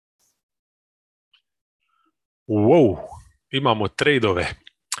Wow, imamo tradeove.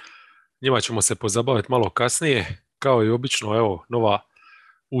 Njima ćemo se pozabaviti malo kasnije. Kao i obično, evo, nova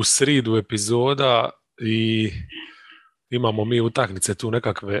u sridu epizoda i imamo mi utakmice tu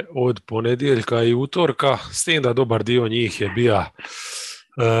nekakve od ponedjeljka i utorka, s tim da dobar dio njih je bio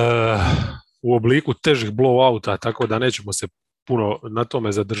u obliku težih blowouta, tako da nećemo se puno na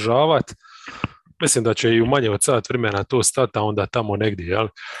tome zadržavati. Mislim da će i u manje od sat vremena to stati, a onda tamo negdje, jel?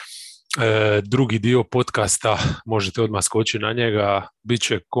 Drugi dio podcasta, možete odmah skočiti na njega, bit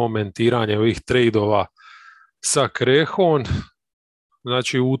će komentiranje ovih tradeova sa Krehon.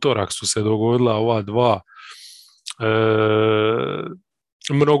 Znači u utorak su se dogodila ova dva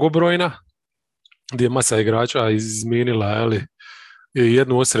mnogobrojna, gdje je masa igrača izmijenila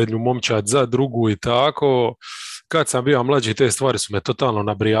jednu osrednju momčad za drugu i tako. Kad sam bio mlađi, te stvari su me totalno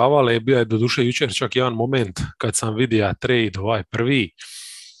nabrijavale. Bio je doduše jučer čak jedan moment kad sam vidio trade ovaj prvi,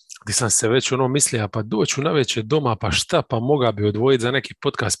 gdje sam se već mislio, pa doću navečer doma, pa šta, pa moga bi odvojiti za neki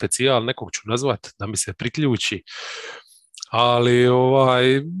podcast specijal, nekog ću nazvat da mi se priključi.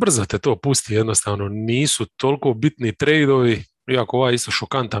 Ali brzo te to pusti, jednostavno nisu toliko bitni tradeovi, iako ovaj isto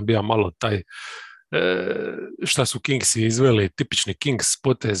šokantan bio malo taj šta su Kingsi izveli, tipični Kings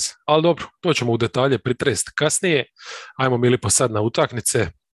potez, ali dobro, to ćemo u detalje pritresti kasnije. Ajmo mi lipo sad na utakmice.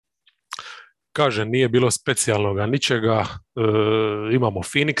 Kažem, nije bilo specijalnoga ničega, imamo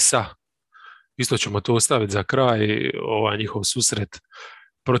Phoenixa, isto ćemo to ostaviti za kraj, njihov susret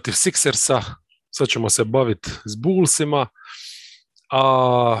protiv Sixersa, sad ćemo se baviti s Bullsima,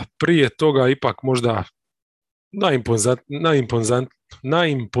 a prije toga ipak možda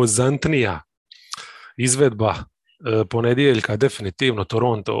najimpozantnija izvedba ponedjeljka, definitivno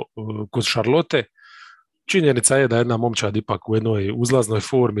Toronto kod Charlotte. Činjenica je da jedna momčad ipak u jednoj uzlaznoj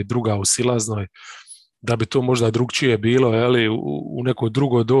formi, druga u silaznoj, da bi to možda drugčije bilo u neko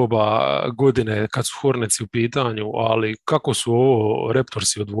drugo doba godine kad su Hornetsi u pitanju, ali kako su ovo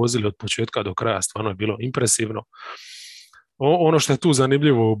Raptorsi odvozili od početka do kraja, stvarno je bilo impresivno. Ono što je tu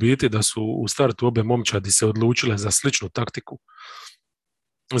zanimljivo u biti da su u startu obe momčadi se odlučile za sličnu taktiku,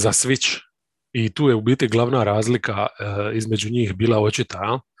 za switch, i tu je u biti glavna razlika između njih bila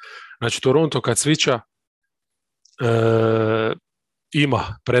očita. Znači Toronto kad switcha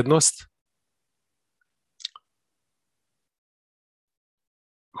ima prednost,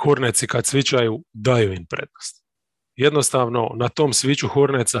 Hornetsi kad switchaju daju im prednost. Jednostavno na tom switchu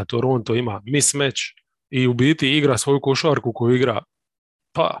Hornetsa Toronto ima mismatch i u biti igra svoju košarku koju igra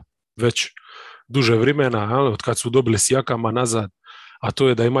pa već duže vremena, od kad su dobili Sijakama nazad, a to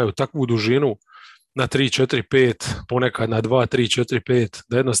je da imaju takvu dužinu na 3-4-5, ponekad na 2-3-4-5,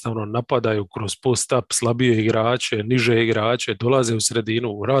 da jednostavno napadaju kroz post-up slabije igrače, niže igrače, dolaze u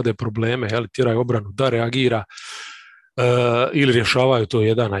sredinu, rade probleme, tjeraju obranu da reagira, ili rješavaju to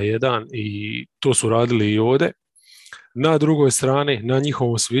 1-1 i to su radili i ovdje. Na drugoj strani, na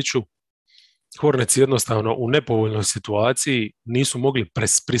njihovom switchu, Hornetsi jednostavno u nepovoljnoj situaciji nisu mogli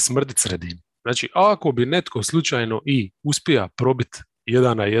prismrditi sredinu. Znači, ako bi netko slučajno i uspija probiti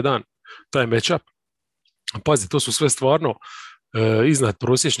 1-1, taj matchup, pazi, to su sve stvarno iznad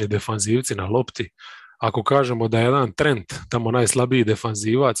prosječni defanzivci na lopti. Ako kažemo da je jedan trend tamo najslabiji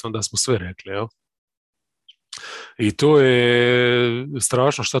defanzivac, onda smo sve rekli, jel? I to je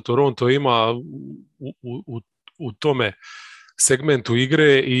strašno što Toronto ima u tome segmentu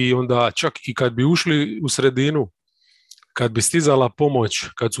igre, i onda čak i kad bi ušli u sredinu, kad bi stizala pomoć,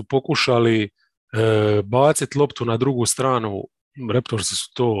 kad su pokušali baciti loptu na drugu stranu, Raptorsi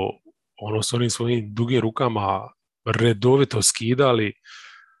su to s onim svojim dugim rukama redovito skidali.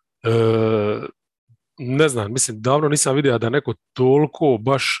 Ne znam, mislim, davno nisam vidio da neko toliko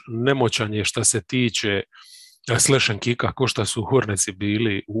baš nemoćan je što se tiče slash and kicka, ko što su Hornetsi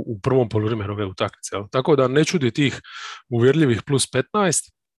bili u prvom poluvremenu ove utakmice. Tako da ne čudi tih uvjerljivih plus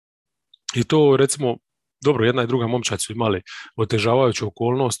 15, i to recimo, dobro, jedna i druga momčad su imali otežavajuću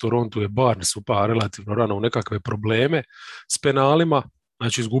okolnost. Toronto je Barnes upao relativno rano u nekakve probleme s penalima,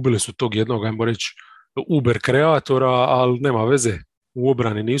 znači izgubili su tog jednog, ajmo reći, uber kreatora, ali nema veze, u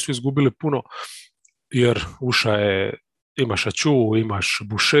obrani nisu izgubili puno, jer imaš Aču, imaš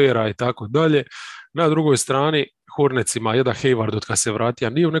Bušera i tako dalje. Na drugoj strani Hornetsima jedan Hayward od kad se vratija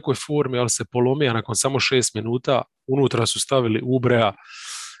nije u nekoj formi, ali se polomija nakon samo 6 minuta, unutra su stavili Ubrea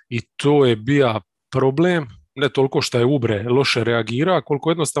i to je bio problem, ne toliko što je Ubre loše reagira,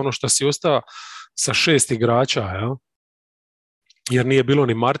 koliko jednostavno što si ostao sa 6 igrača, jer nije bilo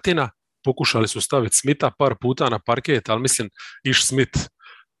ni Martina, pokušali su staviti Smitha par puta na parket, ali mislim Smith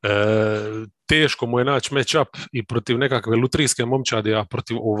teško mu je naći match-up i protiv nekakve lutrijske momčadi, a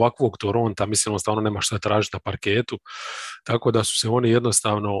protiv ovakvog Toronta, mislim, on stvarno nema šta tražiti na parketu, tako da su se oni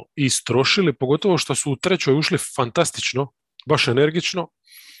jednostavno istrošili, pogotovo što su u trećoj ušli fantastično, baš energično,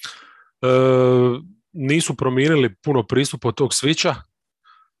 nisu promijenili puno pristupa od tog svića,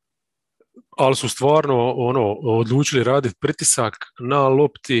 ali su stvarno odlučili raditi pritisak na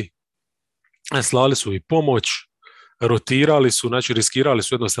lopti, slali su i pomoć, rotirali su, znači riskirali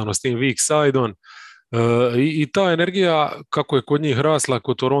su jednostavno s tim weak side-on, i ta energija kako je kod njih rasla,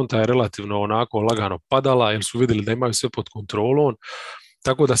 kod Toronta je relativno onako lagano padala jer su vidjeli da imaju sve pod kontrolom,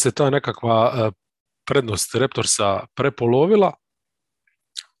 tako da se ta nekakva prednost Raptorsa prepolovila,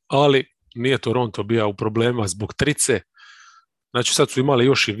 ali nije Toronto bio u problemima zbog trice, znači sad su imali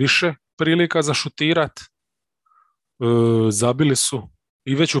još i više prilika za šutirat, zabili su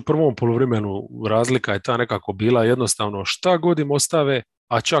i već u prvom poluvremenu razlika je ta nekako bila jednostavno šta god im ostave,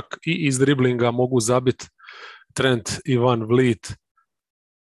 a čak i iz driblinga mogu zabiti Trent i Van Vliet,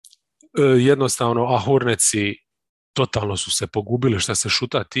 jednostavno, a Hornetsi totalno su se pogubili što se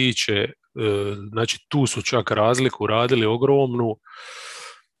šuta tiče, znači tu su čak razliku radili ogromnu,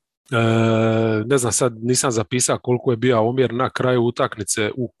 ne znam, sad nisam zapisao koliko je bio omjer na kraju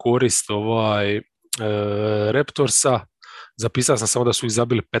utakmice u korist Raptorsa, zapisao sam samo da su ih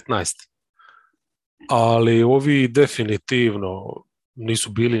zabili 15, ali ovi definitivno nisu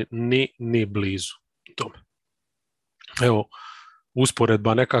bili ni blizu tome. Evo,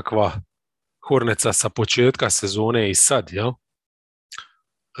 usporedba nekakva Horneca sa početka sezone i sad, jel?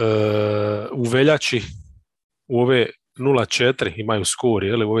 U veljači u ove 0-4 imaju skor,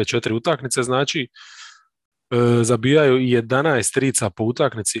 jel? U ove 4 utakmice, znači zabijaju 11 trica po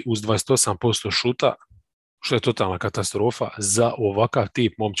utakmici uz 28% šuta, što je totalna katastrofa za ovakav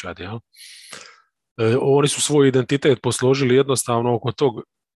tip momčadi, jel? Oni su svoj identitet posložili jednostavno oko tog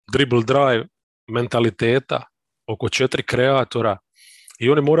dribble drive mentaliteta, oko 4 kreatora, i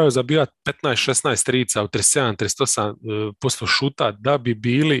oni moraju zabijati 15-16 trica u 37-38% šuta da bi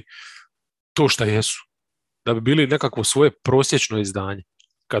bili to što jesu, da bi bili nekakvo svoje prosječno izdanje.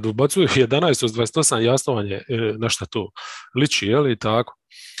 Kad ubacuju 11 od 28, jasno vam je na šta to liči, je li tako?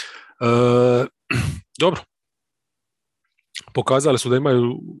 Dobro. Pokazali su da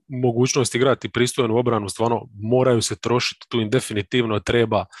imaju mogućnost igrati pristojnu obranu, stvarno moraju se trošiti, tu im definitivno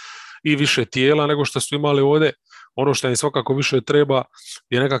treba i više tijela nego što su imali ovdje. Ono što im svakako više treba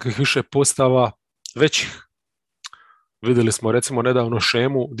je nekakvih više postava većih. Vidjeli smo recimo nedavno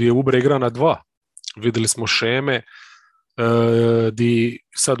šemu gdje je Ubre igra na 2. Vidjeli smo šeme gdje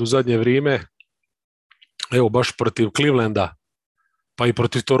sad u zadnje vrijeme, evo baš protiv Clevelanda, pa i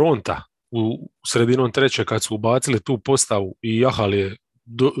protiv Toronta, u sredinom treće kad su ubacili tu postavu i jahali je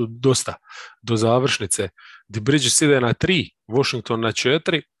dosta do završnice, gdje Bridges ide na 3, Washington na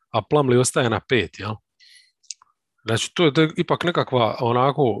 4, a Plumlee ostaje na 5, jel? Znači, to je ipak nekakva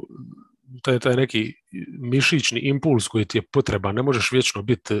onako, taj neki mišićni impuls koji ti je potreban, ne možeš vječno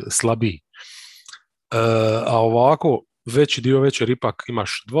biti slabiji. A ovako, veći dio večer ipak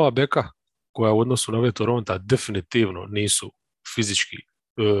imaš 2 beka koja u odnosu na ove Toronta definitivno nisu fizički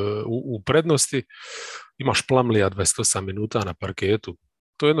u prednosti. Imaš Plumleeja 28 minuta na parketu.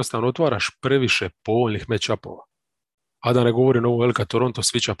 To jednostavno otvaraš previše povoljnih match-upova. A da ne govorim ovo velika Toronto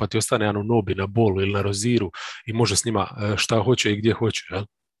svića pa ti ostane Anunoby na bolu ili na Roziru i može s njima šta hoće i gdje hoće. Jel?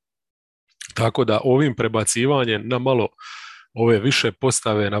 Tako da ovim prebacivanjem na malo ove više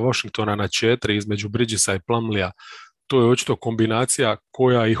postave na Washingtona na 4 između Bridgesa i Plumleeja, to je očito kombinacija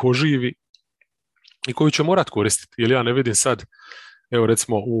koja ih oživi i koju će morat koristiti. Jer ja ne vidim sad, evo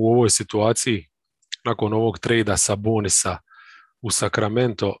recimo u ovoj situaciji nakon ovog trejda Sabonisa u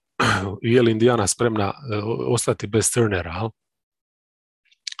Sacramento, je li Indiana spremna ostati bez Turnera?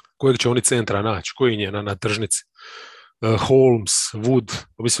 Kojeg će oni centra naći? Koji je na tržnici? Holmes, Wood,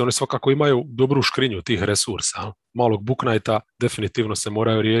 mislim, oni svakako imaju dobru škrinju tih resursa. Malog Bouknighta definitivno se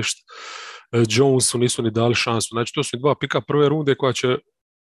moraju riješiti. Jonesu nisu ni dali šansu. Znači, to su 2 pika prve runde koja će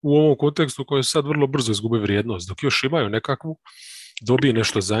u ovom kontekstu koji sad vrlo brzo izgubi vrijednost. Dok još imaju nekakvu, dobije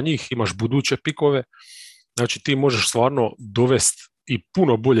nešto za njih, imaš buduće pikove. Znači, ti možeš stvarno dovesti i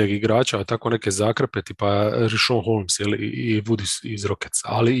puno boljeg igrača, a tako neke zakrpe, tipa Richaun Holmes i Wood iz Rocketsa.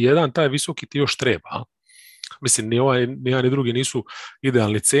 Ali jedan taj visoki ti još treba. Mislim, ni jedan ni drugi nisu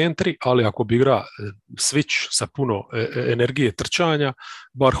idealni centri, ali ako bi igra switch sa puno energije trčanja,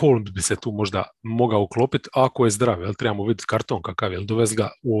 bar Holmes bi se tu možda mogao uklopiti ako je zdrav. Jel? Trebamo vidjeti karton kakav je. Dovesti ga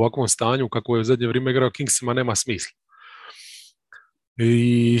u ovakvom stanju kako je u zadnje vrijeme igrao Kingsima nema smisla.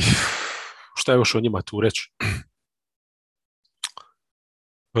 I šta je još o njima tu reći?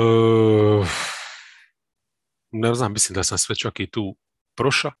 Ne znam, mislim da sam sve čak i tu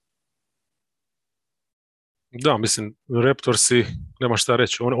prošao. Da, mislim, Raptorsi, nema šta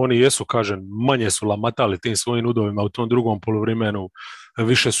reći, oni jesu, kažem, manje su lamatali tim svojim udovima u tom drugom poluvremenu,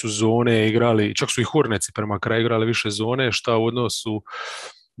 više su zone igrali, čak su i Hornetsi prema kraju igrali više zone, šta u odnosu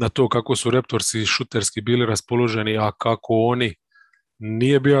na to kako su Raptorsi šuterski bili raspoloženi, a kako oni,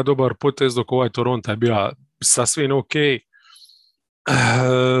 nije bio dobar potez, dok ovaj Toronto je bio sasvim ok.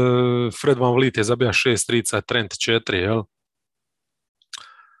 Fred VanVleet je zabija 6 trica, Trent 4, jel?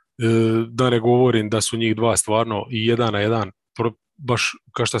 Da ne govorim da su njih dva stvarno i 1-1, baš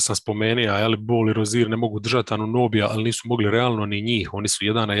kao što sam spomenuo, ali Ball i Rozier ne mogu držati Anunobija, ali nisu mogli realno ni njih, oni su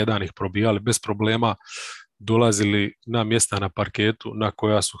 1-1 ih probijali bez problema, dolazili na mjesta na parketu na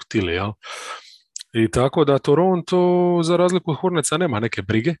koja su htjeli, jel? I tako da Toronto, za razliku od Hornetsa, nema neke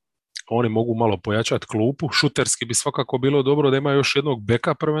brige, oni mogu malo pojačati klupu, šuterski bi svakako bilo dobro da ima još jednog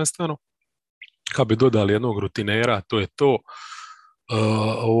beka prvenstveno, kad bi dodali jednog rutinera, to je to.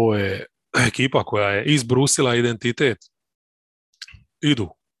 Ovo je ekipa koja je izbrusila identitet, idu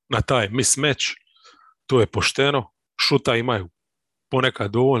na taj mismatch, to je pošteno, šuta imaju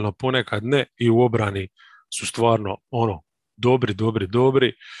ponekad dovoljno, ponekad ne, i u obrani su stvarno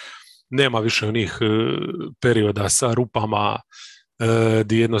dobri, nema više onih perioda sa rupama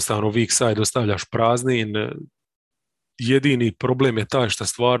gdje jednostavno weak side ostavljaš praznin. Jedini problem je taj što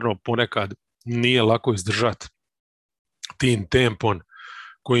stvarno ponekad nije lako izdržati tim tempom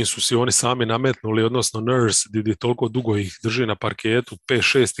kojim su si oni sami nametnuli, odnosno Nurse, gdje toliko dugo ih drži na parketu,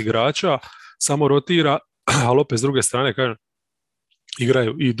 5-6 igrača, samo rotira, ali opet s druge strane, kažem,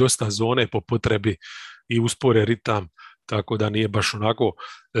 igraju i dosta zone po potrebi i uspore ritam, tako da nije baš onako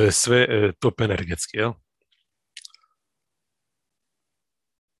sve top energetski, jel?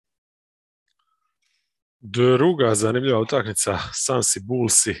 Druga zanimljiva utakmica, Sunsi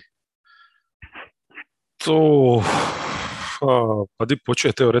Bullsi. To, pa di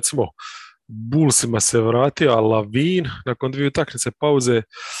početi, evo recimo, Bullsima se vratio Lavin nakon 2 utakmice pauze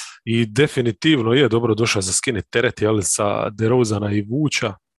i definitivno je dobro došao za skinit teret, jel, sa DeRozana i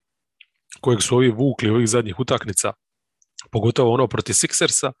Vuča, kojeg su ovi vukli ovih zadnjih utakmica, pogotovo ono protiv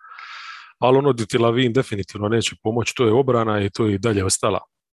Sixersa, ali ono di ti Lavin definitivno neće pomoći, to je obrana i to je i dalje ostala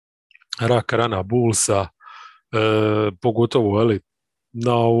rak rana Bullsa, pogotovo, jel,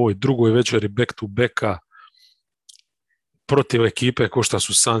 na ovoj drugoj večeri back to backa protiv ekipe ko što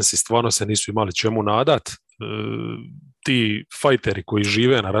su Sunsi, stvarno se nisu imali čemu nadat. Ti fajteri koji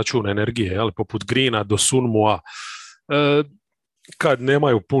žive na račun energije, jel, poput Greena do Sunmua, kad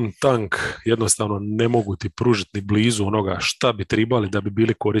nemaju pun tank, jednostavno ne mogu ti pružiti ni blizu onoga šta bi trebali da bi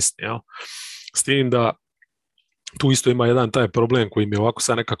bili korisni. Jel? S tim da tu isto ima jedan taj problem koji mi ovako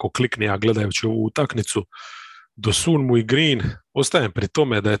sad nekako klikne, a gledajući ovu utakmicu, do Sunmu i Green, ostajem pri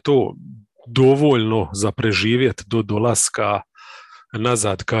tome da je to dovoljno za preživjet do dolaska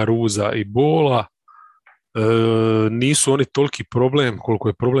nazad Caruza i Bola. Nisu oni toliki problem koliko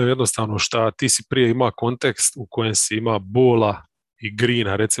je problem jednostavno šta ti si prije ima kontekst u kojem si ima Bola i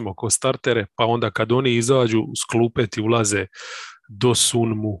Greena recimo kao startere, pa onda kad oni izađu s klupe ti ulaze do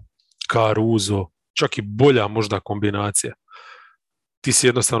Sunmu, Caruso, čak i bolja možda kombinacija. Ti si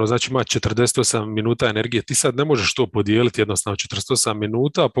jednostavno, znači ima 48 minuta energije, ti sad ne možeš to podijeliti jednostavno 48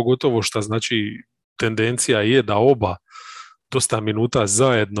 minuta, pogotovo što znači tendencija je da oba dosta minuta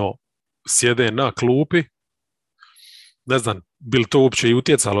zajedno sjede na klupi. Ne znam, bi li to uopće i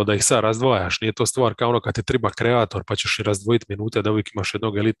utjecalo da ih sad razdvajaš, nije to stvar kao ono kad ti treba kreator pa ćeš i razdvojiti minute da uvijek imaš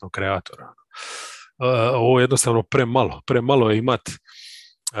jednog elitnog kreatora. Ovo je jednostavno premalo je imat,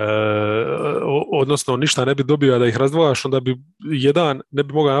 odnosno ništa ne bi dobio da ih razdvajaš, onda bi jedan ne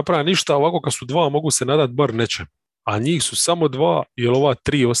bi mogao napraviti ništa, ovako kad su dva mogu se nadat bar nečem, a njih su samo dva jer ova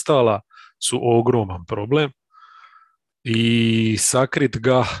 3 ostala su ogroman problem i sakrit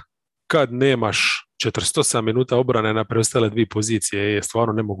ga kad nemaš 48 minuta obrane na preostale 2 pozicije je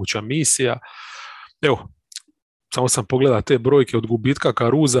stvarno nemoguća misija. Evo, samo sam pogledao te brojke od gubitka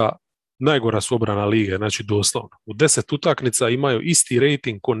Caruza, najgora su obrana lige, znači doslovno. U 10 utakmica imaju isti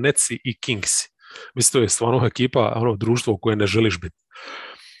rating ko Netsi i Kingsi. Mislim, to je stvarno ekipa, ono društvo u koje ne želiš biti.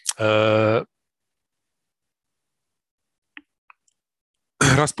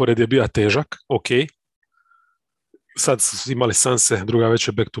 Raspored je bio težak, ok. Sad su imali Sunse, druga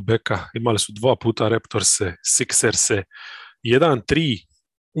večer back to backa, imali su 2 puta Raptorse, Sixerse, 1-3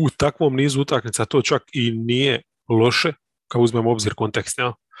 u takvom nizu utakmica, to čak i nije loše, kao uzmemo u obzir kontekst,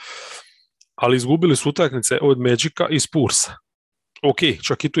 ja? Ali izgubili su utakmice od Magica i Spursa. Ok,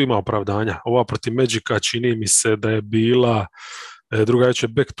 čak i tu ima opravdanja. Ova protiv Magica čini mi se da je bila druga večer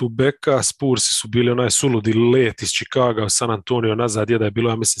back to backa, Spursi su bili onaj suludi let iz Chicaga u San Antonio nazad, je da je bilo,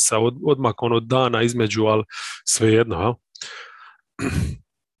 ja mislim, sa odmakom od dana između, ali svejedno.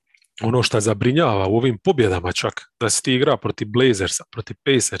 ono što zabrinjava u ovim pobjedama čak, da se ti igra protiv Blazersa, protiv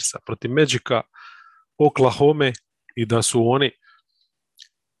Pacersa, protiv Magica, Oklahoma i da su oni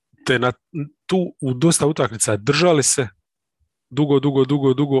te tu u dosta utakmica držali se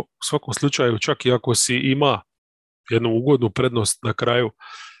dugo, u svakom slučaju čak i ako si ima jednu ugodnu prednost na kraju,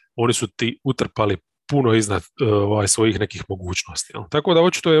 oni su ti utrpali puno iznad svojih nekih mogućnosti. Tako da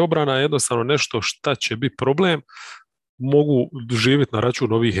očito je obrana jednostavno nešto šta će biti problem, mogu živjeti na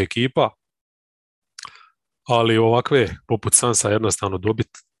račun ovih ekipa, ali ovakve poput Sansa jednostavno dobit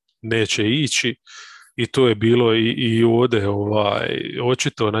neće ići i to je bilo i ovdje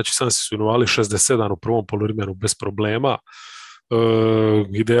očito, znači Sansi su imali 67 u prvom poluvremenu bez problema,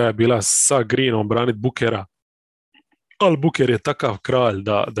 ideja je bila sa Greenom braniti Bookera, ali Booker je takav kralj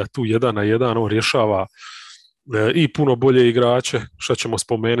da tu 1-1 on rješava i puno bolje igrače, što ćemo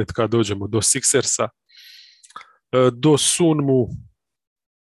spomenuti kad dođemo do Sixersa. Do Sunmu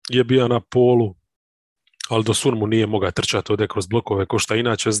je bio na polu, ali do Sunmu nije mogao trčati ovdje kroz blokove ko što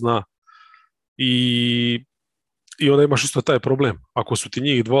inače zna. I onda imaš isto taj problem. Ako su ti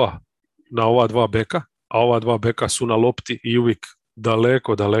njih dva na ova dva beka, a ova dva beka su na lopti i uvijek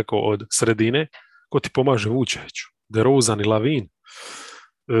daleko od sredine, ko ti pomaže Vučeviću? DeRozan i Lavin.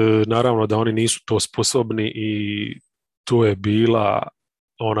 Naravno da oni nisu to sposobni i to je bila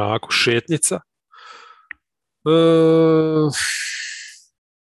onako šetnica.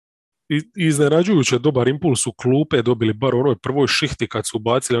 Iznenađujuće dobar impuls u klupe dobili bar u onoj prvoj šihti kad su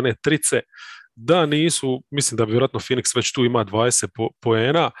ubacili one trice, da nisu, mislim da bi vjerojatno Phoenix već tu ima 20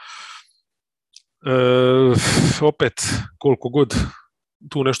 poena. Opet koliko god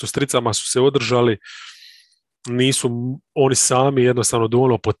tu nešto s tricama su se održali, nisu oni sami jednostavno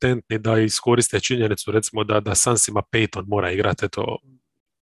dovoljno potentni da iskoriste činjenicu recimo da Sansima Payton mora igrati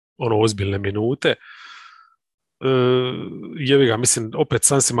ozbiljne minute. Jevi ga, mislim, opet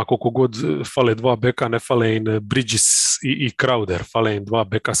Sansima koliko god fale dva beka, ne fale im Bridges i Crowder, fale im dva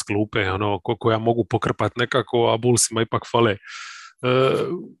beka s klupe, koja mogu pokrpati nekako, a Bullsima ipak fale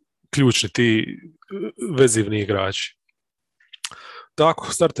ključni ti vezivni igrači.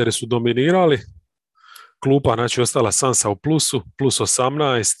 Tako, starteri su dominirali, klupa znači ostala Sansa u plusu, plus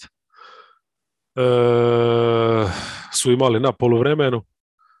 18, su imali na poluvremenu.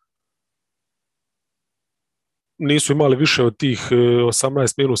 Nisu imali više od tih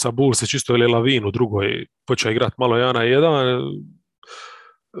 18 minusa Bulls, čisto ili Lavin u drugoj počeo igrati malo 1-1.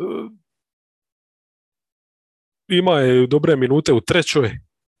 Ima je dobre minute u trećoj,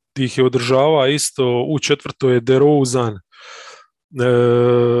 ti ih je održava isto, u četvrtoj je DeRozan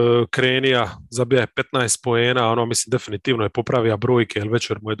krenija, zabija je 15 poena, mislim definitivno je popravija brojke, jer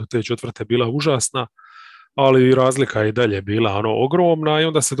večer mu je do te četvrte bila užasna, ali razlika je i dalje bila ogromna i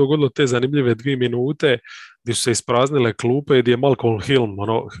onda se dogodilo te zanimljive 2 minute gdje su se ispraznile klupe i gdje je Malcolm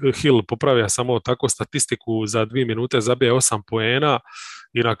Hill popravija samo tako statistiku za 2 minute, zabija 8 poena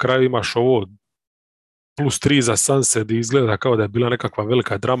i na kraju imaš ovo plus 3 za Sunset gdje izgleda kao da je bila nekakva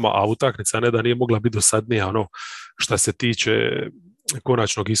velika drama, a utakmica ne da nije mogla biti dosadnija što se tiče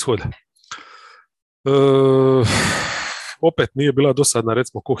konačnog ishoda. Opet nije bila dosadna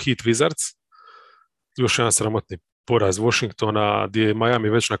recimo ko Heat Wizards, još jedan sramotni poraz Washingtona gdje je Miami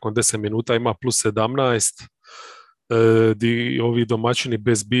već nakon 10 minuta ima plus 17, gdje ovi domaćini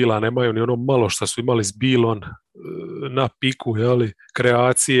bez Bila nemaju ni ono malo što su imali s Bilom na piku,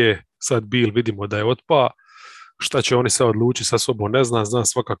 kreacije, sad Bil vidimo da je otpa, šta će oni sad odlučiti sa sobom ne znam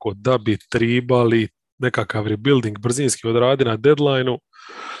svakako da bi tribali nekakav rebuilding brzinski odradi na deadline-u.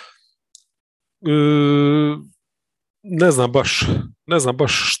 Ne znam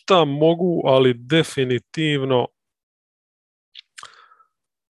baš šta mogu, ali definitivno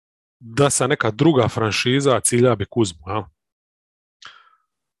da sa neka druga franšiza cilja bi Kuzmu. Ja?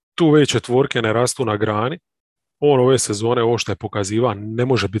 Tu već četvorke ne rastu na grani, ove sezone, ovo što je pokaziva, ne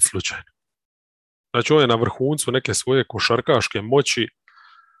može biti slučajno. Znači, on je na vrhuncu neke svoje košarkaške moći,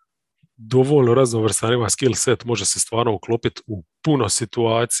 dovoljno raznovrstan ima skill set, može se stvarno uklopiti u puno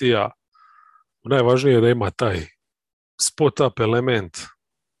situacija. Najvažnije je da ima taj spot-up element,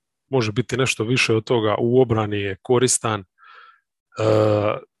 može biti nešto više od toga, u obrani je koristan,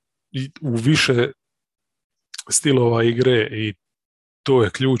 u više stilova igre i to je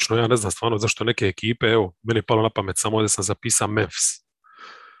ključno. Ja ne znam stvarno zašto neke ekipe, evo, meni je palo na pamet samo ovdje sam zapisao Memphis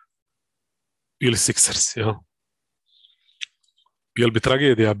ili Sixers, ja. Jel bi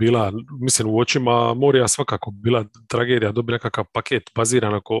tragedija bila, mislim u očima Morija svakako bila tragedija, dobi nekakav paket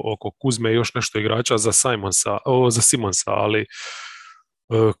baziran oko Kuzme i još nešto igrača za Simonsa, ali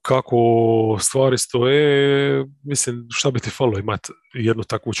kako stvari stoje, mislim šta bi ti falilo imati jednu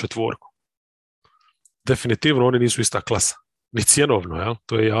takvu četvorku. Definitivno oni nisu ista klasa, ni cjenovno, ja?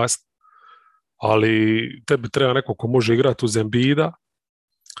 To je jasno. ali tebi treba neko ko može igrati uz Embida,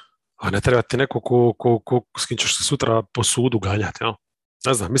 a ne treba ti neko s kim ćeš se sutra po sudu ganjati. Ja?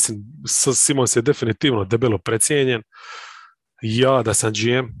 Ne znam, mislim, Simons je definitivno debelo precijenjen. Ja da sam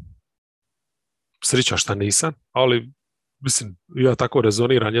GM, sreća šta nisam, ali mislim, ja tako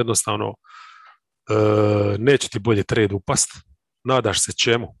rezoniram jednostavno, neće ti bolje trade upast, nadaš se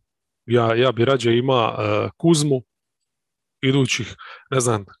čemu. Ja bi rađe ima Kuzmu idućih, ne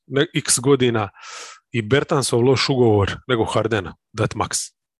znam, x godina i Bertansov loš ugovor nego Hardena, dat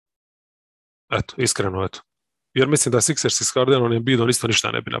max. Eto, iskreno, eto. Jer mislim da Sixers s Hardenom i Embiidom isto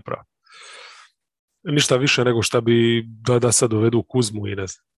ništa ne bi napravili. Ništa više nego šta bi da sad dovedu Kuzmu i ne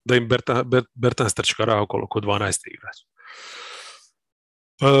znam, da im Bertans trčkara okolo kod 12. igrač.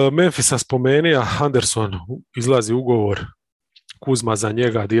 Memphisa spomenija, Anderson izlazi ugovor, Kuzma za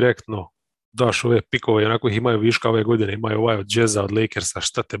njega direktno, daš ove pikove, onako ih imaju viška ove godine, imaju ovaj od Jazza, od Lakersa,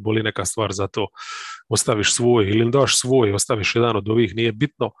 šta te boli neka stvar za to, ostaviš svoj ili daš svoj, ostaviš jedan od ovih, nije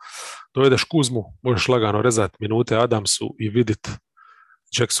bitno, dovedeš Kuzmu, možeš lagano rezati minute Adamsu i vidit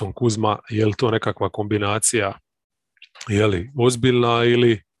Jackson Kuzma, je li to nekakva kombinacija, je li ozbiljna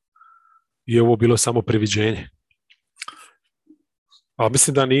ili je ovo bilo samo priviđenje. A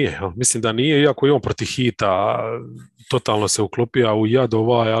mislim da nije, iako je on protiv Hita, totalno se uklopio u jad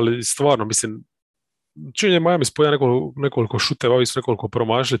ali stvarno, mislim, čim je Miami spoja nekoliko šuteva, ovi su nekoliko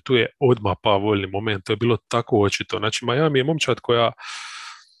promašili, tu je odmah voljni moment, to je bilo tako očito. Znači, Miami je momčad koja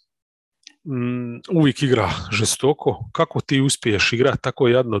uvijek igra žestoko, kako ti uspiješ igrati tako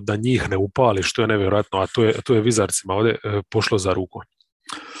jadno da njih ne upali, što je nevjerojatno, a to je Wizardsima ovdje pošlo za rukom.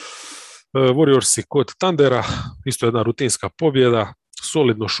 Warriorsi kod Thundera, isto jedna rutinska pobjeda,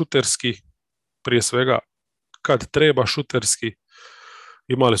 solidno šuterski, prije svega kad treba šuterski,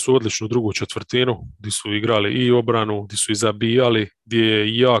 imali su odličnu drugu četvrtinu, gdje su igrali i obranu, gdje su i zabijali, gdje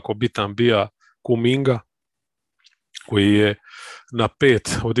je jako bitan bija Kuminga, koji je na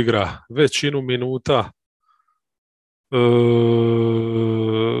 5 odigra većinu minuta.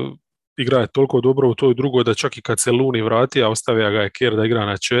 Igra je toliko dobro u toj drugoj da čak i kad se Luni vrati, a ostavija ga je Kerr da igra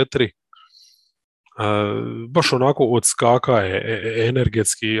na 4. Baš onako odskaka je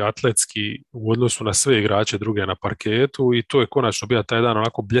energetski, atletski u odnosu na sve igrače druge na parketu i to je konačno bio taj dan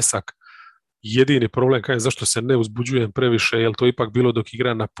onako bljesak. Jedini problem je zašto se ne uzbuđujem previše, jer to ipak bilo dok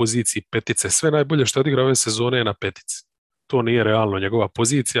igra na poziciji petice. Sve najbolje što odigra ove sezone je na petici. To nije realno njegova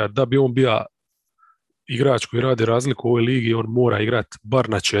pozicija. Da bi on bio igrač koji radi razliku u ovoj ligi, on mora igrati bar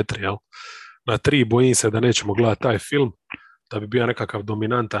na 4. Jel? Na 3 bojim se da nećemo gledati taj film, da bi bio nekakav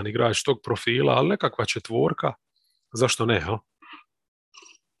dominantan igrač tog profila, ali nekakva 4, zašto ne? Jel?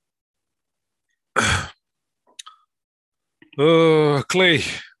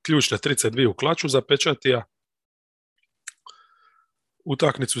 Clay, ključne 32 u klaču za pečatija.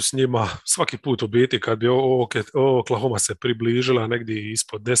 Utakmicu s njima svaki put u biti kad bi Oklahoma se približila negdje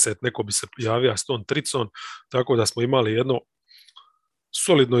ispod 10, neko bi se javio s tom tricom, tako da smo imali jedno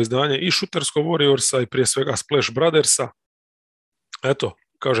solidno izdanje i šutersko Warriorsa i prije svega Splash Brothersa. Eto,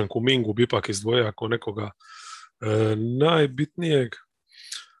 kažem, Kumingu bi ipak izdvojio ako nekoga najbitnijeg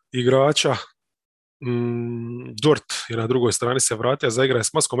igrača. Dort je na drugoj strani se vratio, zaigra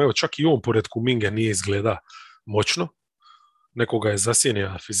s maskom, evo čak i on pored Kuminge nije izgleda moćno, nekoga je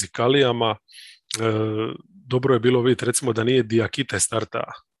zasjenio fizikalijama, dobro je bilo vidjeti recimo da nije Diakite starta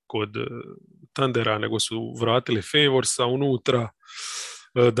kod Thundera, nego su vratili Favorsa unutra,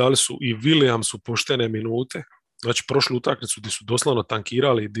 dali su i Williamsu poštene minute, znači prošlu utakmicu gdje su doslovno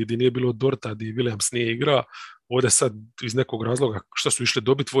tankirali, gdje nije bilo Dorta, gdje Williams nije igra, ovdje sad iz nekog razloga šta su išli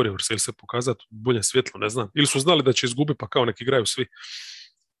dobiti Warriors ili se pokazati bolje svjetlo, ne znam. Ili su znali da će izgubiti pa kao neki igraju svi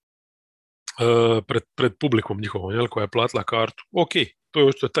pred publikom njihovom, jel, koja je platila kartu. Ok, to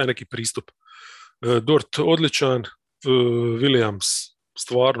je taj neki pristup. Dort odličan, Williams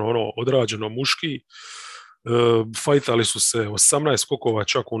stvarno odrađeno muški, fajtali su se 18 skokova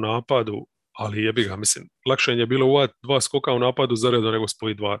čak u napadu, ali jebi ga, mislim, lakše je bilo 2 skoka u napadu zaredom nego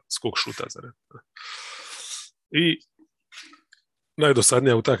spoji 2 skok šuta zaredom. I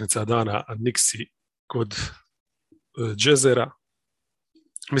najdosadnija utakmica dana Nixi kod Jazzera.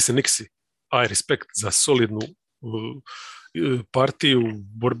 Mislim, Nixi, I respect za solidnu partiju,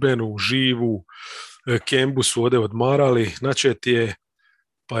 borbenu, živu. Kembu su ovdje odmarali, načet je,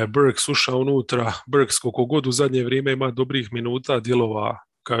 pa je Burks ušao unutra. Burks koliko god u zadnje vrijeme ima dobrih minuta, djelova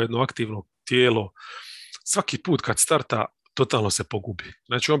kao jedno aktivno tijelo. Svaki put kad starta, totalno se pogubi.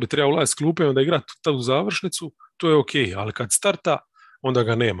 Znači on bi trebao ulaziti s klupe, onda igrati tu završnicu, to je ok, ali kad starta, onda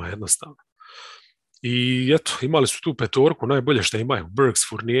ga nema jednostavno. I eto, imali su tu 5, najbolje što imaju. Burks,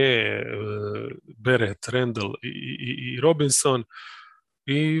 Fournier, Barrett, Randall i Robinson.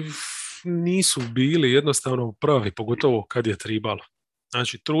 I nisu bili jednostavno pravi, pogotovo kad je tribalo.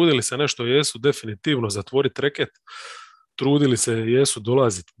 Znači, trudili se nešto jesu definitivno zatvoriti reket, trudili se jesu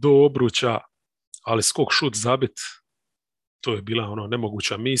dolaziti do obruča, ali skok šut zabit, to je bila ono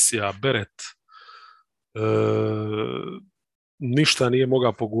nemoguća misija. Beret ništa nije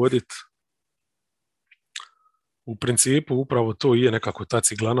mogao pogoditi. U principu upravo to je nekako ta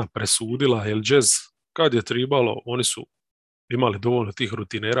ciglana presudila, jer Jazz kad je tribalo, oni su imali dovoljno tih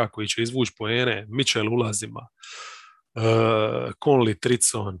rutinera koji će izvući poene, Mitchell ulazima, Conley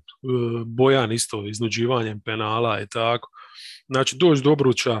tricon, Bojan isto iznuđivanjem penala i tako. Znači doći do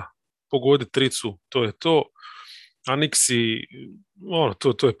obruča, pogoditi tricu, to je to. A Nixi,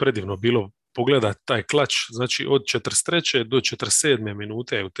 to je predivno bilo pogledati taj klač, znači od 43. do 47.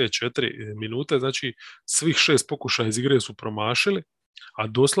 minute, u te 4 minute, znači svih 6 pokušaja iz igre su promašili, a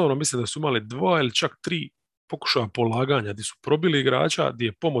doslovno mislim da su imali 2 ili čak 3 pokušaja polaganja gdje su probili igrača, gdje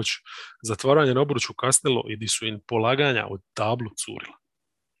je pomoć zatvaranja na obruču kasnilo i gdje su im polaganja od tablu curila.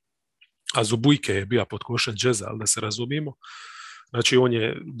 A Zubujke je bio pod košem Jazza, ali da se razumimo. Znači on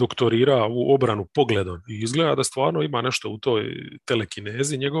je doktorirao u obranu pogledom i izgleda da stvarno ima nešto u toj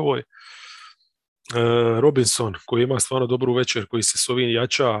telekinezi njegovoj. Robinson koji ima stvarno dobru večer, koji se s ovim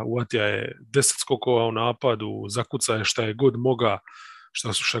jača, uvatija je 10 skokova u napadu, zakuca je šta je god moga,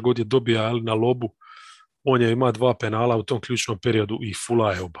 šta god je dobija na lobu. On je ima 2 penala u tom ključnom periodu i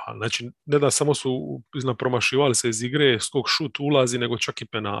fula je oba. Znači ne da samo su promašivali se iz igre, skok šut ulazi, nego čak i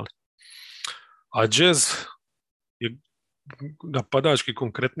penali. A Jazz je napadački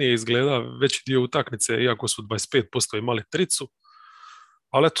konkretnije izgleda veći dio utakmice, iako su 25% imali tricu,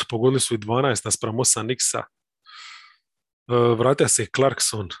 ali eto, pogodili su i 12 naspram 8 Nixa. Vratio se i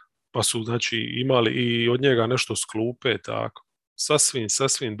Clarkson, pa su znači imali i od njega nešto s klupe, tako.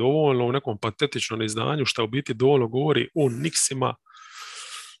 Sasvim dovoljno u nekom patetičnom izdanju, što u biti dovoljno govori o Nixima.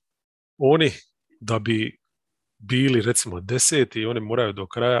 Oni, da bi bili recimo 10, oni moraju do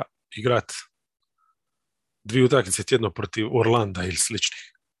kraja igrati 2 utakmice tjedno protiv Orlanda ili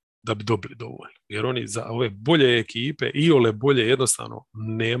sličnih, da bi dobili dovoljno. Jer oni za ove bolje ekipe, iole bolje, jednostavno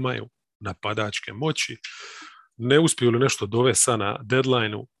nemaju napadačke moći. Ne uspiju li nešto dovesti sad na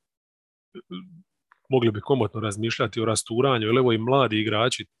deadline-u, mogli bi komotno razmišljati o rasturanju, jer evo i mladi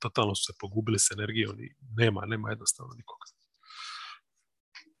igrači totalno su se pogubili s energijom i nema jednostavno nikoga.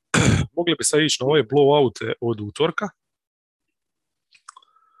 Mogli bi sad ići na ove blowoute od utorka.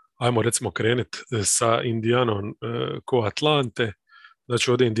 Ajmo recimo krenuti sa Indianom ko Atlante.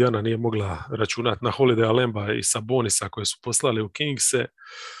 Znači ovdje Indiana nije mogla računati na Holiday Alemba i Sabonisa koje su poslali u Kingse,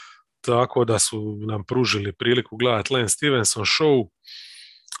 tako da su nam pružili priliku gledati Lance Stevenson show,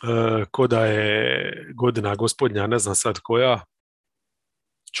 ko da je godina gospodnja, ne znam sad koja.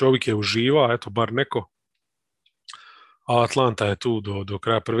 Čovjek je uživa, eto bar neko. A Atlanta je tu do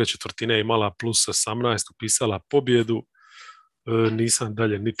kraja prve četvrtine imala plus 18, upisala pobjedu. Nisam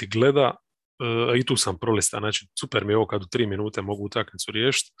dalje niti gleda. I tu sam prolista, znači super mi je ovo kad u 3 minute mogu utakmicu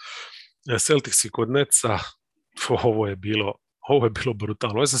riješiti. Celticsi kod Netsa, ovo je bilo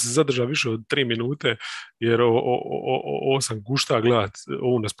brutalno. Ovo sam se zadržao više od 3 minute jer ovo sam gušta gledat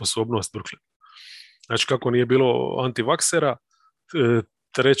ovu nesposobnost Brooklyn. Znači kako nije bilo antivaksera,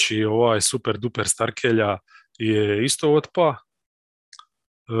 treći ovaj super duper Starkelja je isto otpa.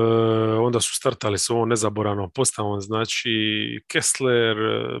 Onda su startali s ovom nezaboravnom postavom, znači Kessler,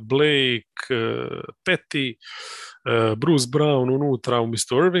 Blake, Petty, Bruce Brown unutra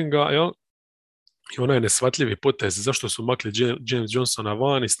umjesto Irvinga, jel? I onaj nesvatljivi potez zašto su makli James Johnsona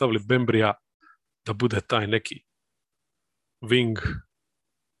van i stavili Bembrija da bude taj neki wing,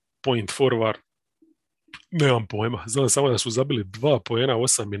 point forward, nemam pojma. Znam samo da su zabili 2 poena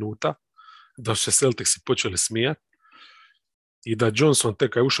 8 minuta, da su se Celticsi počeli smijati i da Johnson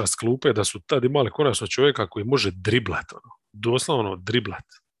tek je ušao s klupe, da su tad imali konačno čovjeka koji može driblat, doslovno driblat.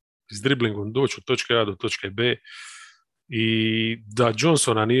 S driblingom doći od točke A do točke B. I da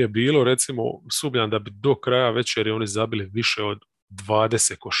Johnsona nije bilo, recimo, sumnjam da bi do kraja večeri oni zabili više od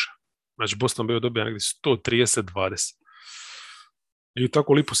 20 koša. Znači Boston bio dobio negdje 130-20. I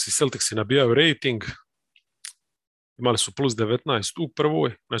tako lipo si Celticsi nabijaju rating. Imali su plus 19 u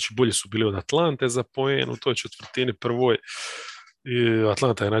prvoj, znači bolji su bili od Atlante za poen u toj četvrtini prvoj. I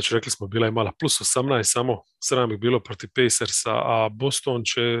Atlanta je, znači rekli smo, bila imala plus 18, samo sram ih bilo protiv Pacersa, a Boston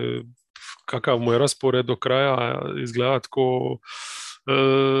će, kakav mu je raspored do kraja, izgledat ko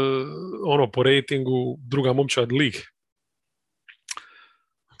po ratingu druga momčad lig.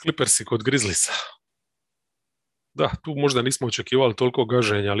 Clippersi kod Grizzliesa. Da, tu možda nismo očekivali toliko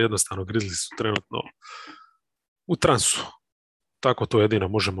gaženja, ali jednostavno Grizzlies su trenutno u transu. Tako to jedino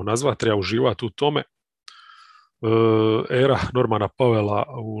možemo nazvati, treba uživati u tome. Era Normana Powella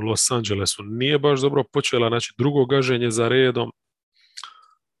u Los Angelesu nije baš dobro počela, znači drugo gaženje za redom.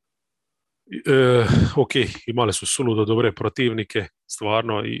 Ok, imali su suludo dobre protivnike,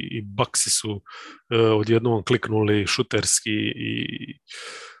 stvarno, i Bucksi su odjednom kliknuli šuterski i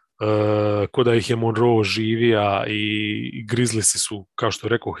ko da ih je Monroe živija i Grizzliesi su, kao što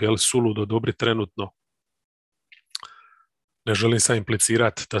rekao, suludo dobri trenutno. Ne želim sad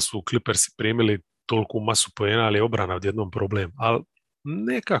implicirati da su Clippersi primili toliku masu poena, ali je obrana odjednom problem. Ali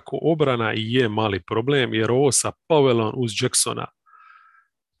nekako obrana i je mali problem, jer ovo sa Powellom uz Jacksona,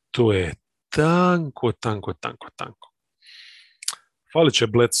 to je tanko. Falit će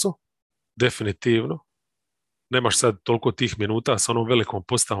Bledsoe, definitivno. Nemaš sad toliko tih minuta sa onom velikom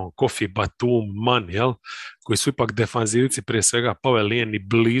postavom Kofi, Batum, Mann, jel? Koji su ipak defanzivci prije svega. Powell nije ni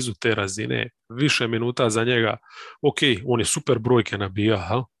blizu te razine. Više minuta za njega. Ok, on je super brojke nabija,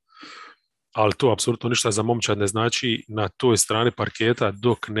 jel? Ali to apsolutno ništa za momčad ne znači na toj strani parketa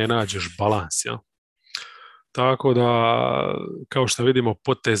dok ne nađeš balans, jel? Tako da, kao što vidimo,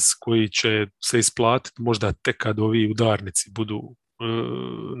 potez koji će se isplatiti možda tek kad ovi udarnici budu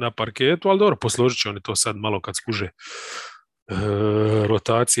na parketu, ali dobro, posložit će oni to sad malo kad skuže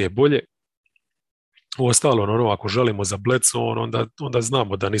rotacije bolje. Uostalom, ono, ako želimo za Bledsoe, onda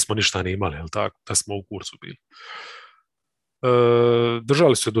znamo da nismo ništa ni imali, jel tako, da smo u kursu bili.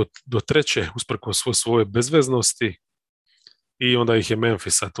 Držali su do treće, usprkos svoje bezveznosti, i onda ih je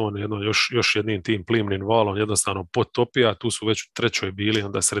Memphis, a to još jednim tim plimnim valom jednostavno potopija, tu su već u trećoj bili,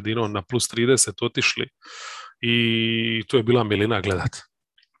 onda sredinom na plus 30 otišli i to je bila milina gledat.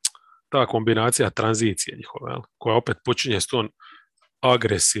 Ta kombinacija tranzicije njihove, koja opet počinje s tom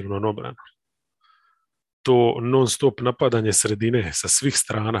agresivnom obranom. To non stop napadanje sredine sa svih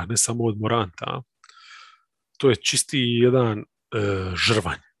strana, ne samo od Moranta. To je čisti jedan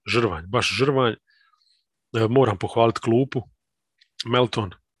žrvanj, baš žrvanj. Moram pohvaliti klupu.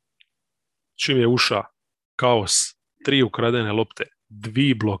 Melton, čim je uša, kaos, 3 ukradene lopte,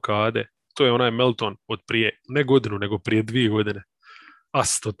 2 blokade, to je onaj Melton od prije, ne godinu, nego prije 2 godine.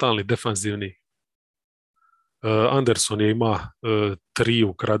 As, totalni defanzivni. Anderson je ima 3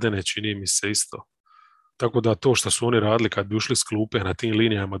 ukradene, čini mi se isto. Tako da to što su oni radili kad bi ušli s klupe na tim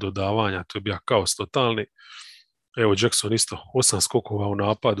linijama dodavanja, to je bio kaos totalni. Evo, Jackson isto, 8 skokova u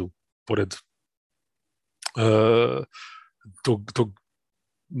napadu, pored tog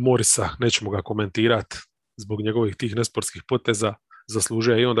Morisa, nećemo ga komentirati zbog njegovih tih nesportskih poteza,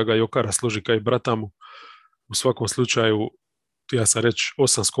 zaslužuje i onda ga Jokara složi kaj bratamu. U svakom slučaju, ja sam reći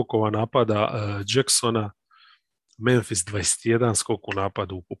 8 skokova napada Jacksona, Memphis 21 skok u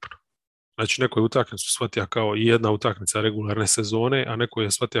napadu ukupno. Znači neko je utakmicu shvatio kao jedna utakmica regularne sezone, a neko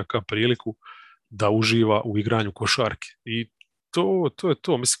je shvatio kao priliku da uživa u igranju košarke. I to je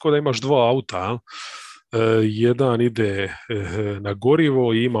to. Mislim, kao da imaš 2 auta, jedan ide na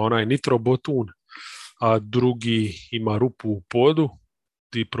gorivo i ima onaj nitrobotun, a drugi ima rupu u podu,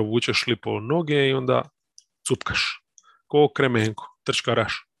 ti provučeš lipo noge i onda cupkaš. Ko kremenko,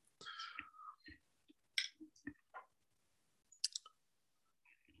 trčkaraš.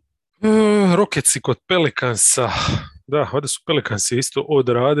 Rocketsi kod Pelicansa, da, ovdje su Pelicansi isto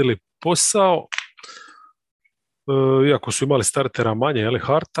odradili posao, iako su imali startera manje,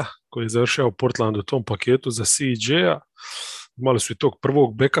 Harta, koji je završao u Portlandu u tom paketu za CJ-a. Imali su i tog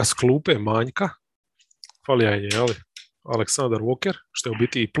prvog beka s klupe, manjka. Falija je, Aleksandar Walker, što je u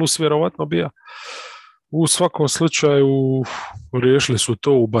biti i plus vjerovatno bija. U svakom slučaju riješili su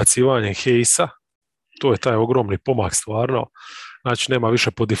to ubacivanje Hayesa. To je taj ogromni pomak stvarno. Znači nema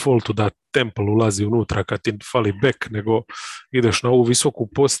više po defaultu da Temple ulazi unutra kad ti fali bek, nego ideš na ovu visoku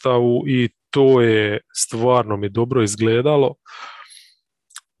postavu i to je stvarno mi dobro izgledalo.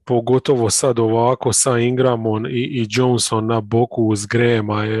 Pogotovo sad ovako sa Ingramom i Johnson na boku uz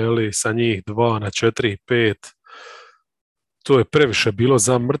Grahama, sa njih 2 na 4 5. To je previše bilo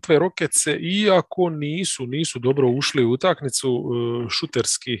za mrtve Rocketse, iako nisu dobro ušli u utakmicu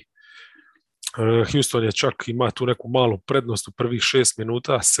šuterski. Houston je čak ima tu neku malu prednost u prvih 6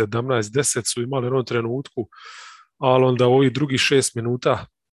 minuta, 17-10 su imali u jednom trenutku, ali onda ovih drugih 6 minuta,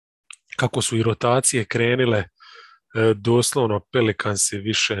 kako su i rotacije krenile, doslovno Pelicansi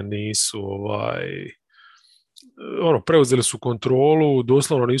više nisu preuzeli su kontrolu,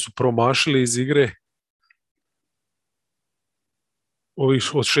 doslovno nisu promašili iz igre. Ovih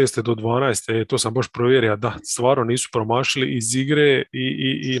od 6. do 12. To sam baš provjerio, da, stvarno nisu promašili iz igre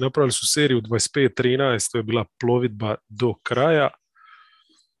i napravili su seriju 25-13, to je bila plovidba do kraja.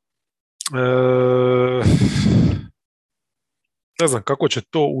 Ne znam kako će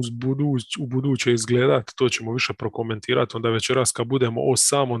to u buduće izgledati, to ćemo više prokomentirati onda večeras kad budemo o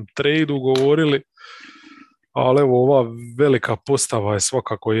samom tradu govorili. ali evo ova velika postava je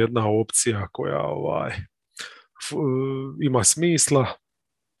svakako jedna opcija koja ima smisla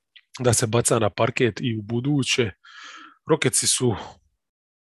da se baca na parket i u buduće. Rocketsi su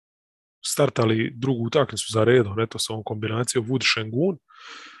startali drugu utakmicu za redom, eto sa ovom kombinacijom Wood-Sengun,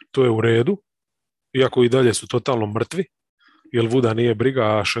 to je u redu, iako i dalje su totalno mrtvi, jer Wooda nije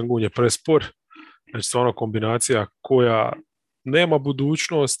briga, a Sengun je prespor. Znači stvarno kombinacija koja nema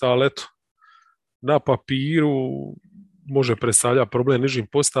budućnost, ali eto, na papiru može predstavljati problem nižim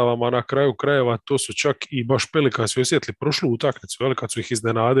postavama, a na kraju krajeva to su čak i baš Pelikansi osjetili prošlu utakmicu, kad su ih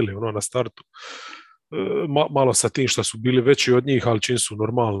iznenadili na startu. Malo sa tim što su bili veći od njih, ali čim su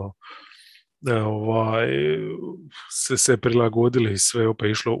normalno se prilagodili i sve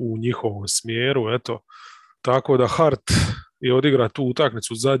opet išlo u njihovom smjeru, eto. Tako da Hart je odigrao tu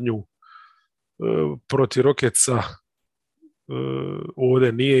utakmicu zadnju protiv Rocketsa,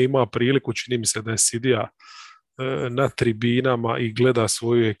 ovdje nije imao priliku, čini mi se da je sidija na tribinama i gleda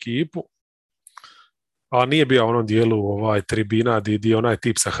svoju ekipu, a nije bio u onom dijelu tribina gdje onaj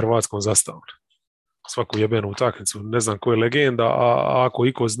tip sa hrvatskom zastavom. Svaku jebenu utakmicu, ne znam ko je legenda, a ako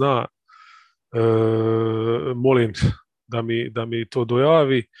iko zna, molim da mi to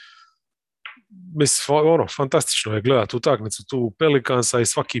dojavi. Mislim, fantastično je gledati utakmicu tu Pelikansa i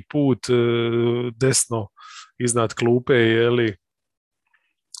svaki put desno iznad klupe,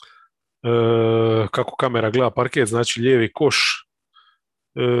 kako kamera gleda parket, znači lijevi koš,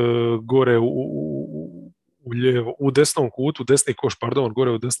 gore u desnom kutu, desni koš, pardon,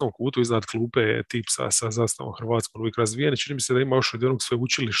 gore u desnom kutu iznad klupe je tip sa zastavom hrvatskom, uvijek razvijen. Čini mi se da ima još od jednog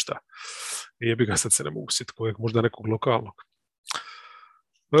sveučilišta. Jebi ga, sad se ne mogu sjetiti kojeg, možda nekog lokalnog.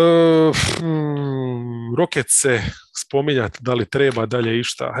 Rocket se spominjati da li treba dalje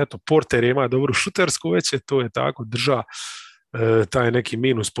išta. Eto, Porter ima dobru šutersku već, to je tako, drža taj neki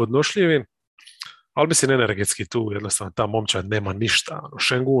minus podnošljivim, ali mislim energetski tu jednostavno ta momčad nema ništa.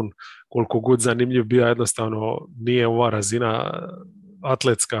 Sengun, koliko god zanimljiv bio, jednostavno nije ova razina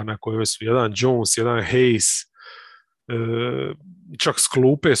atletska na kojoj su jedan Jones, jedan Hayes, čak s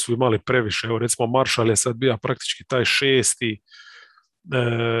klupe su imali previše. Evo, recimo Marshall je sad bio praktički taj šesti,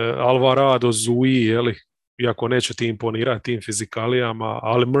 Alvarado, Zui, iako neće ti imponirati tim fizikalijama,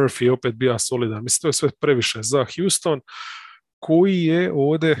 ali Murphy je opet bio solidan. Mislim, to je sve previše za Houston, koji je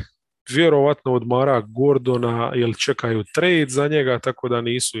ovdje vjerovatno odmara Gordona, jer čekaju trade za njega, tako da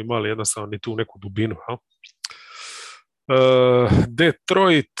nisu imali jednostavno ni tu neku dubinu.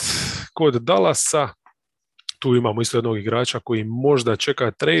 Detroit kod Dallasa, tu imamo isto jednog igrača koji možda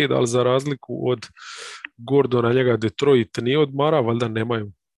čeka trade, ali za razliku od Gordona njega Detroit nije odmara, valjda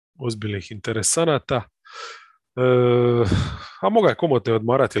nemaju ozbiljnih interesanata. A moga je komotno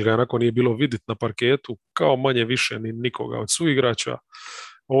odmarati, jer ga onako nije bilo vidjeti na parketu, kao manje više ni nikoga od suigrača.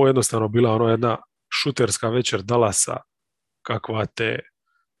 Ovo je jednostavno bila jedna šuterska večer Dallasa, kakva te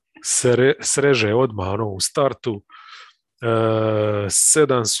sreže odmah u startu.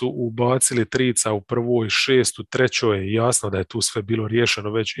 7 su ubacili trica u prvoj, 6 u trećoj, jasno da je tu sve bilo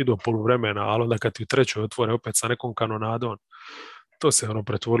riješeno već i do poluvremena, ali onda kad ti u trećoj otvore opet sa nekom kanonadom, to se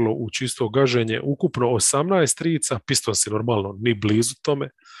pretvorilo u čisto gaženje. Ukupno 18 trica, Pistonsi normalno ni blizu tome.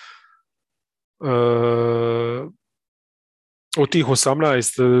 Od tih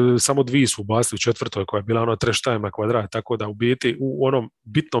 18, samo 2 su ubacili u četvrtoj, koja je bila trash time kvadrat, tako da u biti u onom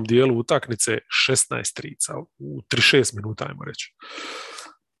bitnom dijelu utakmice 16 trica u 36 minuta, ajmo reći.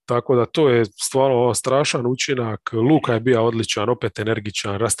 Tako da to je stvarno strašan učinak. Luka je bio odličan, opet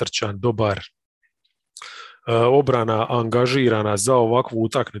energičan, rastrčan, dobar. Obrana angažirana za ovakvu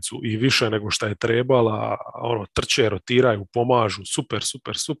utakmicu i više nego što je trebala, trče, rotiraju, pomažu,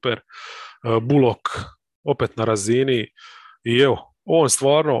 super. Bullock opet na razini i evo, on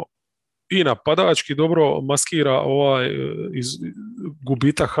stvarno i napadački dobro maskira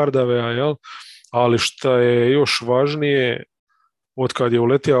gubitak Hardavea, ali što je još važnije, od kad je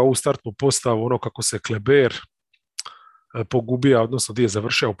uletio u startnu postavu, kako se Kleber pogubija, odnosno gdje je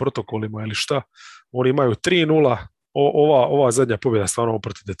završio u protokolima ili šta, oni imaju 3-0, ova zadnja pobjeda stvarno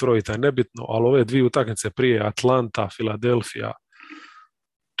protiv Detroita je nebitno, ali ove 2 utakmice prije, Atlanta, Filadelfija,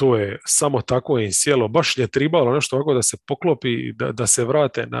 to je samo tako im sjelo, baš je tribalo nešto ovako da se poklopi, da se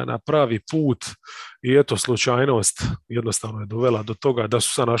vrate na pravi put i eto, slučajnost jednostavno je dovela do toga da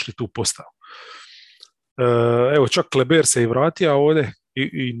su sad našli tu postavu. Evo, čak Kleber se i vratio ovdje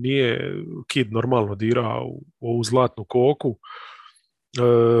i nije Kid normalno dirao u ovu zlatnu koku.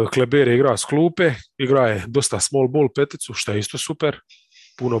 Kleber je igrao s klupe, igra je dosta small ball peticu, što je isto super,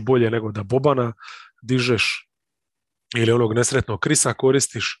 puno bolje nego da Bobana dižeš ili onog nesretnog Krisa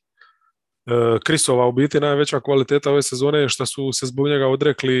koristiš. Chrisova u biti najveća kvaliteta ove sezone je što su se zbog njega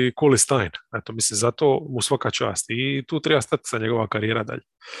odrekli Cole Stein. Eto, mislim, zato mu svaka čast. I tu treba stati sa njegova karijera dalje.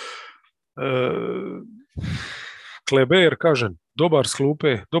 Kleber, kažem, dobar s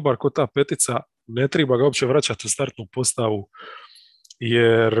klupe, dobar ko ta petica, ne treba ga uopće vraćati u startnu postavu,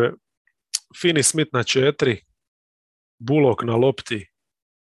 jer Finney Smith na 4, Bullock na lopti,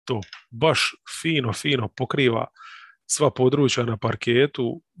 to baš fino pokriva sva područja na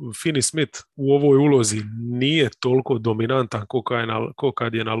parketu. Finney Smith u ovoj ulozi nije toliko dominantan ko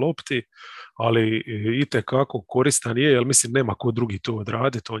kad je na lopti, ali itekako koristan je, jer mislim nema ko drugi to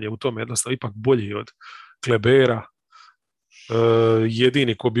odraditi, on je u tome jednostavno ipak bolji od Klebera.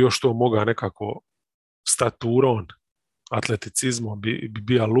 Jedini ko bi još to mogao nekako staturom, atleticizmom bi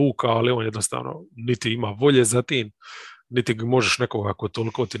bio Luka, ali on jednostavno niti ima volje za tim, niti možeš nekoga ako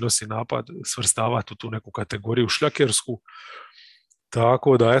toliko ti nosi napad svrstavati u tu neku kategoriju šljakersku.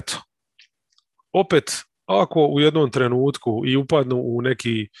 Tako da eto, opet ako u jednom trenutku i upadnu u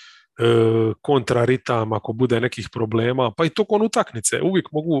neki kontraritam, ako bude nekih problema, pa i tokom utakmice,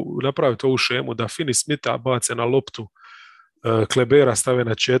 uvijek mogu napraviti ovu šemu da Finney Smitha bace na loptu, Klebera stave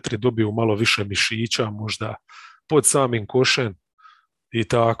na 4, dobiju malo više mišića, možda pod samim košem i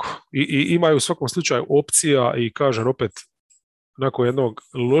tako. I imaju u svakom slučaju opcija i kažem opet, nakon jednog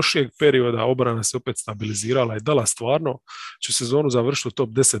lošijeg perioda obrana se opet stabilizirala i dala stvarno će sezonu završiti u top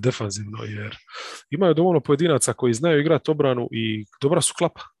 10 defanzivno, jer imaju dovoljno pojedinaca koji znaju igrati obranu i dobra su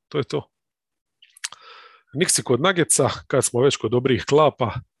klapa, to je to. Nixi kod Nuggetsa, kad smo već kod dobrih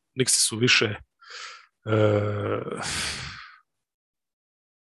klapa, Nixi su više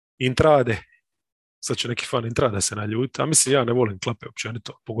intrade, sad će neki fan intrada se naljuti, a mislim ja ne volim klape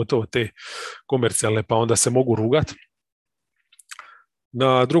općenito, pogotovo te komercijalne, pa onda se mogu rugati.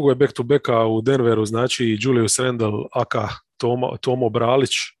 Na drugoj back-to-backa u Denveru, znači Julius Randle, aka Tomo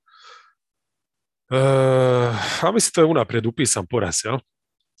Bralić. A mislim to je unaprijed upisan poraz, jel?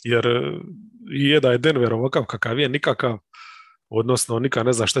 Jer je da je Denver ovakav kakav je, nikakav, odnosno nikad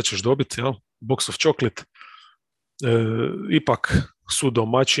ne zna šta ćeš dobiti, jel? Box of chocolate. Ipak su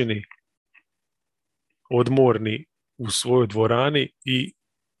domaćini odmorni u svojoj dvorani i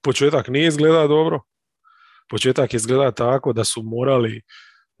početak nije izgleda dobro. Početak izgleda tako da su morali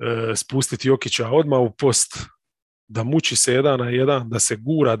spustiti Jokića odmah u post, da muči se 1-1, da se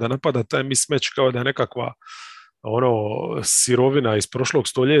gura, da napada taj mismatch kao da je nekakva sirovina iz prošlog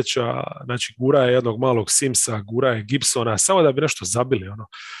stoljeća, znači gura je jednog malog Simsa, gura je Gibsona, samo da bi nešto zabili.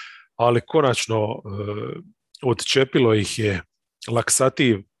 Ali konačno odčepilo ih je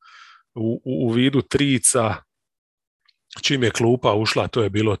laksativ u vidu trica. Čim je klupa ušla, to je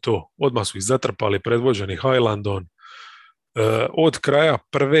bilo to. Odmah su ih zatrpali predvođeni Highlandom. Od kraja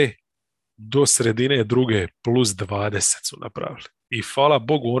prve do sredine druge plus 20 su napravili. I hvala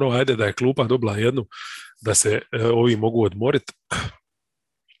Bogu ajde da je klupa dobila jednu, da se ovi mogu odmoriti.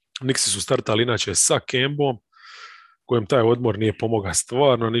 Nixi su startali inače sa Kembom, kojem taj odmor nije pomogao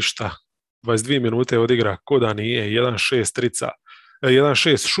stvarno ništa. 22 minute odigra ko da nije,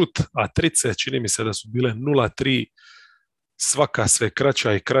 1-6 šut, a trice čini mi se da su bile 0-3, svaka sve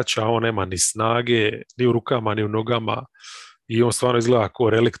kraća i kraća, on nema ni snage, ni u rukama, ni u nogama i on stvarno izgleda kao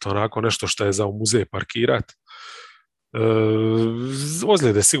relikt, onako nešto što je za u muzej parkirat.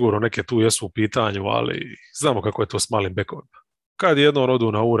 Ozljede sigurno neke tu jesu u pitanju, ali znamo kako je to s malim bekovima. Kad jednom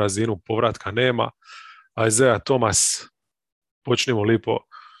odu na ovu razinu, povratka nema, a Isaiah Thomas, počnimo lipo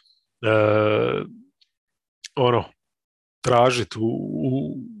tražiti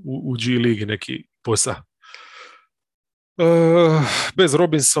u G ligi neki posao. Bez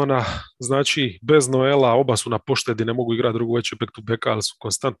Robinsona, znači bez Noela, oba su na poštedi, ne mogu igrati drugu veću back to back, ali su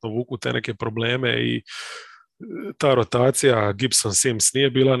konstantno vuku te neke probleme i ta rotacija Gibson Sims nije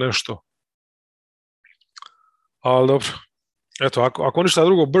bila nešto. Ali dobro, eto, ako ništa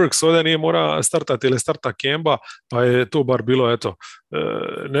drugo, Burks ovdje nije mora startati ili starta Kemba, pa je to bar bilo, eto,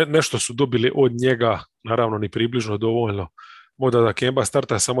 nešto su dobili od njega, naravno ni približno dovoljno. Možda da Kemba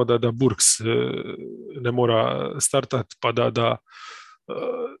starta, samo da Burks ne mora startati, pa da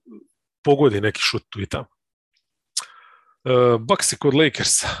pogodi neki šut tu i tamo. Bucks kod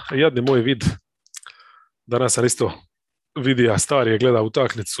Lakersa, jadni moj vid. Danas sam isto vidio, stari je gleda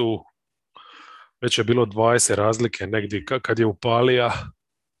utakmicu, već je bilo 20 razlike negdje kad je upalija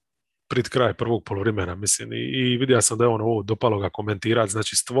pred kraj prvog poluvremena, mislim, i vidio sam da je ovo dopalo ga komentirati,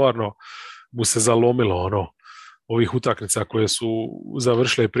 znači stvarno mu se zalomilo ovih utakmica koje su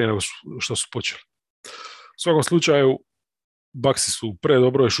završile prije nego što su počeli. U svakom slučaju, Bucksi su u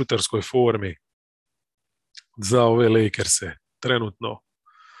predobroj šuterskoj formi za ove Lakerse trenutno.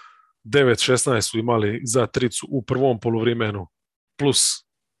 9-16 su imali za tricu u prvom poluvremenu, plus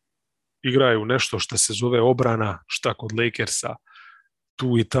igraju nešto što se zove obrana, šta kod Lakersa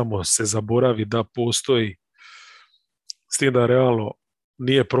tu i tamo se zaboravi da postoji, s tim da realno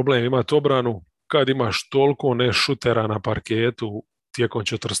nije problem imati obranu kad imaš toliko nešutera na parketu tijekom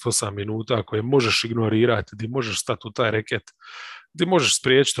 48 minuta koje možeš ignorirati, gdje možeš stati u taj reket, gdje možeš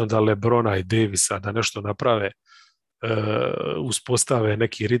spriječiti onda LeBrona i Davisa da nešto naprave, uspostave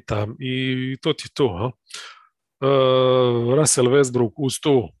neki ritam i to ti je to. Russell Westbrook uz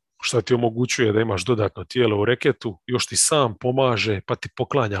to što ti omogućuje da imaš dodatno tijelo u reketu, još ti sam pomaže, pa ti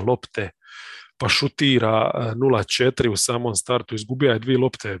poklanja lopte, pa šutira 0-4 u samom startu, izgubija je 2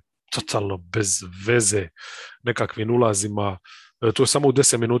 lopte totalno bez veze nekakvim ulazima. To je samo u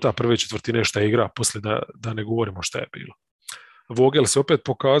 10 minuta prve četvrtine šta je igra, poslije da ne govorimo šta je bilo. Vogel se opet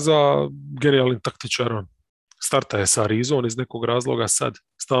pokazao genijalnim taktičarom. Starta je sa Arizon iz nekog razloga, sad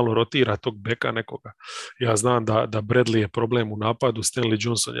stalno rotira tog beka nekoga. Ja znam da Bradley je problem u napadu, Stanley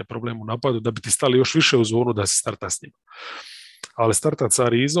Johnson je problem u napadu, da bi ti stali još više u zonu da se starta s njima. Ali startat sa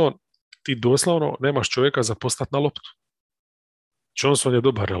Arizon, ti doslovno nemaš čovjeka za postat na loptu. Johnson je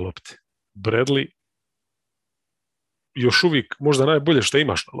dobar na lopti. Bradley još uvijek možda najbolje što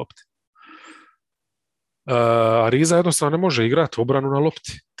imaš na lopti. Ariza jednostavno ne može igrati obranu na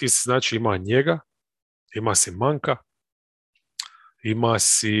lopti. Ti si znači ima njega, ima si Manka, ima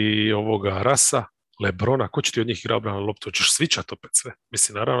si ovoga Rasa, LeBrona, ko će ti od njih igra obranu na loptu? Hoćeš svičat opet sve?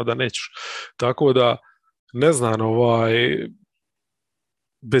 Mislim, naravno da nećeš. Tako da, ne znam,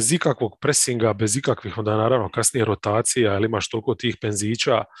 bez ikakvog presinga, bez ikakvih, onda naravno kasnije rotacija, jer imaš toliko tih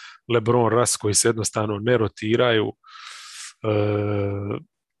penzića, LeBron, Ras koji se jednostavno ne rotiraju,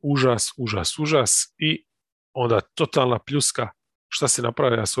 užas i onda totalna pljuska. Šta si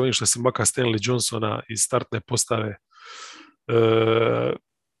napravio s ovim što si maka Stanley Johnsona iz startne postave?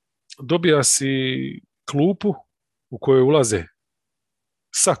 Dobija si klupu u kojoj ulaze,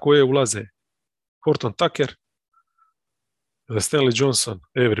 sa koje ulaze Horton Tucker, Stanley Johnson,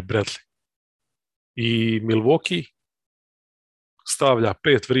 Avery Bradley. I Milwaukee stavlja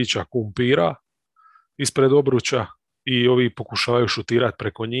 5 vrića kumpira ispred obruča i ovi pokušavaju šutirati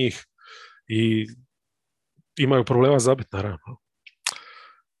preko njih i imaju problema zabiti, naravno.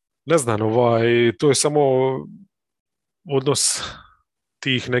 Ne znam, to je samo odnos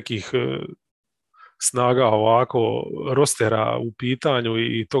tih nekih snaga ovako rostera u pitanju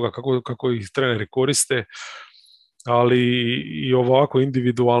i toga kako ih treneri koriste, ali i ovako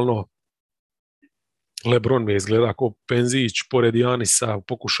individualno LeBron mi izgleda kao penzić pored Janisa u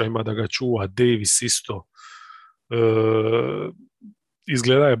pokušajima da ga čuva, Davis isto.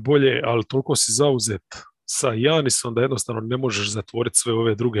 Izgleda je bolje, ali toliko si zauzet sa Janisom da jednostavno ne možeš zatvoriti sve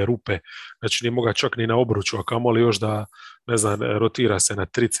ove druge rupe. Znači nije moga čak ni na obruču, a kamoli još da, ne znam, rotira se na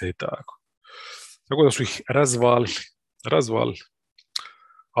trice i tako. Tako da su ih razvalili.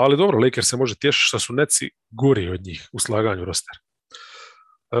 Ali dobro, Lakers se može tješiti što su Netsi gori od njih u slaganju rostera.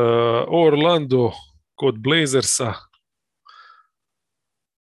 Orlando kod Blazersa,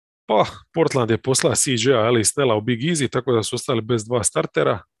 pa Portland je poslao CJ-a ili Snella u Big Easy, tako da su ostali bez 2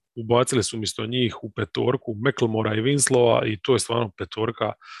 startera. Ubacili su umjesto njih u petorku McLemora i Winslowa i to je stvarno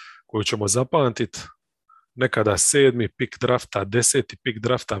petorka koju ćemo zapamtiti. Nekada 7. pik drafta, 10. pik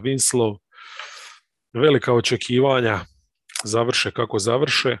drafta Winslow. Velika očekivanja, završe kako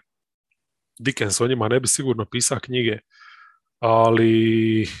završe. Dickens o njima ne bi sigurno pisao knjige,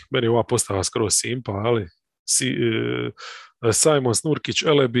 ali meni ova postava skroz simpa, ali Simon, Nurkić,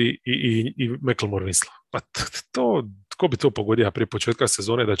 Elebi i McLemore Winslow. Pa ko bi to pogodio prije početka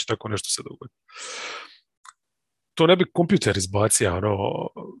sezone da će tako nešto se dogoditi? To ne bi kompjuter izbacio,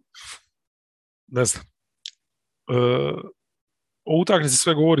 ne znam. O utakmici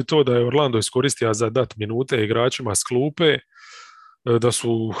sve govori to da je Orlando iskoristio za dat minute igračima s klupe, da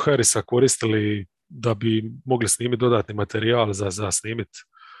su Harrisa koristili da bi mogli snimiti dodatni materijal za snimiti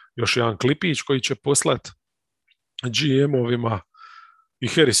još jedan klipić koji će poslati GM-ovima i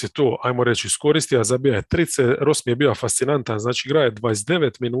Harris je to, ajmo reći, iskoristio, zabija je trice, Ross mi je bio fascinantan, znači igra je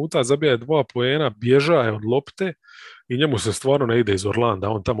 29 minuta, zabija je 2 poena, bježa je od lopte i njemu se stvarno ne ide iz Orlanda,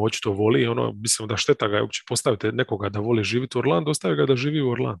 on tamo očito voli, mislim da šteta ga je uopće postavite nekoga da voli živjeti u Orlandu, ostavi ga da živi u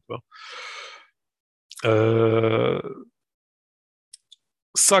Orlandu.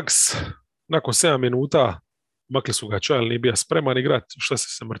 Suggs nakon 7 minuta makli su ga čaj, nije bio spreman igrati, šta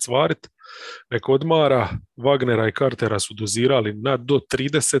se mrcvarit, neko odmara, Wagnera i Cartera su dozirali do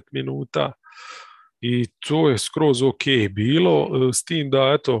 30 minuta i to je skroz ok bilo, s tim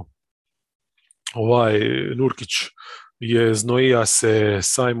da eto Nurkić je znojija se,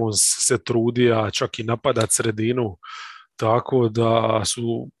 Simons se trudija čak i napadat sredinu, tako da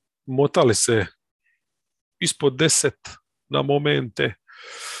su motali se ispod 10 na momente.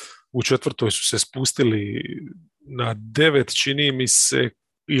 U četvrtoj su se spustili na 9, čini mi se,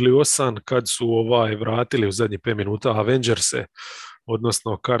 ili 8 kad su vratili u zadnjih 5 minuta Avengerse,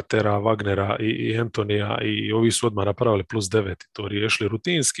 odnosno Cartera, Wagnera i Antonija, i ovi su odmah napravili +9 i to riješili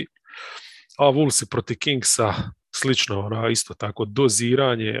rutinski. A Wolvesi protiv Kingsa slično, isto tako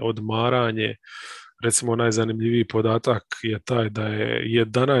doziranje, odmaranje. Recimo najzanimljiviji podatak je taj da je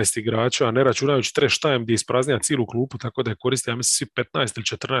 11 igrača, ne računajući trash time gdje ispraznija cijelu klupu, tako da je koristio, ja mislim, 15 ili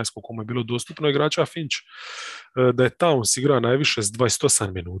 14 koliko mu je bilo dostupno igrača Finch, da je Towns igra najviše s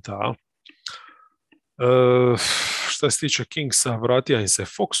 28 minuta. Što se tiče Kingsa, vratio im se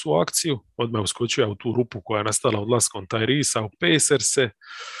Fox u akciju, odmah je uskočio u tu rupu koja je nastala odlaskom Tyresa u Pacerse.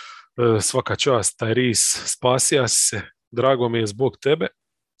 Svaka čast, Tyrese, spasija se, drago mi je zbog tebe.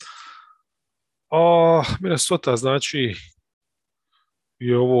 A Minnesota, znači,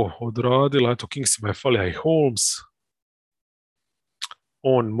 je ovo odradila, eto, Kingsima je falija i Holmes.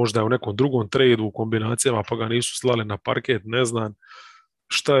 On možda je u nekom drugom tradu u kombinacijama, pa ga nisu slali na parket, ne znam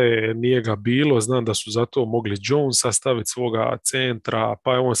šta je, nije ga bilo, znam da su zato mogli Jonesa staviti svoga centra,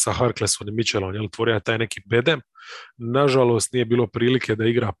 pa je on sa Harklessom i Mitchellom tvorio taj neki bedem. Nažalost, nije bilo prilike da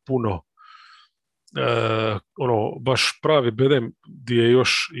igra puno baš pravi bedem gdje je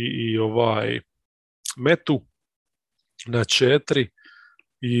još i Metu na 4,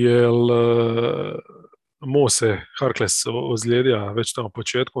 jer se Harkless ozlijedio već tamo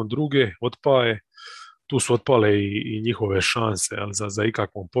početkom druge, otpaje. Tu su otpale i njihove šanse za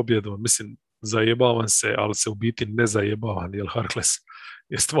ikakvom pobjedom. Mislim, zajebavam se, ali se u biti ne zajebavam, jer Harkless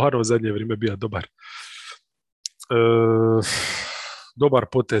je stvarno u zadnje vrijeme bio dobar. Dobar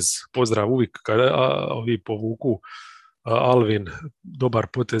potez, pozdrav uvijek kada ovi povuku Alvin, dobar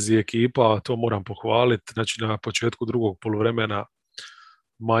potez i ekipa, to moram pohvaliti. Znači na početku drugog poluvremena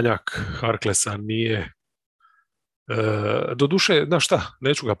manjak Harklessa nije doduše, znaš šta,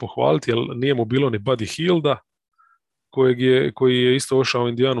 neću ga pohvaliti jer nije mu bilo ni Buddy Hielda koji je isto ošao u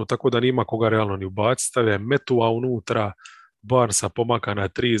Indijanu, tako da nima koga realno ni ubaciti. Stavlja Metua unutra, Barnesa pomaka na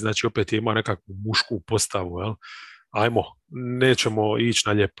 3, znači opet ima nekakvu mušku postavu, jel? Ajmo, nećemo ići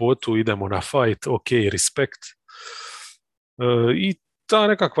na ljepotu, idemo na fight, ok, respekt. I ta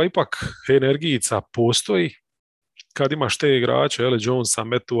nekakva ipak energijica postoji kad imaš te igrače, Jonesa,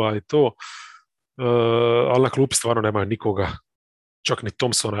 Metua i to, ali na klupi stvarno nemaju nikoga, čak ni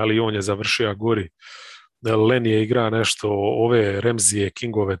Thompsona, ali on je završio gori. Len je igra nešto, ove Ramseye,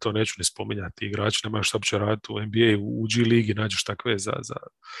 Kingove, to neću ni spominjati, igrači nemaju šta uopće raditi u NBA, u G ligi nađeš takve za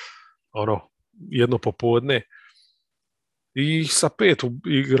jedno popodne. I sa 5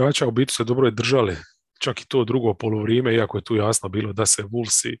 igrača u biti se dobro je držali, čak i to drugo poluvrijeme, iako je tu jasno bilo da se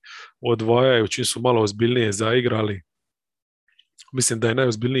Wolvesi odvajaju, čim su malo ozbiljnije zaigrali. Mislim da je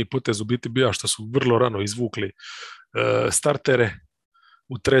najozbiljniji potez u biti bio što su vrlo rano izvukli startere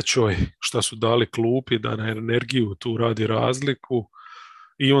u trećoj, što su dali klupi da na energiju tu radi razliku,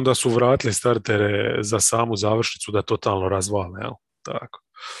 i onda su vratili startere za samu završnicu da totalno razvale. Jel? Tako.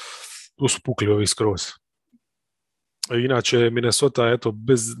 Tu su pukli ovi skroz. Inače, Minnesota eto,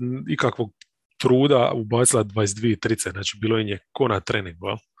 bez ikakvog truda ubacila 22-30, znači bilo im je ko na treningu.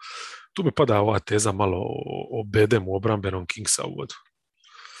 Jel? Tu mi pada ova teza malo o bedemu obrambenom Kingsa u vodu.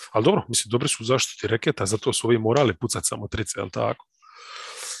 Ali dobro, mislim, dobri su u zaštiti reketa, zato su ovi morali pucati samo 30, jel tako?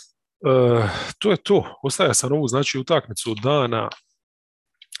 To je to. Ostaja sam ovu, znači, utakmicu dana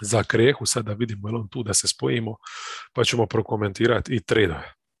za Krehu, sad da vidimo je li on tu da se spojimo, pa ćemo prokomentirati i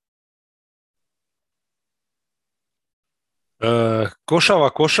tradove.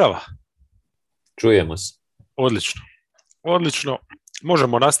 Košava. Čujemo se. Odlično.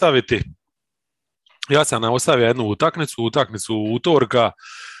 Možemo nastaviti. Ja sam nam ostavio jednu utakmicu utorka,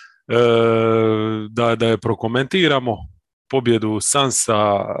 da je prokomentiramo, pobjedu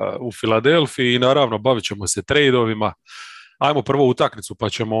Sansa u Filadelfiji i naravno bavit ćemo se tradeovima. Ajmo prvo utakmicu pa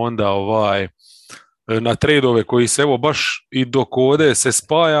ćemo onda na tradeove koji se evo baš i dok ovdje se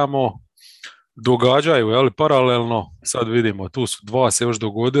spajamo događaju, jel, paralelno. Sad vidimo, tu su 2 se još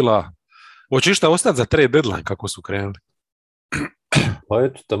dogodila. Hoće šta ostati za trade deadline kako su krenuli? Pa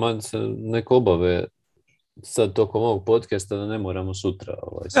eto, taman se neko obave sad tokom ovog podcasta da ne moramo sutra.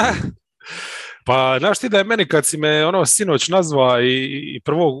 Pa znaš ti da je meni kad si me sinoć nazva i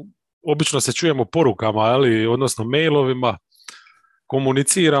prvo obično se čujemo porukama, ali, odnosno mailovima,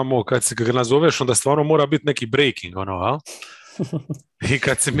 komuniciramo, kad ga nazoveš onda stvarno mora biti neki breaking, a? I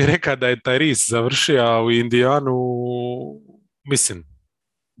kad si mi rekao da je Tyrese završio u Indijanu, mislim,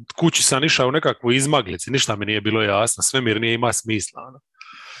 kući sam išao u nekakvu izmaglici, ništa mi nije bilo jasno, svemir nije ima smisla. Ono.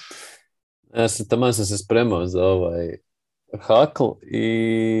 Ja sam se spremao za hakl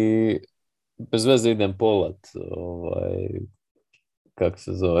i bez veze idem polat kako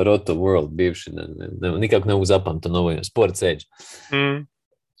se zove, Roto World, bivši, nikako ne mogu zapamtiti novo ime, Sports Age.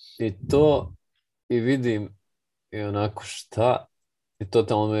 I to, i vidim, i onako šta, i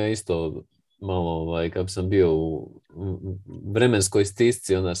totalno me je isto malo, kako sam bio u vremenskoj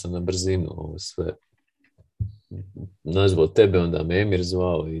stisci, onda sam na brzinu sve nazvao tebe, onda me Emir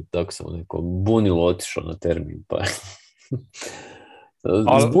zvao i tako sam neko bunilo otišao na termin, pa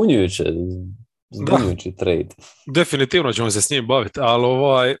zbunjujući trade. Definitivno ćemo se s njim baviti,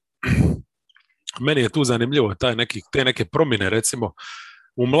 ali meni je tu zanimljivo te neke promjene, recimo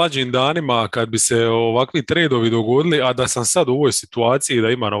u mlađim danima kad bi se ovakvi tradeovi dogodili, a da sam sad u ovoj situaciji da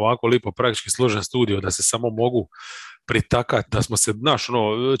imam ovako lipo praktički složen studio, da se samo mogu pritakati, da smo se,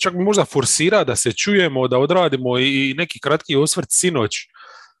 čak mi možda forsira da se čujemo, da odradimo i neki kratki osvrt sinoć,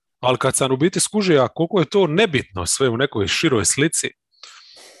 ali kad sam u biti skužio koliko je to nebitno sve u nekoj široj slici,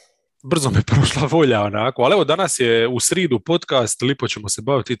 brzo me prošla volja onako, ali evo danas je u sridu podcast, lipo ćemo se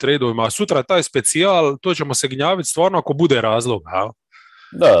baviti tradeovima, a sutra taj specijal, to ćemo se gnjaviti stvarno ako bude razlog,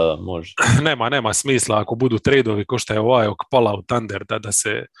 Da, može. Nema smisla ako budu tradeovi ko što je pala u Thunder, da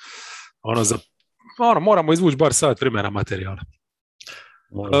se moramo izvući bar sat vremena materijala.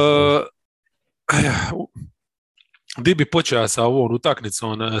 Di bi počeo sa ovom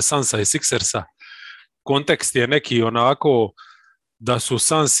utakmicom Sunsa i Sixersa? Kontekst je neki onako da su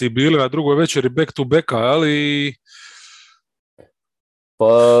Sunsi bili na drugoj večeri back to backa, ali...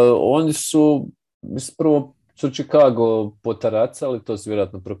 Pa oni su prvo su Chicago potaracali, to si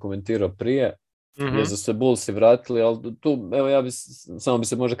vjerojatno prokomentirao prije, gdje su se Bullsi vratili, ali tu, evo samo bi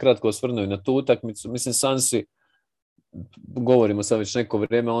se možda kratko osvrnuo na tu utakmicu. Mislim, Sunsi, govorimo sad već neko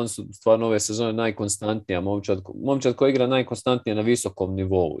vrijeme, oni su stvarno ove sezone najkonstantnija momčad koja igra najkonstantnije na visokom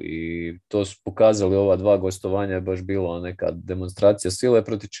nivou i to su pokazali ova 2 gostovanja, je baš bilo neka demonstracija sile.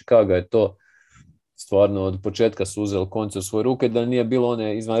 Protiv Chicaga je to stvarno od početka su uzeli konce u svoje ruke, da nije bilo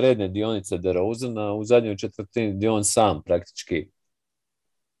one izvanredne dionice DeRozana u zadnjoj četvrtini gdje on sam praktički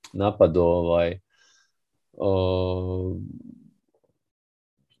napadao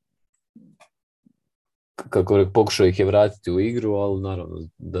kako pokušao ih je vratiti u igru, ali naravno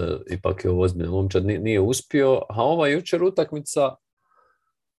da ipak je ovo ozbiljno momčad nije uspio. A ova jučer utakmica,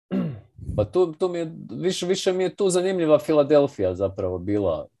 pa tu mi je, više mi je tu zanimljiva Filadelfija zapravo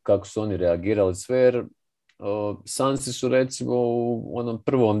bila, kako su oni reagirali sve, jer Sunsi su recimo u onom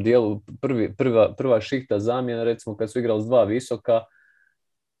prvom dijelu, prva šihta zamjena, recimo kad su igrali s 2 visoka,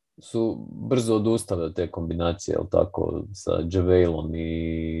 su brzo odustali od te kombinacije, jel tako, sa JaValeom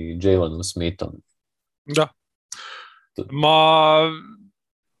i Jalenom Smithom. Da.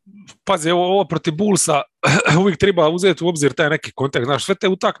 Pazi, ovo protiv Bullsa uvijek treba uzeti u obzir taj neki kontekst. Znaš, sve te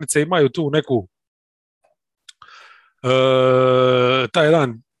utakmice imaju tu neku taj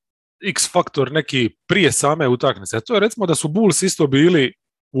jedan X faktor neki prije same utakmice. To je recimo da su Bulls isto bili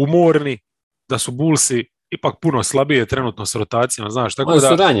umorni, da su Bullsi ipak puno slabije trenutno s rotacijama, znaš. Tako oni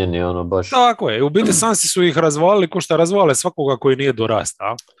su ranjeni, baš. Tako je, u biti Sunsi su ih razvalili ko što razvale svakoga koji nije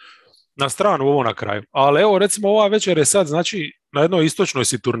dorasta. Na stranu ovo na kraju. Ali evo recimo ova večer je sad znači na jednoj istočnoj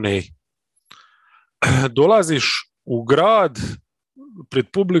si turneji. Dolaziš u grad pred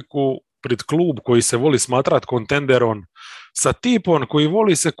publiku, pred klub koji se voli smatrati kontenderom sa tipom koji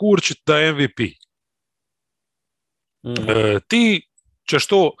voli se kurčiti da je MVP. Ti ćeš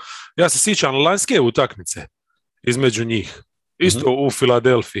to, ja se sjećam lanjske utakmice između njih, isto u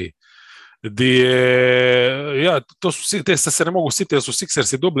Filadelfiji, gdje te se ne mogu sjetiti da su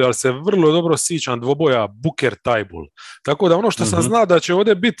Sixersi dobili, ali se vrlo dobro sjećam dvoboja Booker-Tybull. Tako da ono što sam zna da će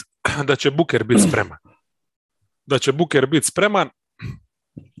ovdje biti, da će Booker biti spreman. Da će Booker biti spreman.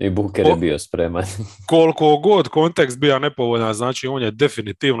 I Booker je bio spreman. Koliko god kontekst bio nepovoljan, znači on je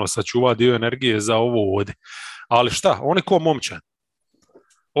definitivno sačuva dio energije za ovo ovdje. Ali šta, oni ko momčad.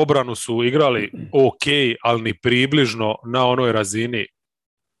 Obranu su igrali ok, ali ni približno na onoj razini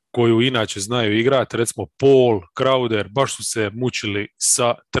koju inače znaju igrati. Recimo Paul, Crowder, baš su se mučili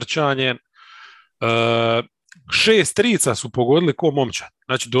sa trčanjem. 6 trica su pogodili ko momčad.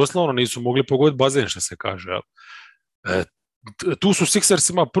 Znači doslovno nisu mogli pogoditi bazen, što se kaže. Tu su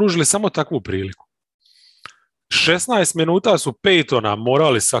Sixersima pružili samo takvu priliku. 16 minuta su Paytona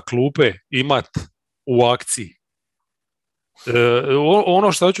morali sa klupe imati u akciji.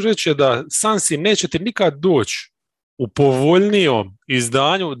 Ono što hoću reći je da Sunsi neće ti nikad doći u povoljnijom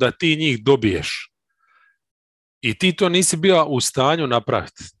izdanju da ti njih dobiješ. I ti to nisi bio u stanju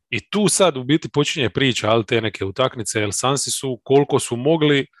napraviti. I tu sad u biti počinje priča, ali te neke utakmice, jer Sunsi su koliko su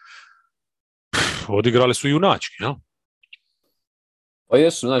mogli, odigrali su junački, jel? Pa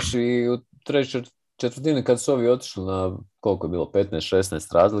jesu, znači i u trećoj četvrtini kad su ovi otišli na koliko je bilo,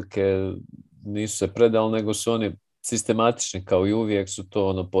 15-16 razlike, nisu se predali, nego su oni sistematični kao i uvijek, su to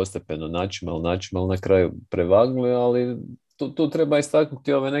ono postepeno načimali na kraju prevagnuli, ali tu treba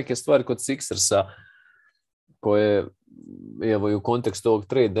istaknuti ove neke stvari kod Sixersa koje, evo i u kontekstu ovog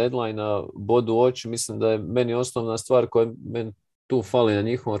trade deadline-a bodu oči. Mislim da je meni osnovna stvar koja meni tu fali na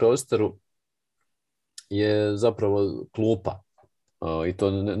njihovom rosteru je zapravo klupa. I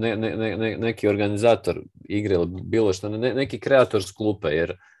to neki organizator igre ili bilo što, neki kreator s klupe,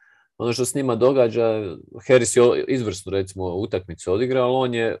 jer ono što s njima događa, Harris je izvrsnu recimo utakmicu odigrao, ali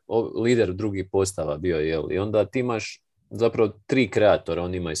on je lider drugih postava bio, jel? I onda ti imaš zapravo 3 kreatora,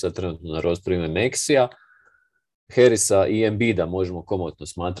 on ima i sad trenutno na rosteru ime Maxija, Harrisa i Embida možemo komotno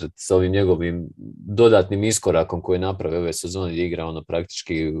smatrati sa ovim njegovim dodatnim iskorakom koji je napravio ove sezone gdje igra ono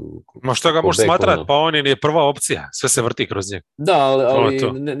praktički... Ma što ga možeš smatrati, ono... pa on je prva opcija, sve se vrti kroz njega. Da, ali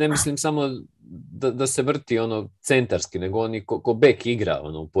ne mislim samo da se vrti ono centarski, nego on ko bek igra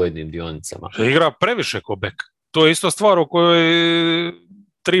ono u pojedinim dionicama. Igra previše ko bek. To je isto stvar o kojoj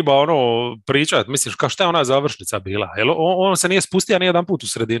treba ono pričati. Misliš, šta je ona završnica bila? On se nije spustio ni jedan put u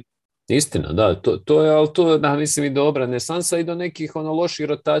sredinu. Istina, da, to je, ali to da, mislim i dobra nesansa i do nekih ono loših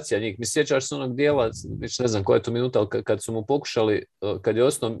rotacija njih. Mi sjećaš se onog dijela, ne znam koja je to minuta, ali kad su mu pokušali, kad je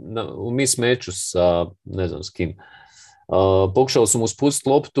ostao u mismatchu sa, ne znam s kim, pokušali su mu spustiti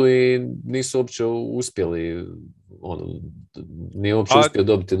loptu i nisu uopće uspjeli, ono, nije uopće uspio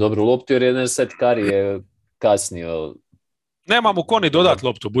dobiti dobru loptu, jer jedan set Curry je kasnio. Nema mu ko ni dodat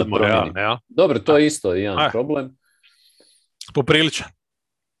loptu, budimo realni. Ja? Dobro, to je isto jedan problem. Popriličan.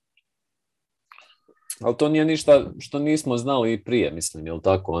 Ali to nije ništa što nismo znali i prije, mislim, jel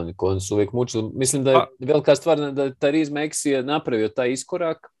tako? Oni su uvijek mučili. Mislim da je velika stvar da je Tyrese Maxey napravio taj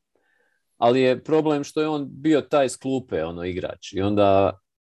iskorak, ali je problem što je on bio taj s klupe, ono, igrač. I onda,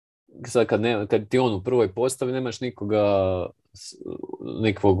 sad kad ti on u prvoj postavi, nemaš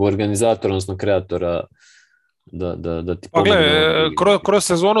nikakvog organizatora, odnosno kreatora da ti pomogne. Kroz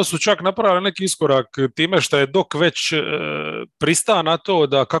sezonu su čak napravili neki iskorak time što je Dok već pristao na to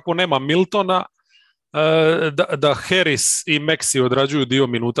da kako nema Miltona, da Harris i Maxey odrađuju dio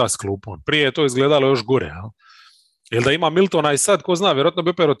minuta s klupom. Prije je to izgledalo još gore. Jer da ima Miltona i sad, ko zna, vjerojatno bi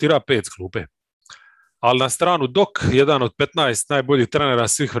opet rotira 5 s klupe. Ali na stranu Dok, jedan od 15 najboljih trenera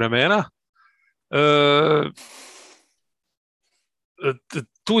svih vremena,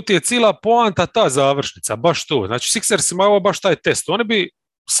 tu ti je cijela poanta ta završnica, baš to. Znači, Sixers ima ovo baš taj test. Oni bi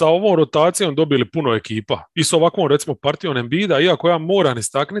sa ovom rotacijom dobili puno ekipa. I s ovakvom, recimo, partijom Embida, iako ja moram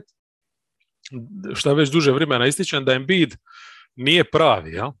istaknuti, što već duže vremena ističem, da Embiid nije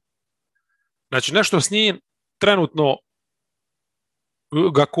pravi. Ja? Znači, nešto s njim trenutno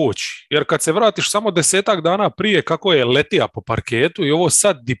ga koči. Jer kad se vratiš samo 10 dana prije kako je letija po parketu i ovo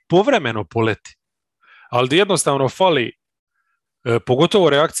sad di povremeno poleti, ali di jednostavno fali pogotovo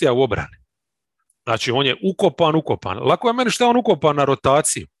reakcija u obrani. Znači, on je ukopan. Lako je meni što je on ukopan na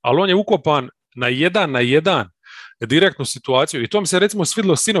rotaciju, ali on je ukopan na 1-1 direktnu situaciju. I to mi se recimo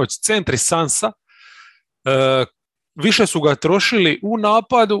svidlo sinoć centri Sansa. Više su ga trošili u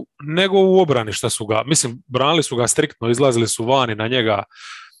napadu nego u obrani što su ga, mislim, branili su ga striktno, izlazili su vani na njega,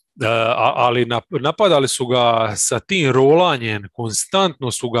 ali napadali su ga sa tim rolanjem,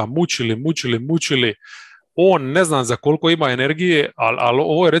 konstantno su ga mučili. On ne znam za koliko ima energije, ali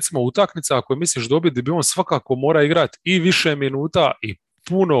ovo je recimo utakmica ako misliš dobiti, bi on svakako mora igrati i više minuta i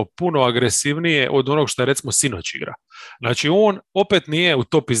puno agresivnije od onog što je recimo sinoć igra. Znači on opet nije u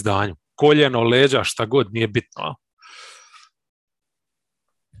top izdanju. Koljeno, leđa, šta god, nije bitno.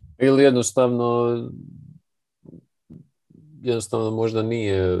 Ili jednostavno možda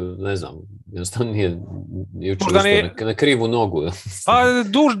nije, ne znam, jednostavno nije na krivu nogu. A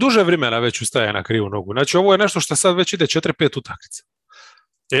duže vremena već ustaje na krivu nogu. Znači ovo je nešto što sad već ide 4-5 utakmica.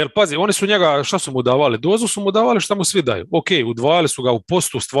 Jer pazi, oni su njega, šta su mu davali? Dozu su mu davali šta mu svi daju. Ok, udvajali su ga u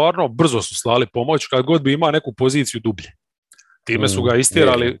postu, stvarno, brzo su slali pomoć kad god bi imao neku poziciju dublje. Time su ga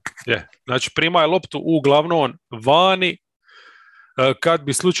istjerali. Znači prima je loptu uglavnom vani, kad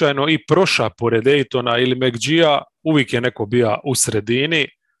bi slučajno i prošao pored Ejtona ili McGee-a, uvijek je neko bio u sredini,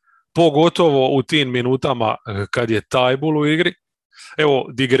 pogotovo u tim minutama kad je Tajbul u igri. Evo,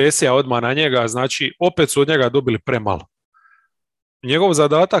 digresija odmah na njega, znači opet su od njega dobili premalo. Njegov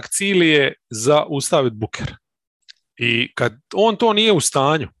zadatak cilj je zaustaviti Booker. I kad on to nije u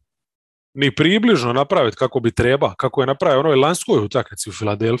stanju ni približno napraviti kako bi treba, kako je napravio onoj lanskoj utakmici u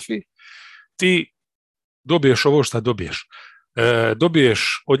Filadelfiji, ti dobiješ ovo što dobiješ.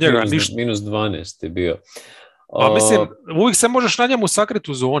 Dobiješ od njega ništa. Minus 12 je bio. A mislim, uvijek se možeš na njemu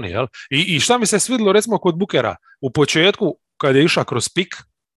sakriti u zoni. Jel? I šta mi se svidilo recimo kod Bookera? U početku, kad je išao kroz pik,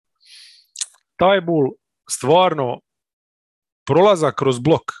 Tajbul stvarno prolazak kroz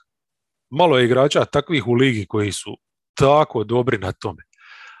blok malo je igrača takvih u ligi koji su tako dobri na tome.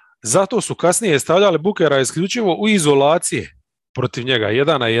 Zato su kasnije stavljali Bookera isključivo u izolacije protiv njega,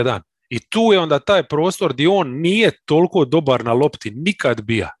 1-1. I tu je onda taj prostor gdje on nije toliko dobar na lopti, nikad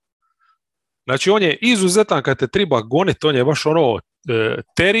bija. Znači on je izuzetan kad te treba goniti, on je baš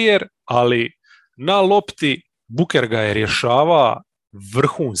terijer, ali na lopti Booker ga je rješava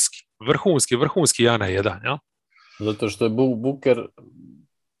vrhunski 1-1. Ja? Zato što je Booker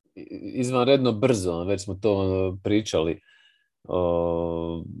izvanredno brzo, već smo to pričali.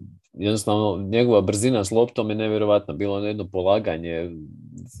 Jednostavno, njegova brzina s loptom je nevjerovatna. Bilo ono jedno polaganje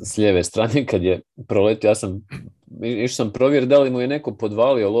s lijeve strane kad je proletio. Išao sam provjeriti da li mu je neko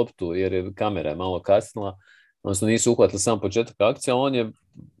podvalio loptu jer je kamera malo kasnila. Odnosno nisu uhvatili sam početak akcije, a on je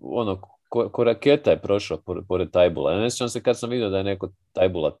ko raketa je prošao pored Tajbula. Ja ne sjećam se kad sam vidio da je neko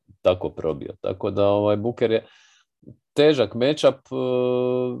Tajbula tako probio. Tako da Booker je težak matchup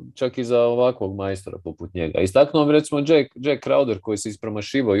čak i za ovakvog majstora poput njega. Istaknuo bi recimo Jack Crowder koji se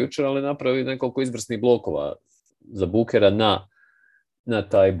ispromašivao jučer, ali napravio nekoliko izvrsnih blokova za Bookera na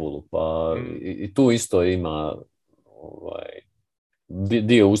Tajbulu. Pa i tu isto ima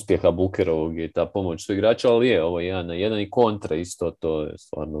dio uspjeha Bookerovog i ta pomoć su igrača, ali je ovo 1-1 i kontra isto, to je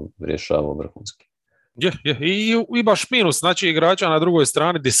stvarno rješavao vrhunski. Je. I baš minus, znači igrača na drugoj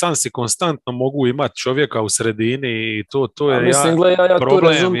strani gdje Sansi konstantno mogu imati čovjeka u sredini i to je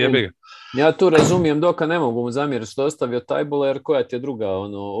problem. Ja tu razumijem Doka, ne mogu mu zamjeriti što ostavio Tajbula, jer koja ti je druga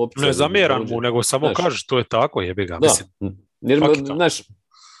opcija? Ne zamjeram mu, nego samo kažeš to je tako, jebi ga. Mislim, jer,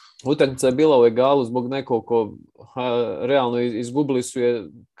 utakmica je bila u egalu zbog nekog realno izgubili su je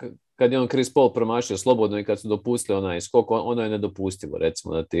kad je Chris Paul promašio slobodno i kad su dopustili onaj skok, ono je nedopustivo,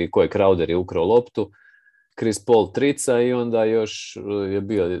 recimo da ti ko je Crowder je ukrao loptu, Chris Paul trica i onda još je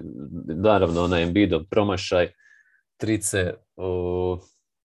bio naravno onaj Embiidov promašaj trice.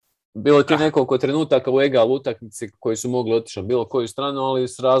 Bilo ti nekoliko trenutaka u egal utakmici koji su mogli otići na bilo koju stranu, ali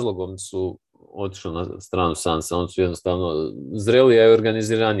s razlogom su otišli na stranu Sansa. Oni su jednostavno zrelija i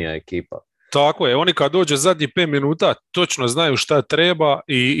organiziranija ekipa. Tako je, oni kad dođe zadnji 5 minuta točno znaju šta treba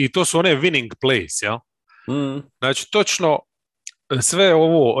i to su one winning plays, ja? Znači točno sve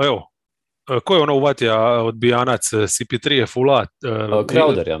ovo, evo, ko je ono uvatio odbijanac CP3 je fulat?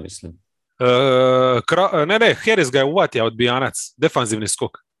 Crowder, ja mislim. Ne, Harris ga je uvatio odbijanac, defanzivni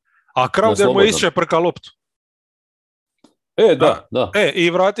skok. A Crowder mu je iščeprka loptu. Da. I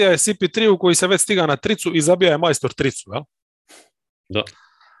vratio je CP3 koji se već stiga na tricu i zabija je majstor tricu, jel? Da.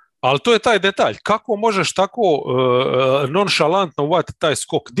 Ali to je taj detalj. Kako možeš tako nonšalantno uvatiti taj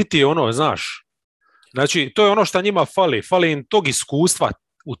skok? Di ti je ono, znaš? Znači, to je ono što njima fali. Fali im tog iskustva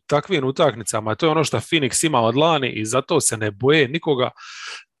u takvim utakmicama. To je ono što Phoenix ima od lani i zato se ne boje nikoga.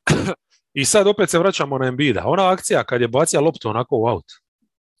 I sad opet se vraćamo na Embiida. Ona akcija kad je bacio loptu onako u aut.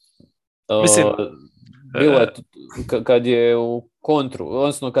 Mislim... Bilo je kad je u kontru,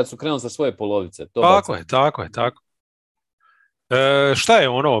 odnosno kad su krenuli sa svoje polovice. Tako je. Šta je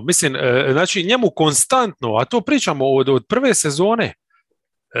ono? Mislim, znači njemu konstantno, a to pričamo od prve sezone,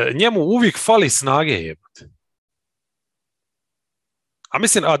 njemu uvijek fali snage jebote. A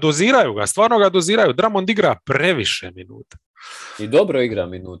mislim, a doziraju ga, stvarno ga doziraju. Drummond igra previše minuta. I dobro igra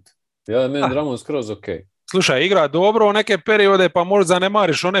minuta. Meni Drummond skroz okej. Slušaj, igra dobro u neke periode, pa možda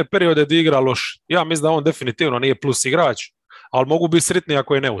zanemariš one periode gdje igra loš. Ja mislim da on definitivno nije plus igrač, ali mogu biti sretni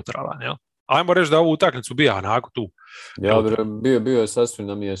ako je neutralan. Jel? Ajmo reći da ovu utakmicu bija onako tu. Ja, bio je sasvim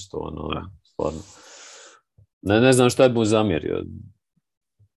na mjestu. Stvarno. Ne znam šta bi mu zamjerio.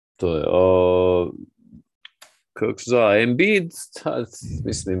 To je... kako se zove, Embiid,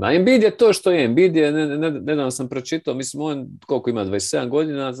 mislim, a Embiid je to što je. Embiid je, nedavno sam pročitao, mislim, on koliko ima, 27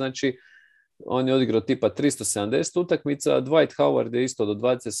 godina, znači on je odigrao tipa 370 utakmica, Dwight Howard je isto do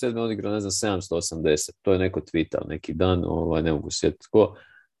 27 odigrao, ne znam, 780. To je neko tweetao neki dan, ne mogu sjetiti ko.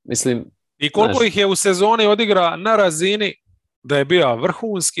 Mislim, i koliko ih je u sezoni odigra na razini da je bio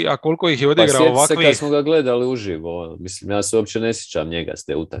vrhunski, a koliko ih je odigrao ovakvih... Pa sjeti se kad smo ga gledali uživo, mislim, ja se uopće ne sjećam njega s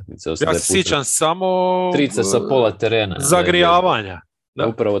te utakmice. Ja se sjećam samo... Trica sa pola terena. Zagrijavanja. Da.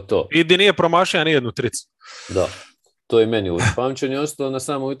 Upravo to. I di nije promašio ni jednu tricu. Da. To je meni pamćenje ostalo, na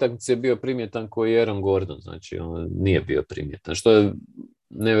samoj utakmici je bio primjetan koji je Aaron Gordon, znači on nije bio primjetan, što je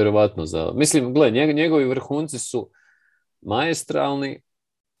nevjerovatno za... Mislim, gledaj, njegovi vrhunci su maestralni,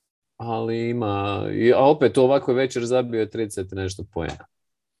 ali ima... A opet u ovakvoj večer zabio 30 nešto poena.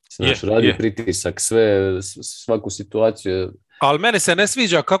 Znači, radi pritisak, svaku situaciju. Ali meni se ne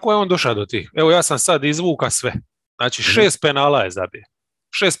sviđa kako je on došao do tih. Evo, ja sam sad izvuka sve. Znači, 6 penala je zabio.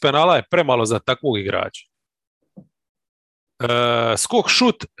 6 penala je premalo za takvog igrača. Skok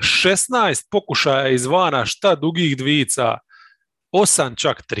šut 16 pokušaja izvana, šta dugih dvica, 8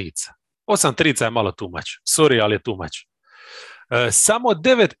 čak trica. 8 trica je malo too much. Sorry, ali je too much. Samo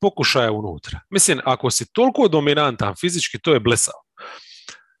 9 pokušaja unutra. Mislim, ako si toliko dominantan fizički, to je blesao.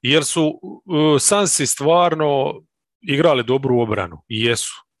 Jer su Sunsi stvarno igrali dobru obranu. I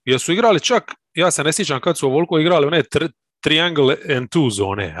jesu. Jer su igrali čak, ja se ne sjećam kad su ovoliko igrali one triangle and two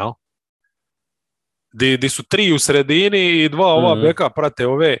zone, jel? Di su 3 u sredini i 2 ova beka prate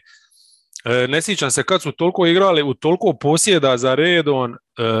ove. Ne sjećam se kad su toliko igrali u toliko posjeda za redom,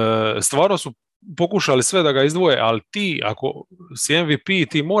 stvarno su pokušali sve da ga izdvoje, ali ti, ako si MVP,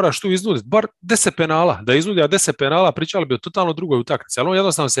 ti moraš tu iznuditi bar 10 penala. Da iznudija 10 penala, pričali bi o totalno drugoj utakmici, ali on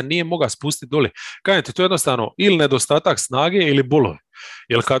jednostavno se nije mogao spustiti dole. Kažem ti, to je jednostavno ili nedostatak snage ili bolovi.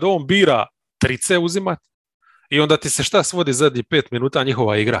 Jer kad on bira trice uzimat i onda ti se šta svodi zadnjih 5 minuta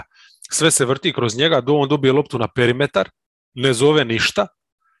njihova igra. Sve se vrti kroz njega, on dobije loptu na perimetar, ne zove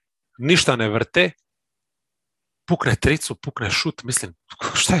ništa ne vrte, pukne tricu, pukne šut, mislim,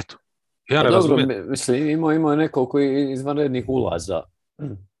 šta je to? Ja ne razumijem. Mislim, imao je nekoliko izvanrednih ulaza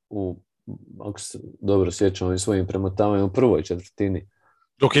ako se dobro sjećam, svojim premotavanjem u prvoj četvrtini.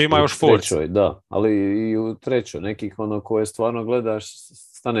 Dok ima još force. Da, ali i u trećoj, nekih koje stvarno gledaš,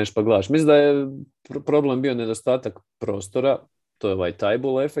 staneš pa gledaš. Mislim da je problem bio nedostatak prostora, to je ovaj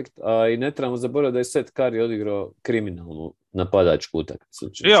Tyball efekt, a i ne trebamo zaboraviti da je Seth Curry odigrao kriminalnu napadačku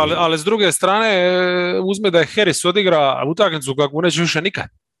utakmicu. Ali s druge strane, uzme da je Harris odigra utakmicu kako neće više nikad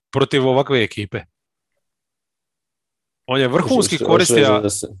protiv ovakve ekipe. On je vrhunski koristio.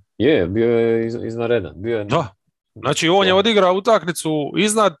 Bio je izvanredan. Da. Znači, on je odigrao utakmicu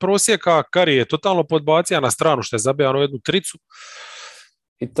iznad prosjeka, Curry je totalno podbacio na stranu što je zabijano jednu tricu.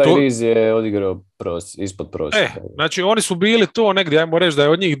 I Tyrese je odigrao ispod prosjeka. Znači, oni su bili to negdje, ajmo reći da je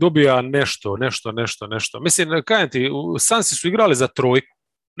od njih dobija nešto. Mislim, kajem ti, Sunsi su igrali za trojku,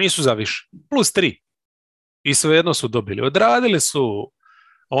 nisu za više. Plus 3. I svejedno su dobili. Odradili su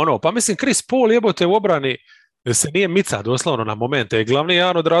pa mislim, Chris Paul jebote u obrani se nije mica doslovno na momente. Glavni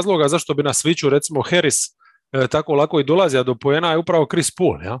jedan od razloga zašto bi na switchu, recimo, Harris tako lako i dolazio do poena je upravo Chris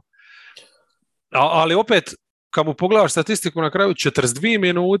Paul, ja? Ali opet, kad mu pogledaš statistiku na kraju, 42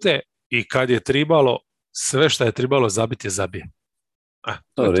 minute i kad je tribalo, sve što je tribalo zabiti je zabije.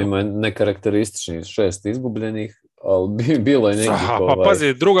 Dobro, ima nekarakterističnih 6 izgubljenih, ali bilo je nekih... Pa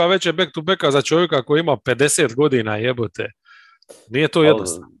pazi, druga već je back to backa za čovjeka koji ima 50 godina, jebote. Nije to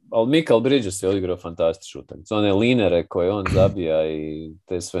jednostavno. Ali Michael Bridges je odigrao fantastičnu utakmicu. One linere koje on zabija i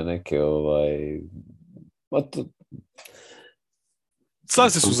te sve neke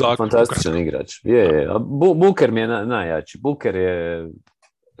Sad su zakon. Fantastičan igrač. Booker mi je najjači. Booker je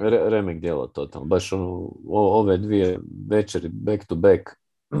remek djelo totalno. Baš ove dvije večeri back to back.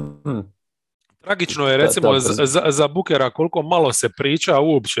 Tragično je recimo za Bookera koliko malo se priča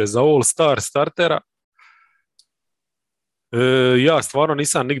uopće za All-Star startera. Ja stvarno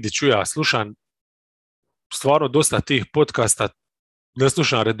nisam nigdje čuo, slušam stvarno dosta tih podcasta, ne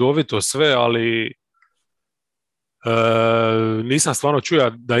slušam redovito sve, ali nisam stvarno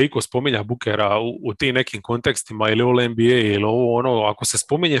čuo da iko spominja Bookera u tim nekim kontekstima ili All NBA ili ako se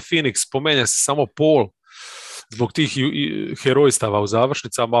spominje Phoenix, spominje se samo Paul zbog tih herojstava u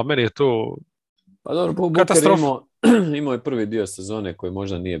završnicama, a meni je to katastrofa. Imao je prvi dio sezone koji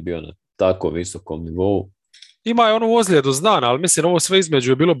možda nije bio na tako visokom nivou. Ima je onu ozljedu znana, ali mislim ovo sve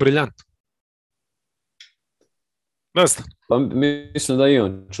između je bilo briljantno. Ne znam. Pa mislim da i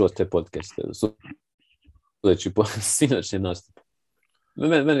on čuo te podcaste. Sudeći po sinoćnjem nastupu.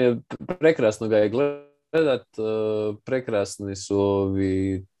 Meni je prekrasno ga je gledat, prekrasni su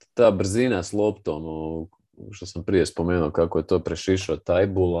ta brzina s loptom, što sam prije spomenuo kako je to prešišao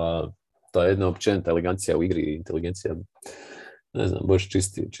Tyballa, ta jedna općenita elegancija u igri i inteligencija, ne znam, baš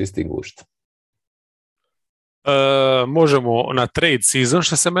čisti gušt. Možemo na trade season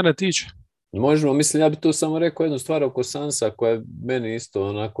što se mene tiče. Možemo, mislim, ja bi tu samo rekao jednu stvar oko Sunsa koja je meni isto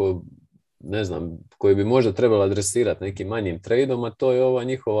onako, ne znam, koju bi možda trebalo adresirati nekim manjim tradeom, a to je ova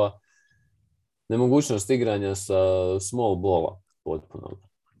njihova nemogućnost igranja sa small balla potpuno.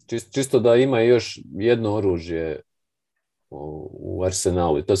 Čisto da ima još jedno oružje u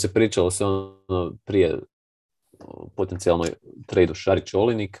arsenalu. I to se pričalo se prije potencijalno trade-u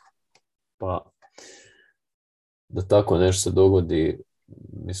Šarić-Olinik, pa da tako nešto se dogodi,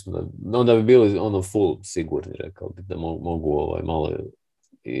 mislim da onda bi bili full sigurni, rekao bi, da mogu malo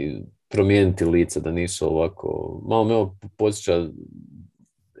i promijeniti lice, da nisu ovako, malo me ovo posjeća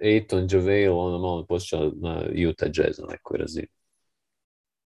Ayton, JaVale, malo me posjeća na Utah Jazz na nekoj razini.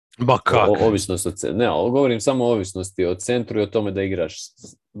 Ba kako? Ovisnost od centru. Ne, ali govorim samo o ovisnosti od centru i o tome da igraš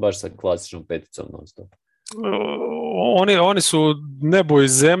baš sa klasičnom peticom non stop. Oni su nebo i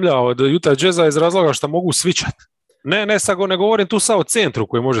zemlja od Utah Jazza iz razloga što mogu svičati. Ne govorim tu sad o centru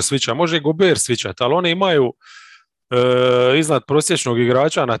koji može svičati, može i Gober svičati, ali oni imaju iznad prosječnog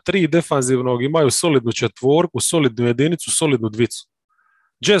igrača na 3 defanzivnog, imaju solidnu četvorku, solidnu jedinicu, solidnu dvicu.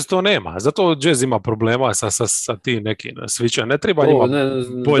 Jazz to nema, zato Jazz ima problema sa tim nekim sviča. Ne treba njima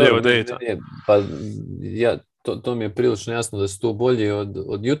bolje od Daytona. Pa to mi je prilično jasno da su tu bolji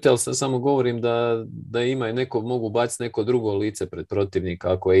od Utah, ali samo govorim da ima neko, mogu baciti neko drugo lice pred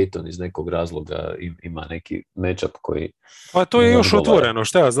protivnika ako Ayton iz nekog razloga ima neki matchup koji... Pa to je još otvoreno,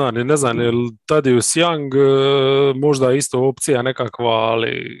 šta ja znam, ne znam, je Thaddeus Young možda isto opcija nekakva,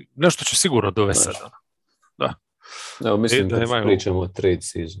 ali nešto će sigurno dovesti sada. Da. Evo, mislim da pričamo o trade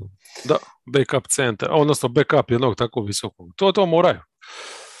seasonu. Da, backup center, odnosno backup jednog tako visokog. To moraju.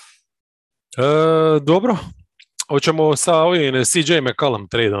 Dobro. Hoćemo sa ovim CJ McCollum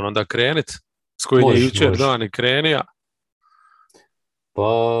trade-om onda kreniti, s kojim je jučer dan i krenija. Pa,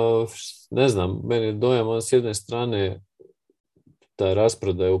 ne znam, meni je dojam s jedne strane ta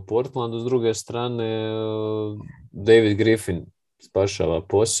rasprodaja u Portlandu, s druge strane David Griffin spašava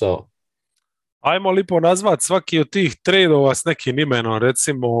posao. Ajmo lipo nazvat svaki od tih trade-ova s nekim imenom,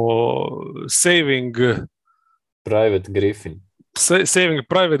 recimo Saving Private Griffin. Saving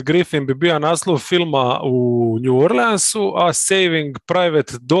Private Griffin bi bio naslov filma u New Orleansu, a Saving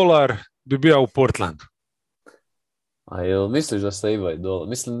Private Dollar bi bio u Portlandu. A jel misliš da savaju dolar?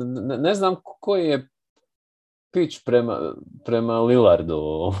 Mislim, ne znam koji je pitch prema Lillardu,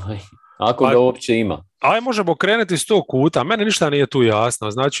 ako ga uopće ima. Aj, možemo krenuti iz tog kuta. Meni ništa nije tu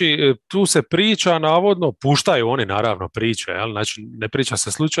jasno. Znači, tu se priča, navodno, puštaju oni naravno priče, jel? Znači, ne priča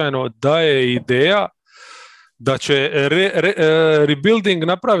se slučajno, da je ideja da će rebuilding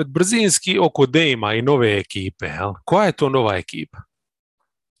napraviti brzinski oko Dame-a i nove ekipe. Jel? Koja je to nova ekipa?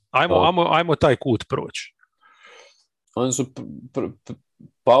 Ajmo taj kut proći. Oni su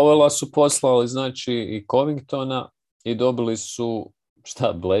Powella su poslali, znači, i Covingtona i dobili su,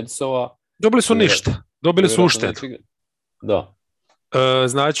 Bledsoa. Dobili su ništa. Dobili su uštedu. Da.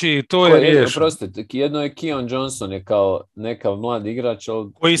 Znači, to je riješeno. Prostite, jedno je Keon Johnson je kao nekav mlad igrač,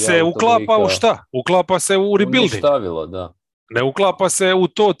 koji se uklapa u šta? Uklapa se u rebuilding. Uništavilo, da. Ne uklapa se u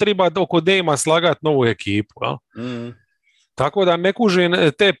to, treba oko Dame-a slagati novu ekipu. Tako da ne kužim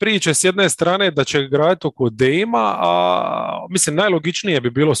te priče s jedne strane da će graditi oko Dame-a, a mislim najlogičnije bi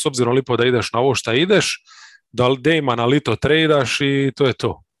bilo, s obzirom lipo da ideš na ovo šta ideš, da Dame-a na lito tradaš i to je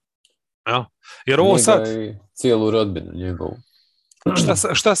to. Ja? Jer ovo sad... cijelu rodbinu njegovu.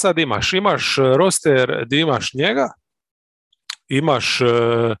 Šta sad imaš? Imaš roster gdje imaš njega, imaš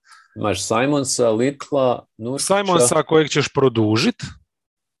Simonsa, Litla, Nurkića. Simonsa kojeg ćeš produžiti.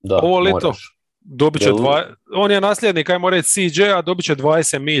 Da, ovo lito moraš. dobit će on je nasljednik, ajmo reći CJ-a, dobit će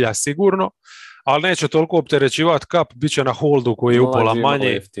 20 milja sigurno, ali neće toliko opterećivati kap, bit će na holdu koji je upola manje.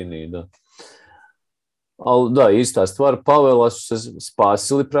 Jeftiniji, da. Ali da, ista stvar, Powella su se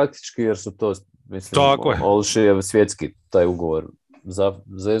spasili praktički jer su to, mislim, Olšejev svjetski taj ugovor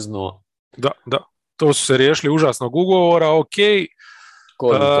zeznuo. Da, to su se riješili užasnog ugovora, ok.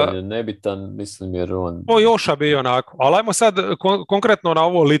 Covington je nebitan, mislim, jer on... Joša bi onako, ali ajmo sad konkretno na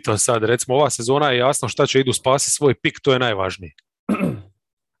ovo lito sad, recimo ova sezona je jasno šta će idu spasiti svoj pik, to je najvažnije.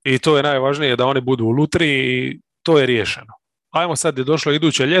 I to je najvažnije da oni budu u lutri i to je riješeno. Ajmo sad je došlo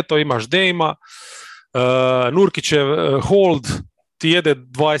iduće ljeto, imaš Dame-a, Nurkićev hold ti jede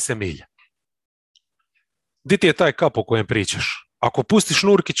 20 milja. Di ti je taj kap o kojem pričaš? Ako pustiš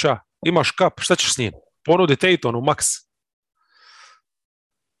Nurkića, imaš kap, šta ćeš s njim? Ponudi Aytonu max.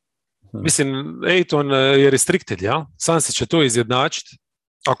 Mislim, Ayton je restricted, ja? Sansi će to izjednačiti,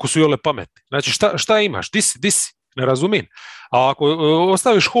 ako su jole pametni. Znači, šta imaš? Di si? Ne razumijem. A ako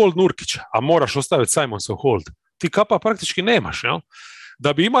ostaviš hold Nurkića, a moraš ostaviti Simonsov hold, ti kapa praktički nemaš, ja?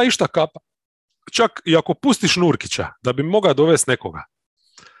 Da bi ima išta kapa, čak i ako pustiš Nurkića, da bi mogao dovesti nekoga,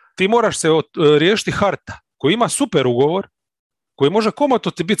 ti moraš se riješiti Harta, koji ima super ugovor, koji može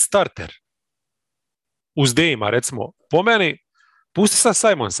komotno ti biti starter uz Dame-a, recimo. Po meni, pusti sad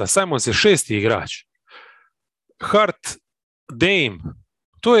Simonsa. Simons je 6. igrač. Hart, Dame,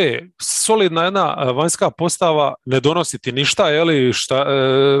 to je solidna jedna vanjska postava, ne donosi ti ništa,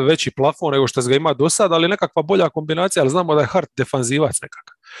 veći plafon nego što ga ima do sad, ali nekakva bolja kombinacija, ali znamo da je Hart defanzivac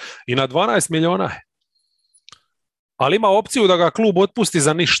nekakav. I na 12 miliona je. Ali ima opciju da ga klub otpusti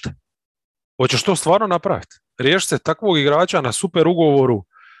za ništa. Hoćeš to stvarno napraviti? Riješi se takvog igrača na super ugovoru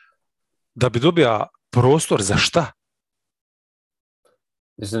da bi dobija prostor za šta?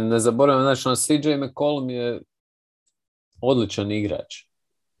 Mislim, ne zaboravim, znači, CJ McCollum je odličan igrač.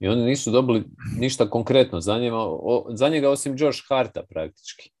 I oni nisu dobili ništa konkretno za njega osim Josh Harta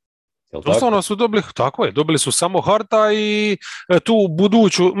praktički. Doslovno su dobili, tako je, dobili su samo Harta i tu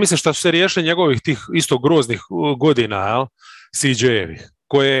buduću, mislim što su se riješili njegovih tih isto groznih godina, jel? CJ-evih,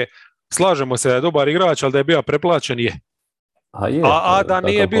 koje, slažemo se da je dobar igrač, ali da je bio preplaćen, je. A da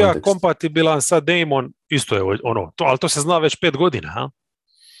nije bio kompatibilan sa Damon, isto je ono, ali to se zna već 5 godina, jel?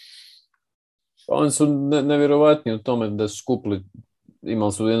 Oni su nevjerovatni u tome da su skupili,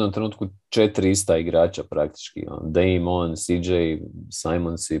 imali su u jednom trenutku 4 ista igrača praktički. Damon, CJ,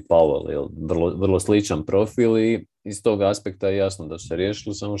 Simons i Powell. Vrlo sličan profil i iz tog aspekta je jasno da su se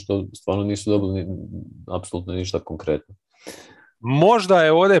riješili, samo što stvarno nisu dobili apsolutno ništa konkretno. Možda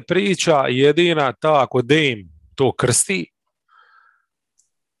je ovdje priča jedina ta ako Dame to krsti.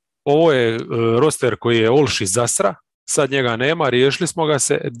 Ovo je roster koji je Olši zasra, sad njega nema, riješili smo ga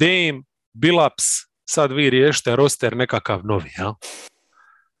se. Dame, Billups, sad vi riješite roster nekakav novi, ja?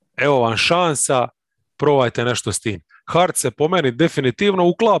 Evo vam šansa, probajte nešto s tim. Hart se po meni definitivno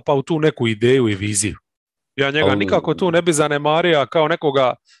uklapa u tu neku ideju i viziju. Ja njega nikako tu ne bi zanemario kao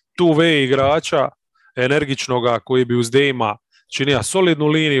nekoga two-way igrača, energičnoga koji bi uz Dame-a činija solidnu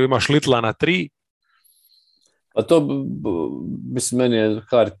liniju, imaš Litla na 3. A to, mislim, meni je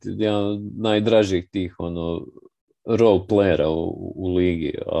Hart jedan od najdražih tih role playera u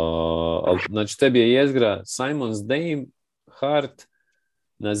ligi. Znači, tebi je jezgra Simons, Dame, Hart,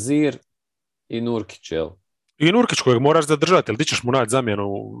 Nazir i Nurkić, jel? I Nurkić kojeg moraš zadržati, jer ti ćeš mu naći zamjenu,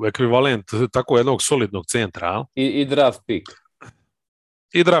 ekvivalent tako jednog solidnog centra. I draft pick.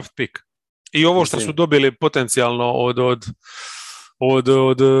 I draft pick. I ovo što su dobili potencijalno od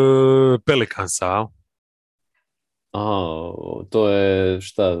Pelicansa. To je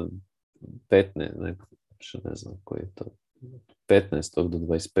šta, 15, ne znam koji je to, 15. do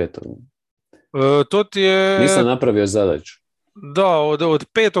 25. To ti je... Nisam napravio zadaću. Da, od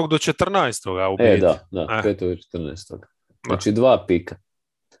 5. do 14. u biti. Da, 5. do 14. Znači 2 pika.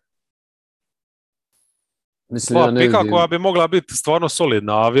 Mislim, 2 pika koja bi mogla biti stvarno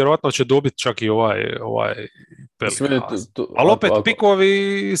solidna, a vjerojatno će dobiti čak i ovaj Pelikan. Ali opet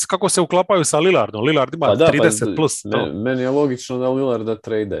pikovi kako se uklapaju sa Lillardom. Lillard ima 30 plus. Meni je logično da Lillarda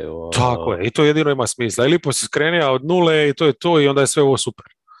tradaju. Tako je, i to jedino ima smisla. I lipo si skrenija od nule i to je to i onda je sve ovo super.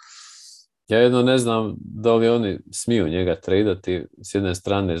 Ja jedno ne znam da li oni smiju njega tradati s jedne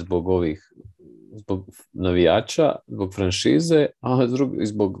strane zbog navijača, zbog franšize, a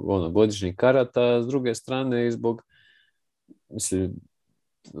zbog godišnjih karata, a s druge strane i zbog, mislim,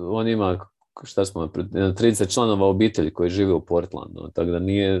 on ima, 30 članova obitelji koji žive u Portlandu, tako da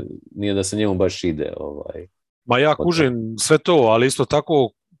nije da se njemu baš ide. Ma ja kužim sve to, ali isto tako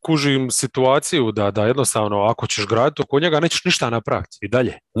kužim situaciju da jednostavno ako ćeš graditi oko njega nećeš ništa napraviti i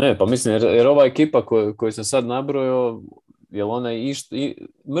dalje. Ne, pa mislim, jer ova ekipa koju sam sad nabrojao, jer ona je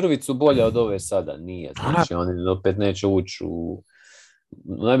mrvicu bolja od ove sada, nije. Znači, oni opet neće ući u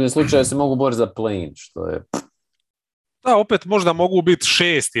najboljem slučaju se mogu boriti za play-in, što je... Da, opet možda mogu biti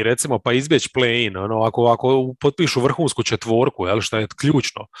 6. recimo, pa izbjeći play-in, ako potpišu vrhunsku 4, jel, što je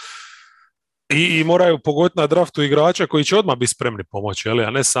ključno. I moraju pogoditi na draftu igrača koji će odmah biti spremni pomoći, jel, a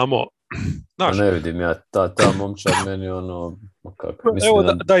ne samo... Znaš, ne vidim ja, ta momčad meni kako, mislim evo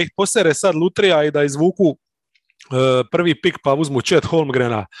da ih posere sad lutrija i da izvuku prvi pik pa uzmu Chet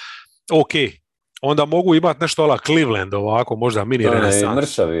Holmgrena, ok, onda mogu imati nešto ala Cleveland, ovako možda mini renesans.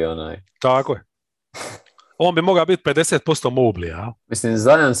 Mršavi onaj. Tako je. On bi mogao biti 50% Mobley, ja? Mislim,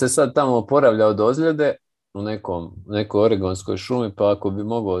 Zion se sad tamo oporavlja od ozljede u nekoj oregonskoj šumi, pa ako bi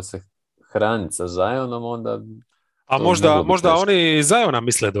mogao se hraniti sa Zionom, onda... A možda oni Ziona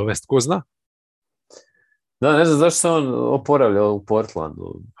misle dovesti, ko zna? Da, ne znam zašto se on oporavlja u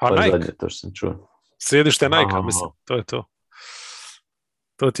Portlandu. A Nike? Zadnje, to što sam čuo. Sjedište Nike-a, mislim, to je to.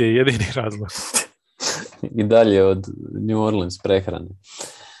 To ti je jedini razlog. I dalje od New Orleans prehrane.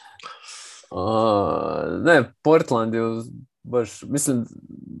 Ne, Portland je baš, mislim,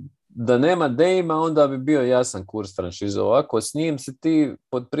 da nema Dame-a, onda bi bio jasan kurs franšize. Ovako, s njim si ti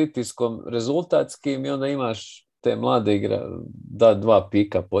pod pritiskom rezultatskim i onda imaš te mlade da 2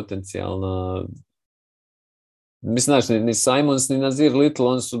 pika potencijalna. Mislim, znaš, ni Simons, ni Nazir Little,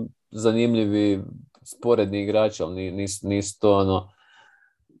 oni su zanimljivi sporedni igrači, ali nisu to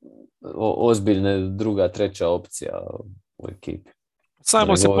ozbiljne druga, treća opcija u ekipi.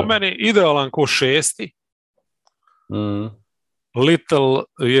 Simons je po meni idealan ko 6. Little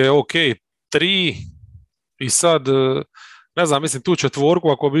je ok 3 i sad ne znam, mislim tu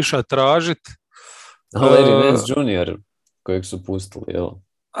 4 ako bi išao tražiti. Larry Nance Jr. kojeg su pustili, jel?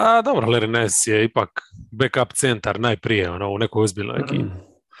 A dobro, Larry Nance je ipak backup centar najprije u nekoj ozbiljnoj ekipi.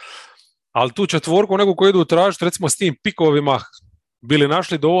 Ali tu 4 neku koju idu tražiti, recimo s tim pikovima bili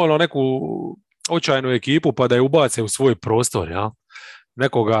našli dovoljno neku očajnu ekipu pa da je ubace u svoj prostor, ja?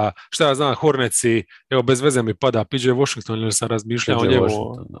 nekoga, šta ja znam, Hornetsi, evo bez veze mi pada PJ Washington, ili sam razmišljao o njemu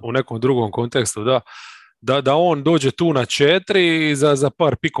u nekom drugom kontekstu, da on dođe tu na 4 za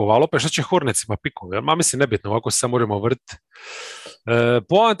par pikova, ali opet šta će Hornetsima pikovi? Ma mislim nebitno, ovako se samo možemo vrtiti.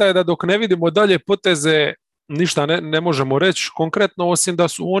 Poanta je da dok ne vidimo dalje poteze, ništa ne možemo reći konkretno, osim da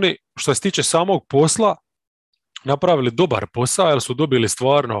su oni, što se tiče samog posla, napravili dobar posao, jer su dobili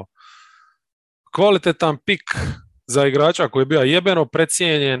stvarno kvalitetan pik za igrača koji je bio jebeno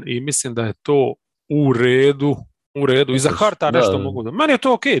precijenjen i mislim da je to u redu. I za Harta nešto mogu da... Meni je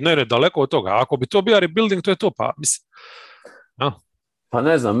to okej, ne, daleko od toga. Ako bi to bio rebuilding, to je to, pa mislim. Ja. Pa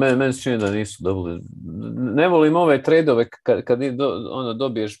ne znam, meni se čini da nisu dobili. Ne volim ove trade-ove kad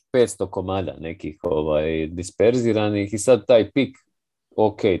dobiješ 500 komada nekih disperziranih i sad taj pik,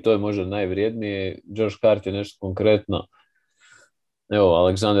 to je možda najvrijednije. Josh Hart je nešto konkretno. Evo,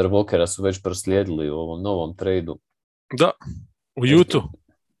 Alexander Walkera su već proslijedili u ovom novom trade-u. Da, u Utah.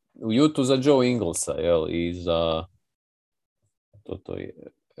 U Utah za Joe Inglesa, i za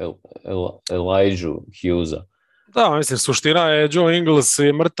Elijah Hughesa. Da, mislim, suština je Joe Ingles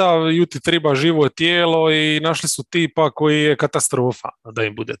je mrtav, Utah triba živo tijelo i našli su tipa koji je katastrofa, da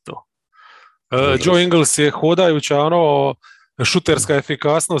im bude to. Joe Ingles je hodajuća, šuterska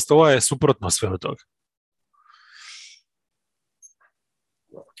efikasnost, ova je suprotno sve od toga.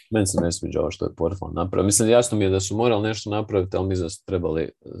 Meni se ne sviđa ovo što je Portland napravio. Mislim, jasno mi je da su morali nešto napraviti, ali mi da su trebali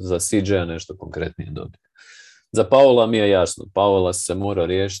za CJ-a nešto konkretnije dobiti. Za Paula mi je jasno. Paula se mora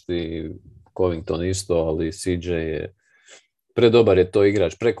riješiti, Covington isto, ali CJ je predobar je to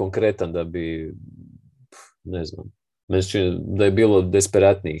igrač, prekonkretan da bi, ne znam, meni se čini da je bilo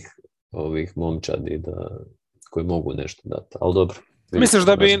desperatnijih ovih momčadi koji mogu nešto dati, ali dobro. Misliš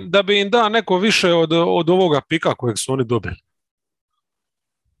da bi im da neko više od ovoga pika kojeg su oni dobili?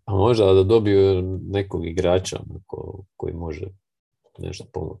 A možda da dobiju nekog igrača koji može nešto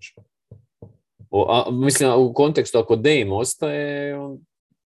pomoći. Mislim, u kontekstu ako Dame ostaje,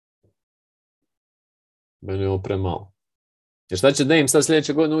 meni je ovo premalo. Jer šta će Dame sad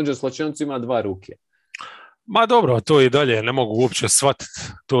sljedeće godine uđe u slačionicu, ima 2 ruke? Ma dobro, to i dalje ne mogu uopće shvatiti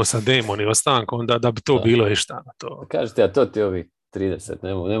to sa Damon i ostankom, da bi to bilo išta. Kažete, a to ti ovi 30,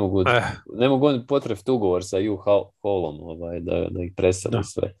 ne mogu oni potrefiti ugovor sa Hallom, da ih preseli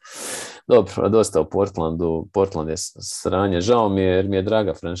sve. Dobro, dosta o Portlandu. Portland je sranje. Žao mi je jer mi je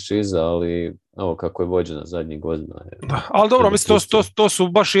draga franšiza, ali ovo kako je vođena zadnjih godina. Ali dobro, mislim, to su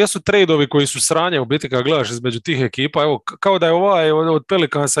baš jesu trade-ovi koji su sranje u biti kad gledaš između tih ekipa. Evo, kao da je od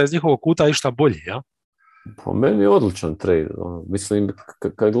Pelicansa iz njihovog kuta išta bolji, ja? Po meni je odličan trade. Mislim,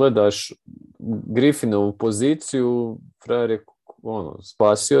 kad gledaš Griffinovu poziciju, frajer je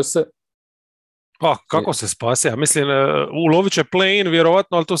spasio se. Pa, kako se spasio? Mislim, ulovit će play-in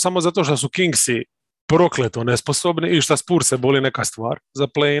vjerovatno, ali to samo zato što su Kingsi prokleto nesposobni i što Spurse boli neka stvar za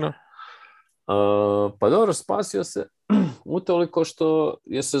play-ina. Pa dobro, spasio se utoliko što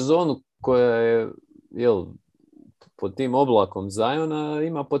je sezonu koja je pod tim oblakom Ziona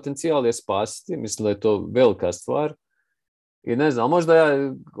ima potencijal je spasiti. Mislim da je to velika stvar. I ne znam, možda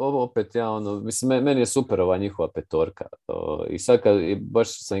mislim, meni je super ova njihova petorka. I sad kad baš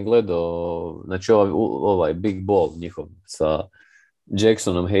sam ih gledao, znači ovaj big ball njihov sa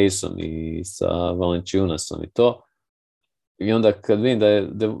Jacksonom, Hayesom i sa Valanciunasom i to. I onda kad vidim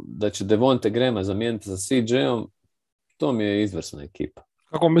da će Devonte Grahama zamijeniti sa CJ-om, to mi je izvrsna ekipa.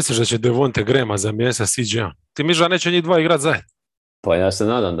 Kako misliš da će Devonte Grahama zamijeniti sa CJ-om? Ti misliš da neće njih 2 igrati zajedno? Pa ja se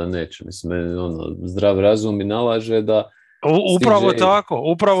nadam da neće. Mislim, zdrav razum mi nalaže da Upravo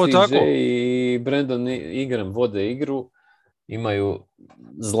tako. CJ i Brandon Ingram vode igru, imaju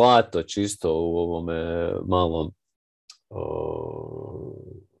zlato čisto u ovome malom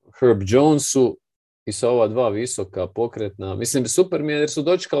Herb Jonesu i sa ova 2 visoka pokretna. Mislim, super mi je jer su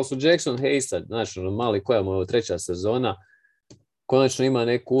dočekali su Jackson Hayesa, znači mali koja mu je 3. sezona, konačno ima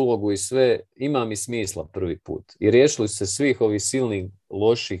neku ulogu i sve, ima mi smisla prvi put. I riješili su se svih ovih silnih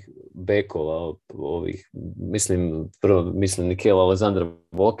loših bekova, mislim Nikela Alexandra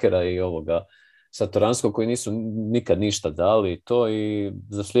Walkera i ovoga Satoranskog koji nisu nikad ništa dali to i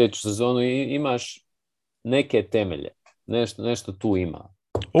za sljedeću sezonu imaš neke temelje. Nešto tu ima.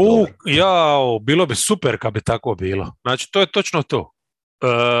 Bilo bi super kad bi tako bilo. Znači, to je točno to.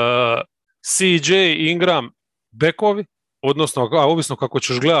 CJ, Ingram, bekovi, odnosno, ovisno kako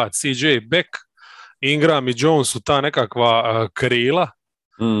ćeš gledati, CJ, bek, Ingram i Jones su ta nekakva krila.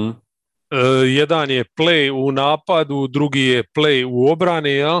 Jedan je play u napadu, drugi je play u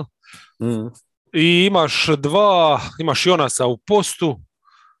obrani, ja? I imaš Jonasa u postu,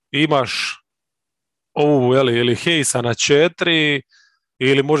 imaš ovu, ili Hayesa na 4,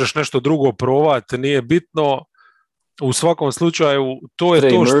 ili možeš nešto drugo provati, nije bitno. u svakom slučaju to je Trey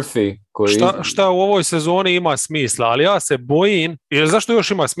to Murphy, koji... šta u ovoj sezoni ima smisla, ali ja se bojim, jer zašto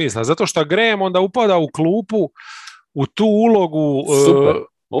još ima smisla? Zato što Graham onda upada u klupu u tu ulogu Super,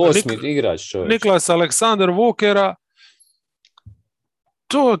 8. igrač čovječ. Niklas Alexander Walkera.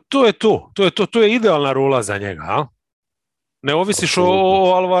 To je idealna rola za njega, a? Ne ovisiš o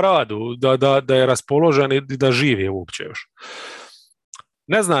Alvaradu, da je raspoložen i da živi uopće još.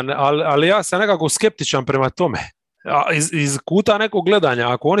 Ne znam, ali ja sam nekako skeptičan prema tome. Iz kuta nekog gledanja,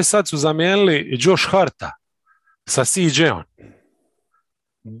 ako oni sad su zamijenili Josh Harta sa CJ-om,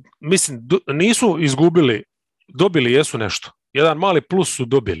 mislim, nisu izgubili, dobili jesu nešto. Jedan mali plus su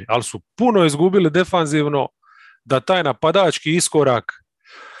dobili, ali su puno izgubili defanzivno, da taj napadački iskorak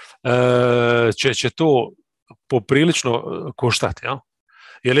će to poprilično koštati. Ja?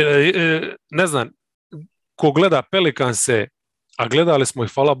 Jer, ne znam, ko gleda Pelikanse, a gledali smo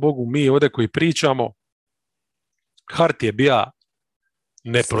ih, hvala Bogu, mi ovdje koji pričamo, Hart je bio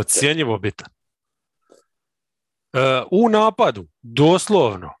neprocjenjivo bitan. U napadu,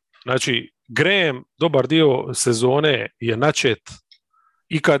 doslovno, znači Graham dobar dio sezone je načet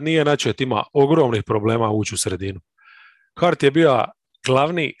i kad nije načet ima ogromnih problema ući u sredinu. Hart je bio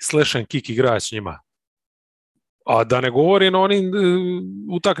glavni slash and kick igrač njima. A da ne govorim o onim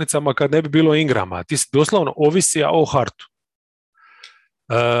utakmicama kad ne bi bilo Ingrama. Ti si doslovno ovisija o Hartu.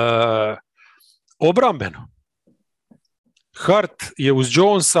 Obrambeno. Hart je uz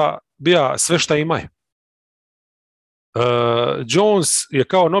Jonesa bio sve šta imaju. Jones je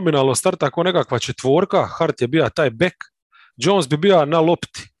kao nominalno starta kao nekakva četvorka, Hart je bio taj bek. Jones bi bio na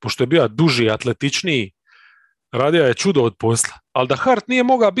lopti, pošto je bio duži, atletičniji, radio je čudo od posla. Ali da Hart nije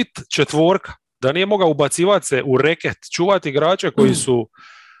mogao biti četvorka, da nije mogao ubacivati se u reket, čuvati igrače koji su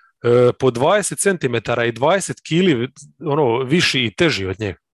po 20 cm i 20 kili viši i teži od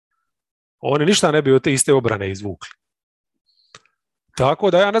njega. Oni ništa ne bi od te iste obrane izvukli.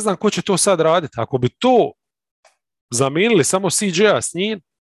 Tako da ja ne znam ko će to sad raditi. Ako bi to zamijenili samo CJ-a s njim,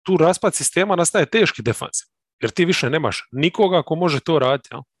 tu raspad sistema nastaje teški defanziv. Jer ti više nemaš nikoga ko može to raditi.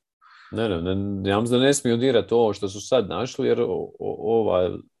 Ja? Ne, ja mislim da ne smiju dirati ovo što su sad našli, jer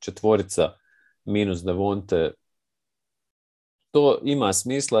ova četvorica minus Devonte, to ima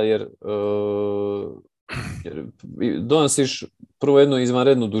smisla, jer donosiš prvo jednu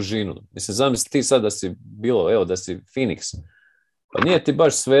izvanrednu dužinu. Mislim, zamisli ti sad da si da si Phoenix, pa nije ti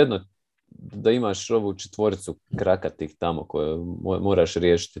baš svejedno da imaš ovu četvoricu krakatih tamo koje moraš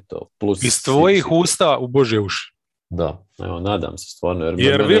riješiti to. Plus iz tvojih usta u Božje uši. Da, evo, nadam se stvarno.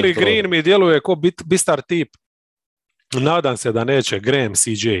 Jer Willie Green mi djeluje ko bistar tip. Nadam se da neće Graham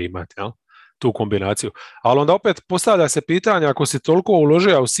CJ imati, ja? Tu kombinaciju. Ali onda opet postavlja se pitanje, ako si toliko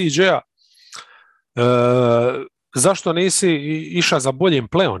uložio u CJ-a, zašto nisi išao za boljim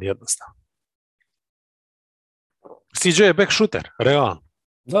playom jednostavno? CJ je back shooter, realno.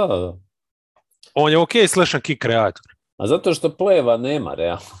 Da. On je ok slash and kick kreator. A zato što play-eva nema,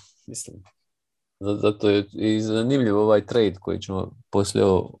 realno. Mislim. Zato je i zanimljiv ovaj trade koji ćemo poslije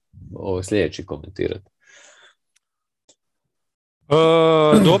ovo sljedeći komentirati.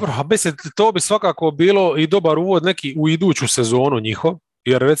 Dobro, a mislim, to bi svakako bilo i dobar uvod neki u iduću sezonu njihov,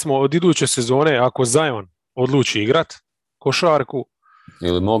 jer recimo od iduće sezone ako Zion odluči igrat košarku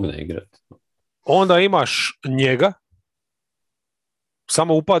ili mogne igrat, onda imaš njega,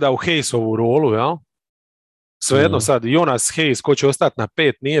 samo upada u Hayesovu rolu, ja? Svejedno sad, Jonas Hayes ko će ostati na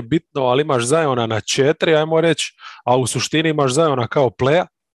 5 nije bitno, ali imaš Ziona na 4, ajmo reći, a u suštini imaš Ziona kao playa,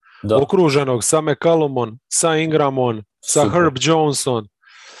 okruženog sa McCallumom, sa Ingramom, sa super. Herb Johnson.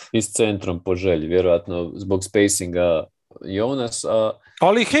 I s centrom po želji, vjerojatno zbog spacinga Jonas.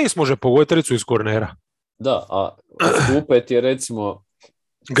 Ali Hayes može pogoditi tricu iz kornera. Da, a upet je recimo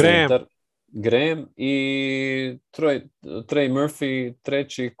Graham i Trey Murphy,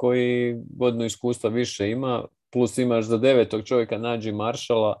 treći koji godinu iskustva više ima, plus imaš za 9. čovjeka nađi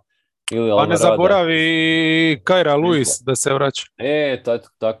Marshalla ili Alvarada. Pa ne zaboravi Kyra Lewis da se vraća.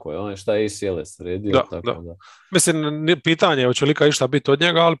 Tako je, on je šta je ACL sredio. Da. Mislim, pitanje je hoće li išta biti od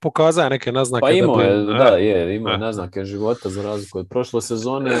njega, ali pokazuje neke naznake. Pa imao je naznake života za razliku od prošle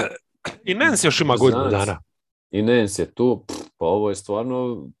sezone. I Nance još ima godinu dana. I Nance je tu, pa ovo je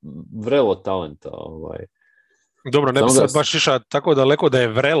stvarno vrelo talenta. Dobro, ne bi sad baš išao tako daleko da je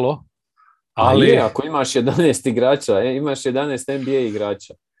vrelo, ali... ako imaš 11 igrača, imaš 11 NBA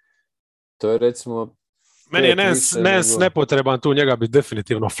igrača. To je recimo... Meni je Nance nepotreban, tu njega bi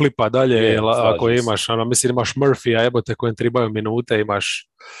definitivno flipa dalje, ako imaš, mislim imaš Murphy-a, jebote kojem tribaju minute, imaš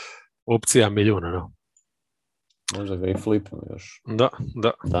opcija milijuna. No. Možda ga i flipnu još. Da.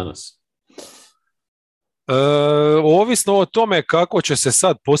 Danas. Ovisno o tome kako će se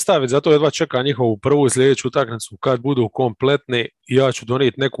sad postaviti, zato jedva čeka njihovu prvu sljedeću utakmicu kad budu kompletni, ja ću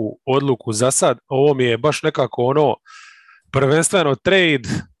donijeti neku odluku za sad. Ovo mi je baš nekako ono prvenstveno trade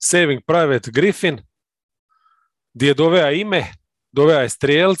Saving Private Griffin, gdje doveja ime, doveja je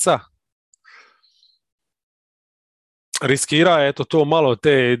strijelca, riskira je eto to malo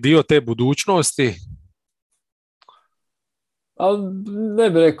dio te budućnosti. Ali ne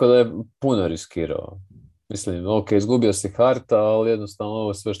bih rekao da je puno riskirao. Mislim, ok, izgubio si Harta, ali jednostavno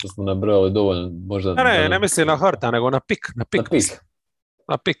ovo sve što smo nabrojali dovoljno možda... Ne mislim na Harta, nego na pik. Na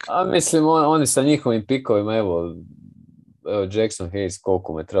pik. A mislim, oni sa njihovim pikovima, evo Jackson Hayes,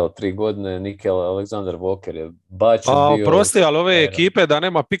 koliko mu je trebalo 3 godine, Nickel Alexander Walker je bačen bio... Prosti, ali ove ekipe da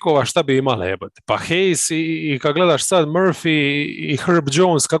nema pikova šta bi imale, jebate. Pa Hayes i kad gledaš sad Murphy i Herb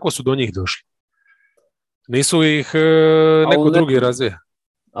Jones, kako su do njih došli? Nisu ih neko drugi razvija.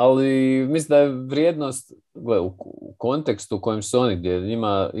 Ali mislim da je vrijednost u kontekstu u kojem su oni, gdje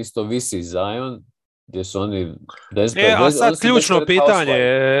njima isto visi Zion, gdje su oni... A sad ključno pitanje,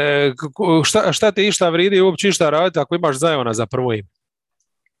 šta ti išta vridi uopće išta raditi ako imaš Ziona za prvo ime?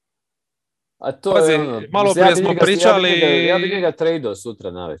 A to je malo prije smo pričali... Ja bi njega tradeo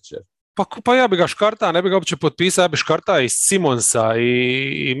sutra navečer. Pa ja bi ga škarta, ne bi ga uopće potpisao, ja bi škarta iz Simonsa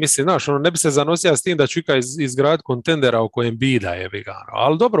i mislim, znaš, ne bi se zanosio s tim da ću ika izgraditi kontendera u kojem bida je ga.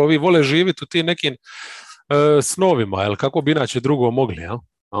 Ali dobro, ovi vole živjeti u tim nekim snovima, jel, kako bi inače drugo mogli, jel?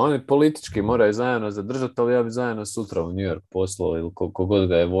 A oni politički moraju zajedno zadržati, ali ja bi zajedno sutra u New York poslao ili kogod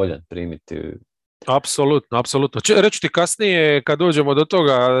ga je voljan primiti. Apsolutno. Reću ti kasnije, kad dođemo do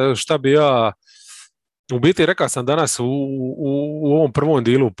toga, šta bi ja... U biti rekao sam danas u ovom prvom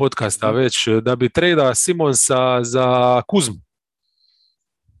dijelu podcasta već da bi trada Simonsa za Kuzmu.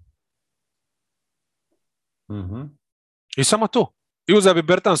 Mm-hmm. I samo to. I uzeo bi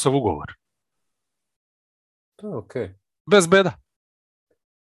Bertansov ugovor. To je okej. Bez beda.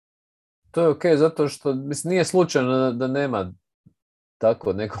 To je okej, zato što mislim, nije slučajno da nema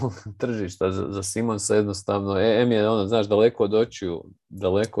tako nekog tržišta za Simonsa jednostavno. M je ono, znaš, daleko od očiju,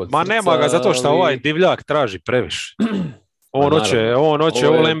 daleko od srca. Ma nema ga zato što ovaj divljak traži previše. On hoće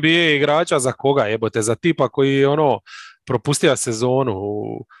All NBA igrača za koga, jebote, za tipa koji ono propustija sezonu,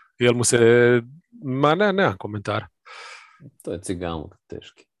 jel mu se... Ma nemam komentara. To je ciganluk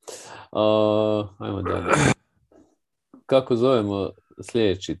teški. Ajmo dalje. Kako zovemo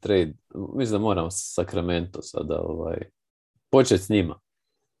sljedeći trade? Mislim da moramo Sacramento sada početi s njima.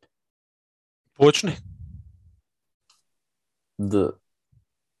 Počni.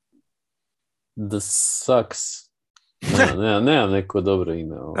 The Sucks. Nemam neko dobro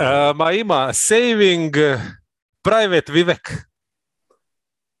ime. Ma ima Saving Private Vivek.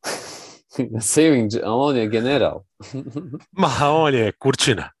 Saving, ali on je general. Ma on je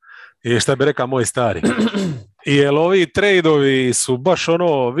kurčina. I šta bi rekao moj stari. I jel ovi trade-ovi su baš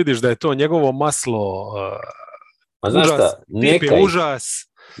ono, vidiš da je to njegovo maslo... Pa znaš šta, užas.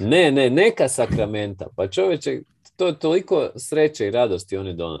 Neka Sakramenta. Pa čovječe, to je toliko sreće i radosti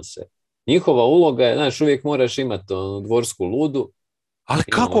oni donose. Njihova uloga je, znaš, uvijek moraš imati dvorsku ludu. Ali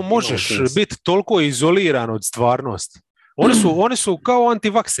kako možeš biti toliko izoliran od stvarnosti? Oni su kao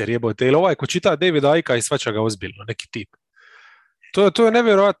antivakser, jebote. Ili ovaj ko čita Davida Icka i svača ga ozbiljno, neki tip. To je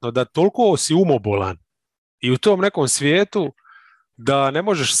nevjerojatno da toliko si umobolan i u tom nekom svijetu da ne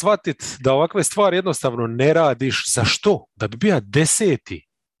možeš shvatiti da ovakve stvari jednostavno ne radiš. Za što? Da bi bio 10.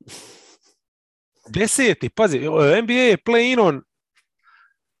 Pazi, NBA je play-inon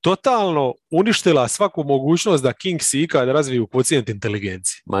totalno uništila svaku mogućnost da Kings ikad razviju kvocijent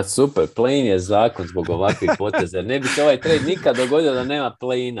inteligencije. Ma super, play-in je zakon zbog ovakvih poteza. Ne bi se ovaj trade nikad dogodio da nema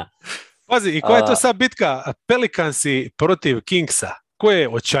play-ina. Pazi, i koja je to sad bitka Pelicansi protiv Kingsa? Ko je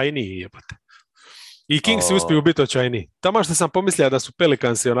očajniji, jebote? I Kingsi uspiju biti očajniji. Tamo što sam pomislio da su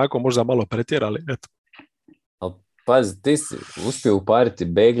Pelicansi onako možda malo pretjerali. Eto. Ali pazi, ti si uspio upariti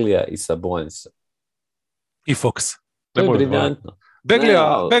Beglija i Sabonisa. I Fox. To je briljantno.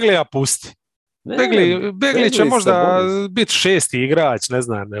 Beglija pusti. Begli će možda biti 6. igrač, ne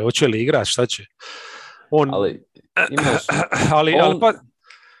znam, hoće li igrač, šta će. Ali imaš...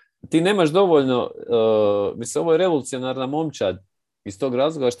 Ti nemaš dovoljno... mislim, ovo je revolucionarna momčad iz tog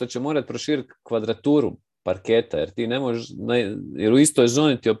razloga što će morati proširiti kvadraturu parketa, jer ti ne možeš... Jer u istoj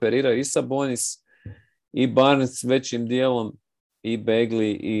zoni ti operiraju i Sabonis, i Barnes većim dijelom, i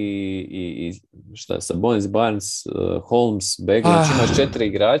Bagley, i šta, Sabonis, Barnes, Holmes, Bagley, znači imaš 4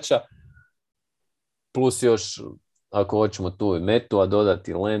 igrača, plus još, ako hoćemo tu Metu, a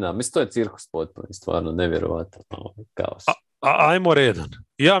dodati Lena, mislim, to je cirkus potpuno, stvarno nevjerovatan kaos. Ajmo redan.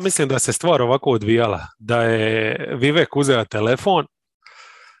 Ja mislim da se stvar ovako odvijala, da je Vivek uzeo telefon,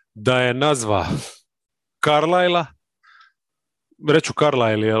 da je nazva Carlisle-a, reću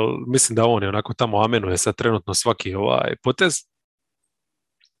Carlisle, jer mislim da on je onako tamo amenuje sad trenutno svaki potez.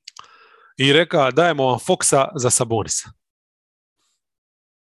 I reka, dajemo vam Foxa za Sabonisa.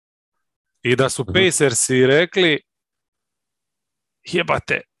 I da su Pacersi rekli,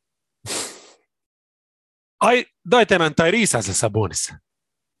 jebate, aj, dajte nam Tyresa za Sabonisa.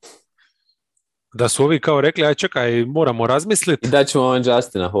 Da su ovi kao rekli, aj čekaj, moramo razmisliti. I daćemo vam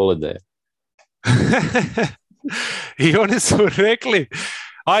Justina Holiday. I oni su rekli,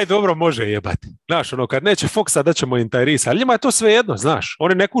 aj dobro, može jebati. Znaš, ono, kad neće Foxa, daćemo im Tyresa. Ali njima je to sve jedno, znaš.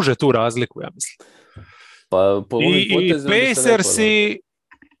 Oni ne kuže tu razliku, ja mislim. Pa, I Pacersi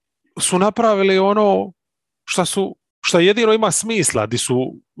su napravili ono šta jedino ima smisla, di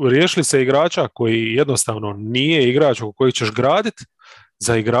su riješili se igrača koji jednostavno nije igrač oko kojeg ćeš graditi,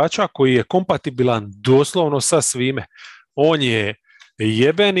 za igrača koji je kompatibilan doslovno sa svime. On je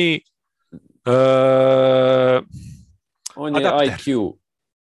jebeni on je adapter. IQ.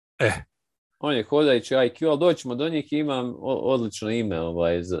 On je hodajući IQ, ali doćemo do njih i imam odlično ime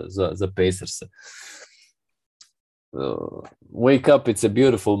za Pacersa. Wake up, it's a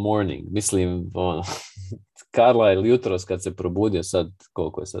beautiful morning. Mislim, Carlisle jutros kad se probudio, sad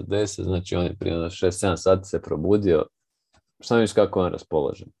koliko je sad 10, znači on je prije 6-7 sati se probudio. Šta misliš kako on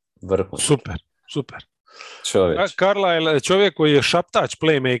raspoložen? Vrhunski. Super. Čovječ. Carlisle, čovjek koji je šaptač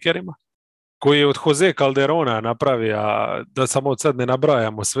playmakerima, koji je od Jose Calderona napravio, da samo od sad ne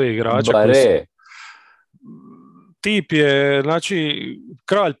nabrajamo sve igrače. Tip je, znači,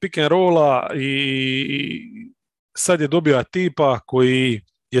 kralj pick and rolla i sad je dobio tipa koji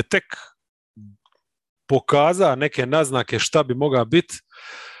je tek pokazao neke naznake šta bi mogao biti.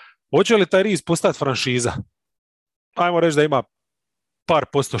 Hoće li Tyrese postati franšiza? Ajmo reći da ima par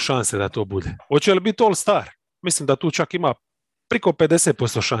posto šanse da to bude. Hoće li biti all star? Mislim da tu čak ima priko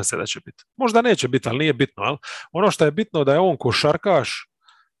 50% šanse da će biti. Možda neće biti, ali nije bitno. Ali ono što je bitno da je on košarkaš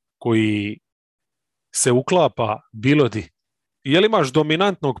koji se uklapa bilo di. Jel imaš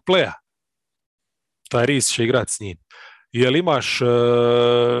dominantnog pleja? Tyrese će igrati s njim. Jel imaš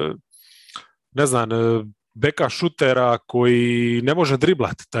beka šutera koji ne može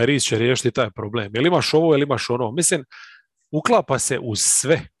driblat? Tyrese će riješiti taj problem. Jel imaš ovo, jel imaš ono? Mislim, uklapa se uz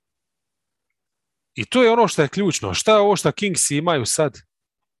sve. I to je ono što je ključno. Šta je ovo što Kingsi imaju sad?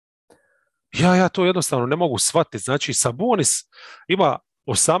 Ja to jednostavno ne mogu shvatiti. Znači, Sabonis ima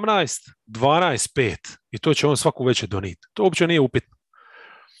 18, 12, 5 i to će on svaku večer donijeti. To uopće nije upitno.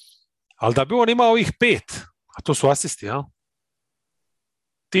 Ali da bi on imao ovih 5, a to su asisti, jel?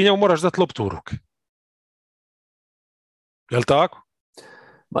 Ti njemu moraš dati loptu u ruke. Jel' tako?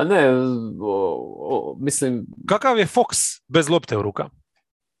 Ma ne, mislim... Kakav je Fox bez lopte u rukama?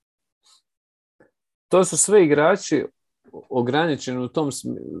 To su sve igrači ograničeni u tom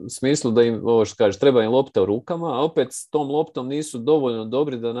smislu da im, ovo što kažeš, treba im lopta u rukama, a opet s tom loptom nisu dovoljno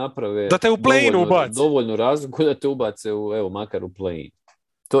dobri da naprave da te u play-in ubace. Dovoljnu razliku da te ubace makar u play-in.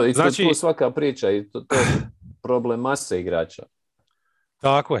 To, znači, to svaka priča i to je problem mase igrača.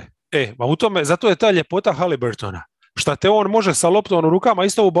 Tako je. U tome, zato je ta ljepota Haliburtona. Šta te on može sa loptom u rukama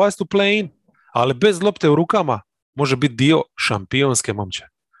isto ubaciti u play-in, ali bez lopte u rukama može biti dio šampionske momče.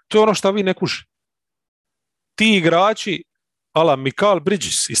 To je ono što vi ne kuži. Ti igrači ala Mikal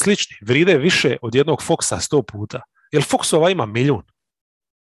Bridges i slični vride više od jednog Foxa 100 puta. Jer Foxova ima 1.000.000.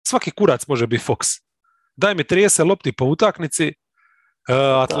 Svaki kurac može biti Fox. Daj mi 30 lopti po utakmici,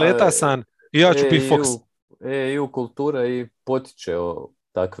 atleta sam i ja ću biti Fox. EU kultura i potiče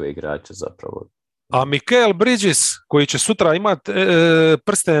takve igrače zapravo. A Mikal Bridges, koji će sutra imati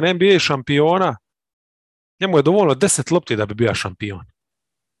prsten NBA šampiona, njemu je dovoljno 10 lopti da bi bio šampion.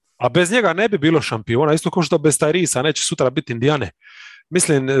 A bez njega ne bi bilo šampiona, isto kao što bez Tyresa neće sutra biti Indijane.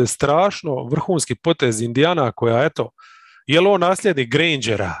 Mislim, strašno vrhunski potez Indijana koja, je li on nasljednik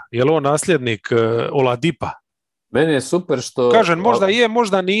Grangera, je li on nasljednik Oladipa? Meni je super što... Kažem, možda je,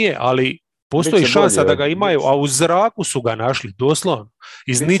 možda nije, ali postoji šansa da ga imaju, a u zraku su ga našli, doslovno,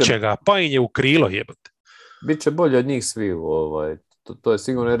 iz ničega, pa im je u krilo jebote. Biće bolje od njih svi, to je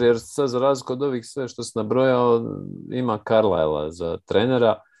sigurno, jer sad za razliku od ovih sve što se nabrojao, ima Carlisle za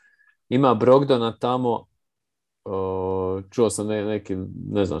trenera, ima Brogdona tamo, čuo sam neki,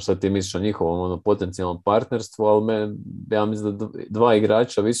 ne znam šta ti misliš o njihovom potencijalnom partnerstvu, ali ja mislim da 2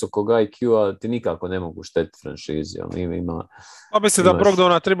 igrača visokog IQ-a ti nikako ne mogu štetiti franšizi. Pa mislim da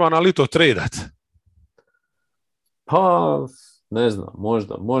Brogdona treba na lito tradat. Pa, ne znam,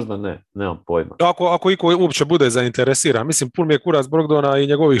 možda ne, nemam pojma. Ako iko uopće bude zainteresiran, mislim, pun mi je kurac Brogdona i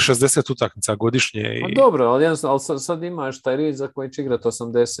njegovih 60 utakmica godišnje. Pa dobro, ali sad imaš Tyrese za koji će igrati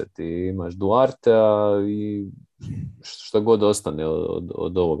 80 i imaš Duartea i što god ostane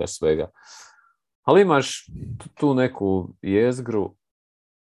od ovoga svega. Ali imaš tu neku jezgru.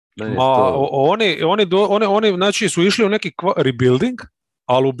 Oni znači su išli u neki rebuilding,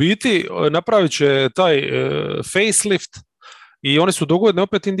 ali u biti napravit će taj facelift i oni su dogodine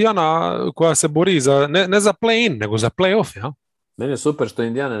opet Indiana koja se bori za, ne za play-in, nego za play-off, ja? Meni je super što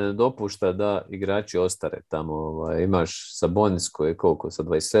Indiana ne dopušta da igrači ostare tamo. Imaš Sabonis koji je koliko, sa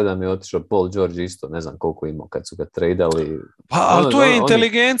 27 je otišao, Paul George isto, ne znam koliko imao kad su ga tradali. Pa, ali to je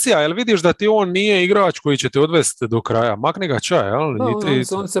inteligencija, jel vidiš da ti on nije igrač koji će te odvesti do kraja, makni ga čaj, jel?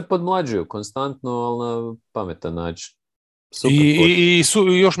 On se podmlađuju konstantno, ali na pametan način. I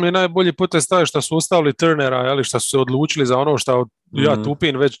još mi je najbolji potez taj što su ostavili Turnera, jel, što su se odlučili za ono što ja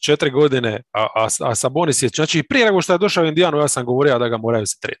tupim već 4 godine, a Sabonis je, znači prije nego što je došao u Indijanu, ja sam govorio da ga moraju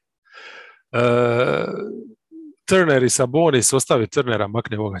se treti. Turner i Sabonis, ostavi Turnera,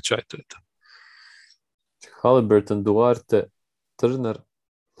 makne ovoga čaj, to je to. Haliburton, Duarte, Turner,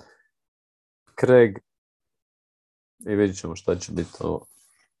 Craig i vidjet ćemo šta će biti ovo.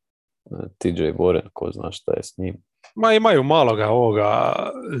 TJ Warren, ko zna šta je s njim. Ma imaju maloga ovoga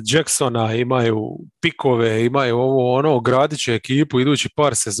Jacksona, imaju pikove, imaju ovo ono, gradit će ekipu idući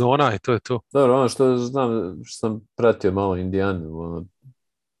par sezona i to je to. Dobro, ono što znam, što sam pratio malo Indijanu,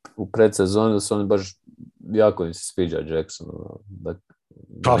 u predsezoni da su oni baš jako im se sviđa Jackson.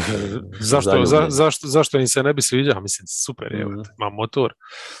 Pa, zašto im se ne bi sviđa? Mislim, super je, ima motor.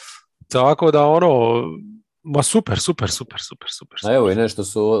 Tako da ono, ma super. A evo i nešto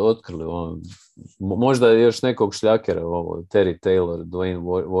su otkrili. Možda je još nekog šljakera, Terry Taylor,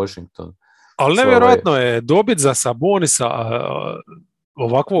 Dwayne Washington. Ali nevjerojatno je dobit za Sabonisa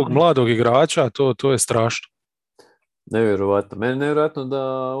ovakvog mladog igrača, to je strašno. Nevjerojatno. Meni je nevjerojatno da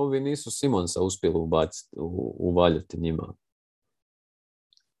ovi nisu Simonsa uspjeli uvaljati njima.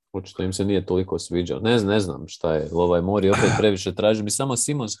 Očito im se nije toliko sviđao. Ne znam šta je. Mori opet previše traži. Bi samo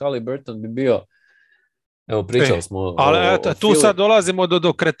Simons, Haliburton bi bio. Evo, pričali smo ali tu sad dolazimo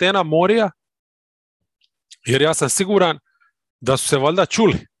do kretena Morija, jer ja sam siguran da su se valjda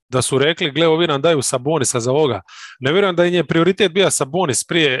čuli, da su rekli, gle, ovi nam daju Sabonisa za ovoga. Ne vjerujem da im je prioritet bio Sabonis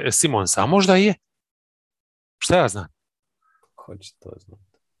prije Simonsa, a možda i je. Šta ja znam? Hoće to znati.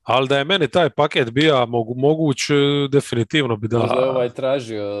 Ali da je meni taj paket bio moguć, definitivno bi da... Možda je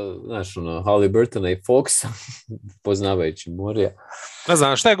tražio, znaš, Haliburtona i Foxa, poznavajući Morija. Ne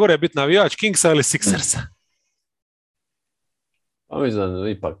znam, šta je gore biti navijač, Kingsa ili Sixersa? Pa mislim,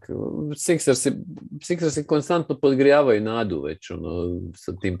 ipak, Sixersi konstantno podgrijavaju nadu već,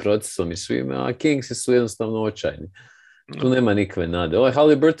 sa tim procesom i svime, a Kingsi su jednostavno očajni. Tu nema nikakve nade. Ovaj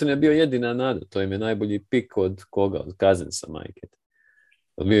Haliburton je bio jedina nada, to im je najbolji pik od koga? Od Cousinsa, majke.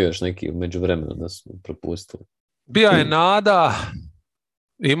 Bio još neki među vremenu da su propustili. Bija je nada,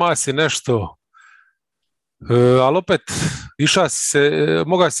 ima si nešto, ali opet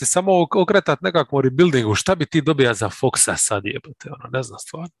mogao si samo okretati nekakvom rebuildingu. Šta bi ti dobija za Foxa sad jebate? Ne znam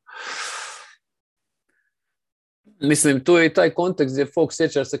stvarno. Mislim, tu je i taj kontekst gdje Fox,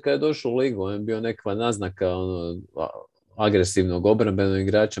 sjećaš se kada je došao u ligu, on je bio nekakva naznaka agresivnog obrambenog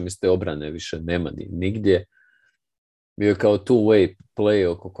igrača, iz te obrane više nema nigdje. Bio je kao two-way play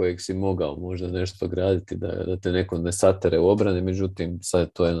oko kojeg si mogao možda nešto graditi, da te neko ne satere u obrani, međutim sad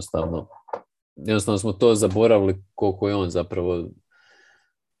je to jednostavno smo to zaboravili koliko je on zapravo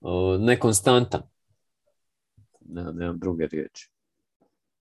nekonstantan. Nemam druge riječi.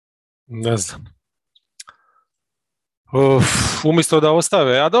 Ne znam. Umjesto da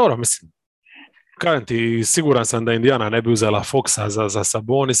ostave, a dobro, mislim, kažem ti, siguran sam da Indiana ne bi uzela Foxa za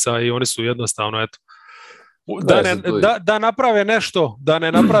Sabonisa i oni su jednostavno, eto, da naprave nešto, da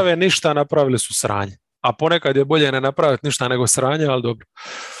ne naprave ništa, napravili su sranje. A ponekad je bolje ne napraviti ništa nego sranje, ali dobro.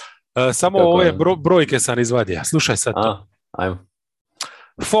 Samo kako ove brojke sam izvadio. Slušaj sad to. Ajmo.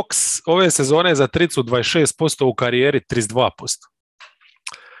 Fox ove sezone za tricu 26%, u karijeri 32%.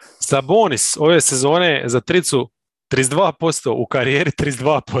 Sabonis ove sezone za tricu 32%, u karijeri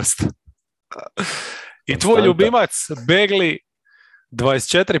 32%. I tvoj ljubimac Begli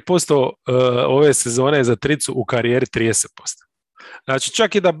 24% ove sezone za tricu, u karijeri 30%. Znači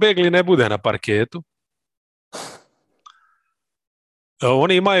čak i da Begli ne bude na parketu,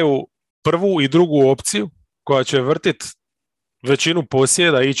 oni imaju prvu i drugu opciju koja će vrtiti većinu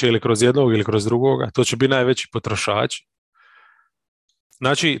posjeda, ići ili kroz jednog ili kroz drugoga. To će biti najveći potrošači.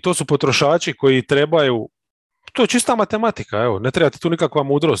 Znači, to su potrošači koji trebaju, to je čista matematika, evo, ne treba ti tu nikakva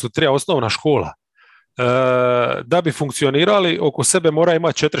mudrost, to treba osnovna škola. Da bi funkcionirali, oko sebe mora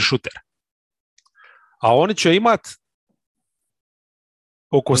imati 4 šutera. A oni će imati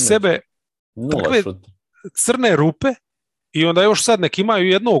oko sebe takve crne rupe i onda još sad nek imaju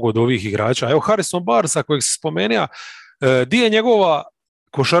jednog od ovih igrača. Evo Harrison Barnesa kojeg se spomenuo, di je njegova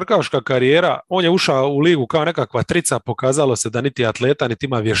košarkaška karijera, on je ušao u ligu kao nekakva trica, pokazalo se da niti je atleta, niti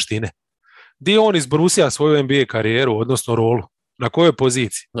ima vještine. Di je on izbrusija svoju NBA karijeru, odnosno rolu? Na kojoj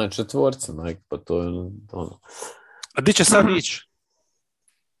poziciji? Na četvorca, pa to je ono. A di će sad ići?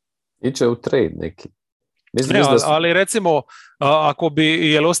 Iće u trade neki. Ne, ali recimo, ako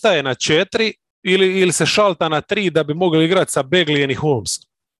bi, jel ostaje na 4 ili se šalta na 3 da bi mogli igrati sa Beglijem i Holmesom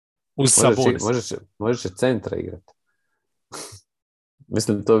uz Sabonis? Može centra igrati.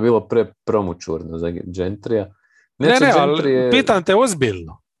 Mislim, to je bilo prepromučurno za Gentrija. Ne, ali pitam te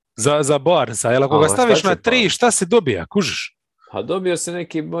ozbiljno za Barnesa, jel ako ga staviš na 3, šta si dobija, kužiš? A dobio se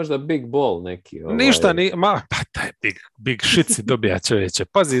neki možda big ball neki. Ništa, taj big shit si dobija, čovječe.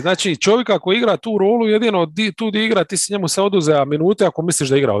 Pazi, znači čovjeka koji igra tu rolu, jedino tu di igra, ti si njemu se oduzea minute ako misliš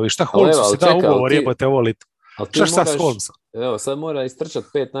da igra. Šta Holmesu si da ugovor, jebote voliti. Šta sad s Holmesom? Evo, sad mora istrčati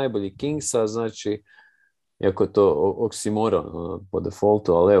 5 najboljih Kingsa, znači, iako je to oksimoron po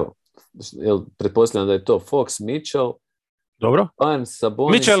defaultu, ali evo, pretpostavljam da je to Fox, Mitchell, dobro. Barnes,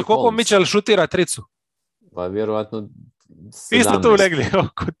 Sabonis Mitchell, koliko Holmes. Mitchell šutira tricu? Pa vjerojatno 17. Isto tu negdje,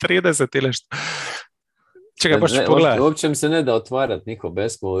 oko 30 ili što. Čekaj, baš ću pogledati. Uopće mi se ne da otvarati njihov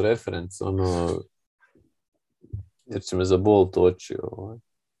basketball reference, jer će me zabolit oči.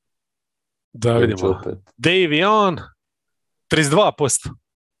 Da vidimo. Davion, 32%.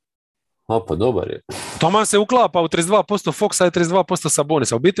 Pa dobar je. Toman se uklapa u 32%, Foxa je 32%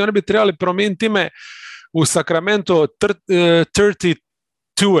 Sabonisa. U biti oni bi trebali promijeniti ime u Sacramento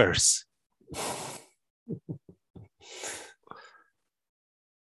 32ers.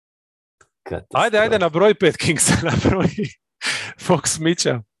 Ajde na broj 5 Kingsa, na broj Fox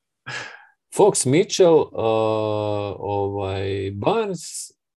Mitchell. Fox Mitchell, Barnes,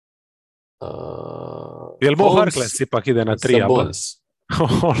 jel Mo Harkless ipak ide na 3? Sabonis.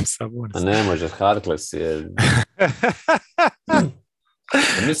 Sabonis. A ne može, Harkless je...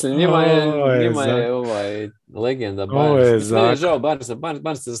 Mislim, njima je legenda Barnes. Mene je žao Barnesa.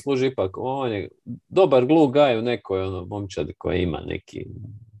 Barnes se zasluži ipak. On je dobar glue guy u nekoj momčadi koja ima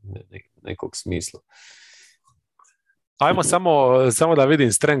nekog smisla. Ajmo samo da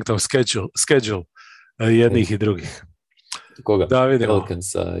vidim strength of schedule jednih i drugih. Koga? Da vidimo.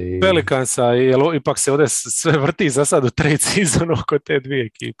 Pelicansa i ipak se ovdje sve vrti za sad u trade seasonu oko te dvije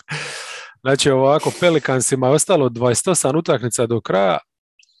ekipe. Znači ovako, Pelicansima je ostalo 28 utakmica do kraja.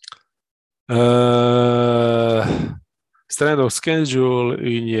 Strength of schedule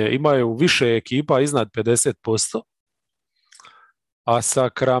imaju više ekipa iznad 50%. A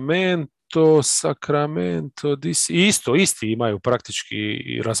Sacramento isti imaju praktički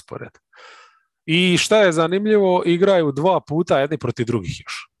raspored. I šta je zanimljivo, igraju 2 puta jedni protiv drugih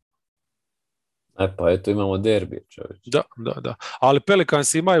još. Pa eto imamo derbi, čovječ. Da. Ali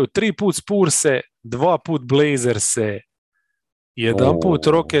Pelicans imaju 3 put Spurse, 2 put Blazerse, 1 put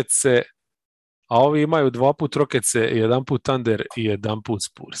Rocketse, a ovi imaju 2 put Rocketse, 1 put Thunder i 1 put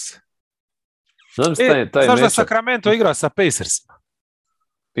Spurse. Znaš da Sacramento igra sa Pacersima?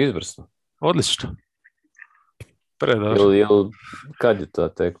 Izvrsno. Odlično. Predavno. Kad je to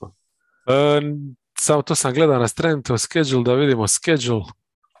teklo? Samo to sam gledao na strength of schedule, da vidimo schedule.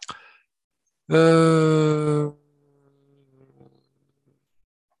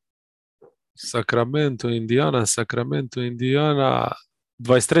 Sacramento, Indiana,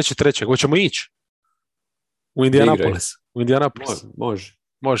 23.3. Hoćemo ići u Indianapolis.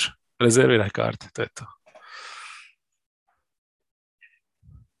 Može. Rezerviraj karte, to je to.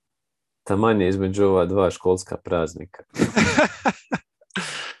 Taman je između ova 2 školska praznika.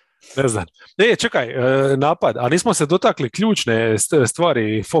 Ne znam. Čekaj, napad. A nismo se dotakli ključne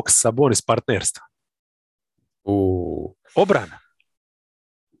stvari Fox Sabonis partnerstva. Obrana.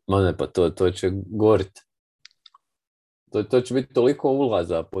 Ma ne, pa to će gorit. To će biti toliko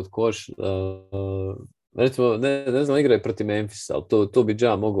ulaza pod koš. Recimo, ne znam, igraju protiv Memphisa, ali to bi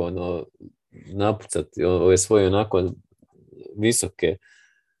Ja mogao napucati ove svoje onako visoke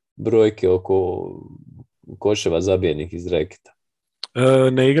brojke oko koševa zabijenih iz reketa.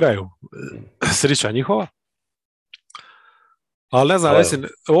 Ne igraju. Srića njihova. Ali ne znam,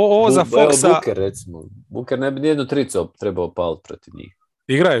 ovo za Foxa... Booker, recimo. Booker ne bi nijednu tricu trebao paliti protiv njih.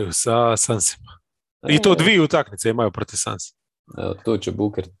 Igraju sa Sunsima. I to 2 utakmice imaju protiv Sunsa. Evo, tu će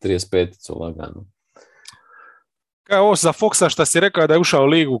Booker 35-icu lagano. Ovo za Foxa što si rekao da je ušao u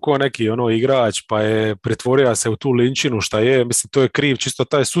ligu ko neki igrač pa je pretvorio se u tu linčinu šta je, mislim to je kriv čisto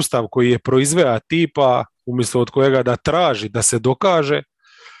taj sustav koji je proizveo tipa umjesto od kojega da traži da se dokaže,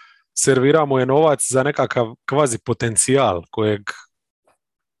 serviramo je novac za nekakav kvazi potencijal kojeg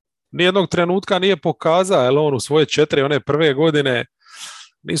nijednog trenutka nije pokazao, jer on u svoje 4 prve godine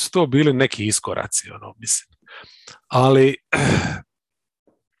nisu to bili neki iskoraci, mislim. Ali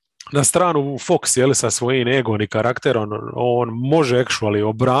na stranu Fox, je li, sa svojim egom i karakterom, on može actually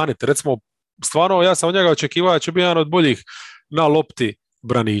obraniti. Recimo, stvarno, ja sam od njega očekivao da će biti jedan od boljih na lopti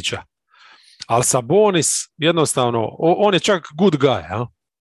braniča. Ali Sabonis, jednostavno, on je čak good guy, ja?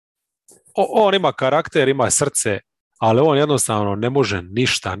 On ima karakter, ima srce, ali on jednostavno ne može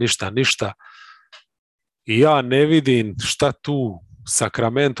ništa. I ja ne vidim šta tu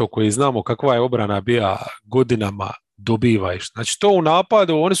Sacramento, koji znamo kakva je obrana bija godinama, dobiva. Znači to u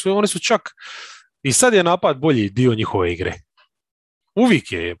napadu, oni su čak, i sad je napad bolji dio njihove igre.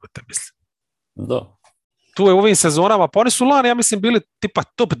 Uvijek je, jebote, mislim. Da. Tu je u ovim sezonama, pa oni su lani, ja mislim, bili tipa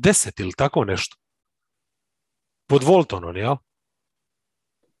top 10 ili tako nešto. Pod Voltonom, jel?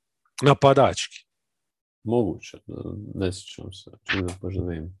 Napadački. Moguće, ne sjećam se. Možda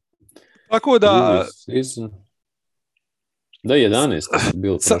ne im. Tako da... Da, 11 je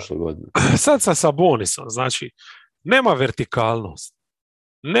bilo prošle godine. Sad sa Sabonisom, znači, nema vertikalnost.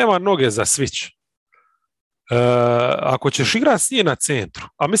 Nema noge za switch. Ako ćeš igrati s njim na centru,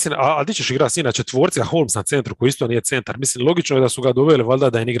 a di ćeš igrati s njim na četvorci, a Holmes na centru, koji isto nije centar, mislim, logično je da su ga doveli valjda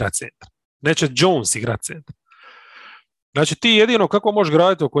da je igra centar. Neće Jones igrati centar. Znači, ti jedino kako možeš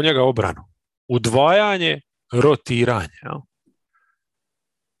graditi oko njega obranu? Udvajanje, rotiranje. Ja?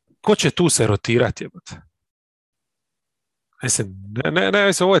 Ko će tu se rotirati? Mislim,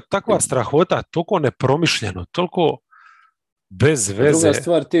 ovo je takva strahota, toliko nepromišljeno, toliko bez veze. Druga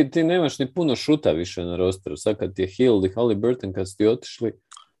stvar, ti nemaš ni puno šuta više na rosteru. Sad kad ti je Hill i Haliburton, kad su ti otišli,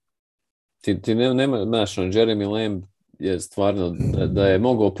 ti nemaš, Jeremy Lamb je stvarno, da je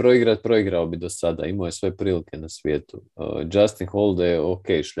mogao proigrao bi do sada, imao je sve prilike na svijetu. Justin Holder je ok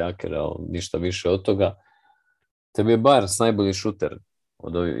šljaker, ali ništa više od toga. Tebi je Barnes najbolji šuter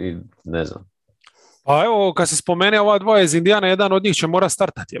od ovih, ne znam. Pa evo, kad se spomene ova dva iz Indijana, jedan od njih će mora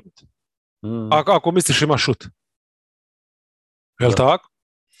startati. Ako misliš ima šut. Jel' tako?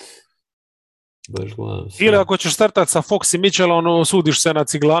 Ili ako ćeš startati sa Fox i Mitchellom, sudiš se na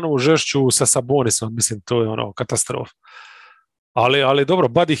ciglanu žešću sa Sabonisom. Mislim, to je katastrofa. Ali dobro,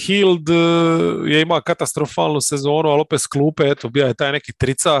 Buddy Hield je imao katastrofalnu sezonu, ali opet s klupe, eto, bio je taj neki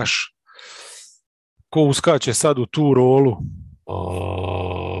tricaš ko uskače sad u tu rolu.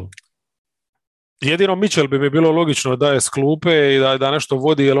 Jedino Mitchell bi mi bilo logično da je s klupe i da nešto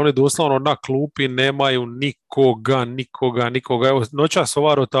vodi, jer oni doslovno na klupi nemaju nikoga. Evo, noćas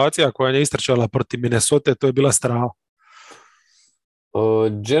ova rotacija koja je istrčala protiv Minnesota, to je bila strava.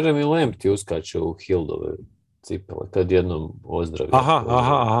 Jeremy Lamb ti uskače u Hildove cipele, kad jednom ozdravio.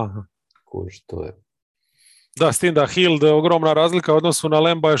 Aha. Kuž, to je. Da, s tim da Hild, ogromna razlika u odnosu na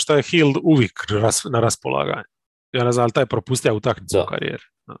Lemba je što je Hild uvijek na raspolaganju. Ja ne znam, ali taj propustio utakmicu u karijeri.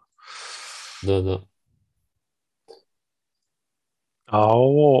 Da. A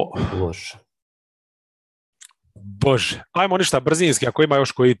ovo... Loše. Bože, ajmo ništa brzinski, ako ima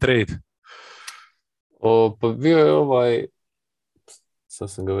još koji trade. Pa bio je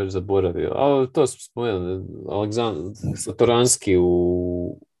sad sam ga već zaboravio, ali to sam spomenuo, Satoranski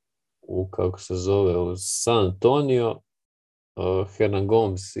u kako se zove, u San Antonio, Hernan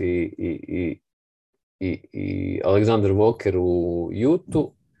Gomes i Alexander Walker u Utah,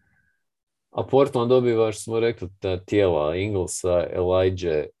 a Portland dobiva, što smo rekli, ta tijela Inglesa,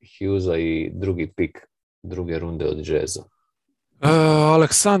 Elijah Hughesa i drugi pik druge runde od Jazza.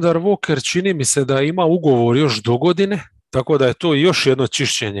 Aleksandar Walker čini mi se da ima ugovor još do godine, tako da je to još jedno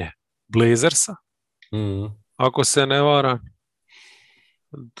čišćenje Blazersa, ako se ne varam.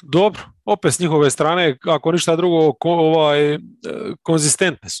 Dobro, opet s njihove strane, ako ništa drugo,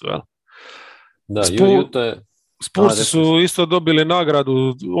 konzistentni su, jel? Da, Spursi su isto dobili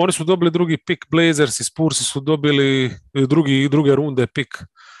nagradu, oni su dobili drugi pik Blazers i Spursi su dobili druge runde pik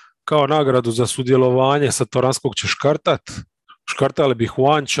kao nagradu za sudjelovanje. Satoranskog će škartali bi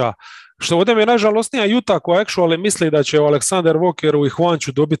Juanča, što ovdje mi je najžalostnija Utah koja actually misli da će Alexander Walkeru i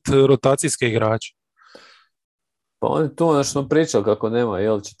Juanču dobiti rotacijske igrače. Pa on je to što pričao kako nema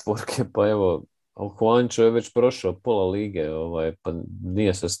četvorke, pa evo, Juančo je već prošao pola lige, pa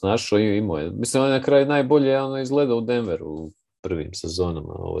nije se snašao i imao je. Mislim, on je na kraju najbolje izgleda u Denveru u prvim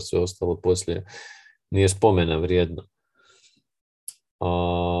sezonama, ovo sve ostalo poslije nije spomena vrijedno.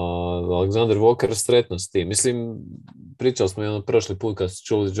 Alexander Walker sretno s tim. Mislim, pričali smo prošli put kad su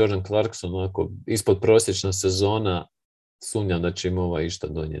čuli Jordan Clarkson, ispod prosječna sezona, sumnjam da će im išta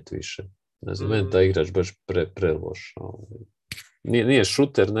donijeti više. Ne znam, meni taj igrač baš preloš. Nije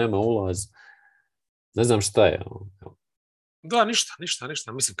šuter, nema ulaz. Ne znam šta je. Da, ništa.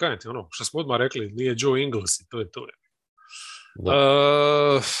 Mislim, kaj ti što smo odmah rekli, nije Joe Ingles i to je to.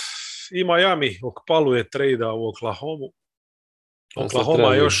 I Miami okpaluje trejda u Oklahomu.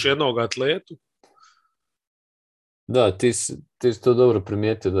 Oklahoma još jednog atletu. Da, ti si to dobro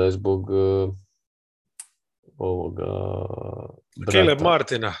primijetio da je zbog ovoga Caleb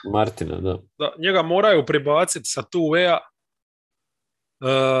brata. Martina, da. Njega moraju pribaciti sa 2A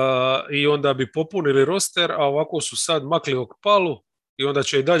i onda bi popunili roster, a ovako su sad makli Okpalu i onda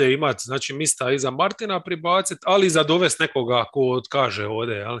će i dalje imati, znači, mista iza Martina pribaciti, ali i za dovest nekoga ko odkaže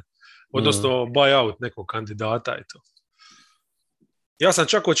ovdje, jel? Odnosno buyout nekog kandidata i to. Ja sam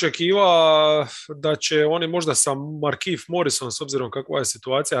čak očekivao da će oni možda sa Markieff Morrisom, s obzirom kakva je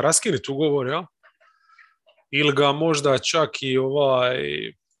situacija, raskinuti ugovor, ja? Ili ga možda čak i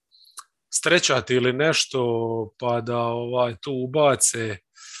strečati ili nešto, pa da tu ubace,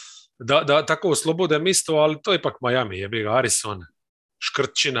 da tako oslobode misto, ali to je ipak Miami, jebi ga, Harrison,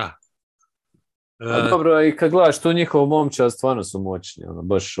 škrčina. A dobro, i kad gledaš tu njihovu momčad, stvarno su moćni,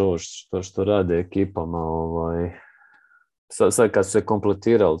 baš ovo što rade ekipama, sad kad su se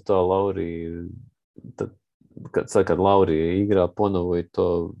kompletirali to Lauri, sad kad Lauri igra ponovo i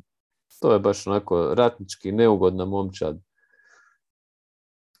to je baš onako ratnički neugodna momčad.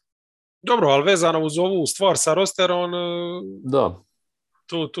 Dobro, ali vezano uz ovu stvar sa rosterom, da.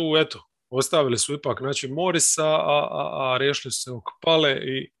 Tu eto, ostavili su ipak, znači, Morisa, a riješili su se Okpale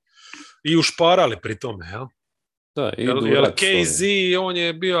i ušparali pri tome, jel? Da, Jel KZ, on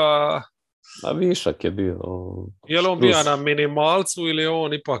je bio... A višak je bio. Je li on bio na minimalcu ili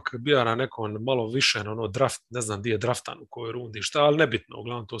on ipak bio na nekom malo više, draft, ne znam gdje je draftan u kojoj rundi, šta, ali nebitno,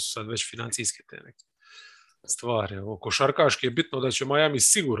 uglavnom to su sad već financijske te neke stvari. Košarkaški je bitno da će Miami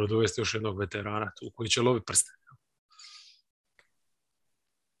sigurno dovesti još jednog veterana tu koji će loviti prste.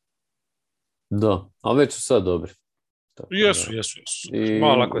 Da, ali već su sad dobri. Jesu.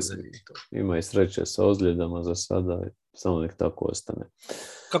 Malo lako je za njih. Ima i sreće sa ozljedama za sada, samo nek tako ostane.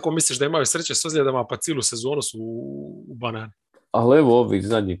 Kako misliš da imaju sreće s ozljedama, pa cijelu sezonu su u banani? Ali evo ovih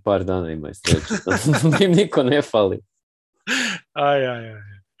zadnjih par dana imaju sreće. Im niko ne fali.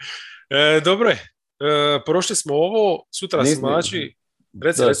 Dobro je. Prošli smo ovo, sutra se znači...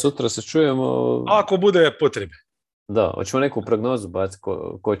 Reci. Sutra se čujemo... Ako bude potrebe. Da, hoćemo neku prognozu baciti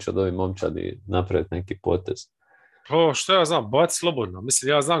ko će od ovih momčadi napraviti neki potez. Što ja znam, baci slobodno.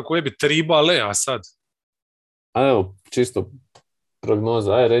 Mislim, ja znam koje bi tribale, a sad... A evo, čisto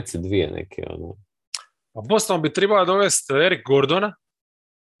prognoza, reci dvije neke. Pa Boston bi trebao dovesti Eric Gordona,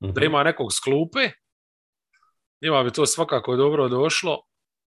 da ima nekog s klupe. Njima bi to svakako dobro došlo.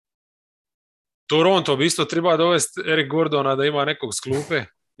 Toronto bi isto trebao dovesti Eric Gordona, da ima nekog s klupe.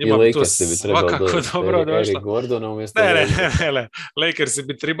 Njima bi to svakako dobro došlo. Eric Gordona umjesto... Ne. Lakersi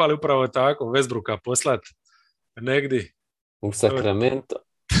bi trebali upravo tako Westbrooka poslati negdje. U Sacramento.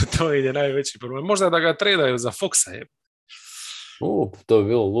 To je najveći problem. Možda da ga tradaju za Foxa. To bi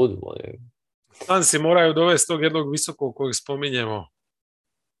bilo ludilo. Stansi moraju dovesti tog jednog visokog kojeg spominjemo.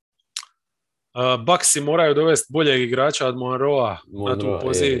 Bucksi moraju dovesti boljeg igrača od Monroea na tu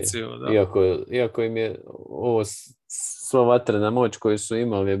poziciju. Da. Iako im je ovo sva vatrena moć koju su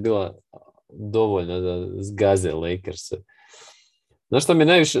imali je bila dovoljna da zgaze Lakers-e. Znaš što mi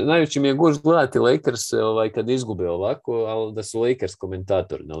najveći mi je guž gledati Lakers kad izgube ovako, ali da su Lakers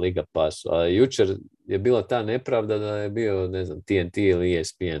komentatori na Liga Passu. A jučer je bila ta nepravda da je bio, ne znam, TNT ili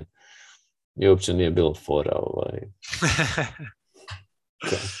ESPN. I uopće nije bilo fora.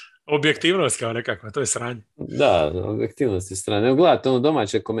 Objektivnost kao nekakva, to je sranje. Da, objektivnost je strane. Evo gledajte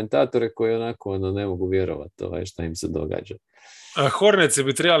domaće komentatore koji onako ne mogu vjerovati šta im se događa. Hornetsi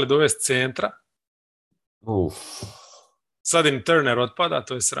bi trebali dovesti centra. Sad im Turner otpada,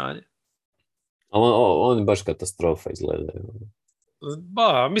 to je sranje. On baš katastrofa izgledaju.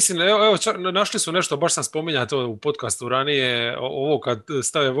 Mislim, evo, našli su nešto, baš sam spominjao to u podcastu ranije, ovo kad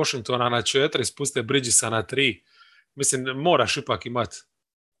stave Washingtona na 4, spuste Bridgesa na 3. Mislim, moraš ipak imati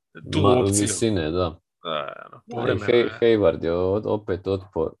tu opciju. Visine, da. Hayward je opet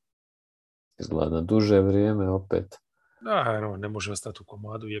otpor. Izgleda na duže vrijeme opet. Da, ne može ostati u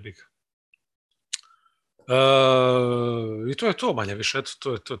komadu, jebi ga. I to je to manje više,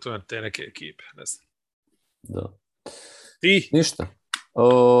 eto, to je te neke ekipe, ne znam. Da. Ti? Ništa.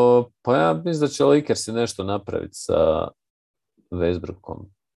 Pa ja mislim da će Lakersi nešto napraviti sa Westbrookom.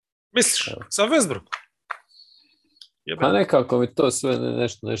 Misliš? Sa Westbrookom? Pa nekako mi to sve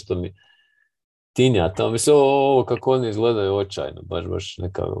nešto mi tinja. Tamo mislim ovo kako oni izgledaju očajno. Baš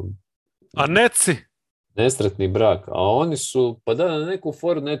nekako... A Netsi? Nesretni brak. A oni su, pa da, na neku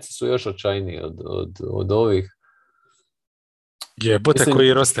foru Netsi su još očajniji od ovih. Jebote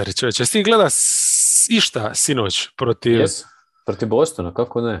koji roster, čovječ. Jesi ti gleda išta sinoć protiv... Yes. Protiv Bostona,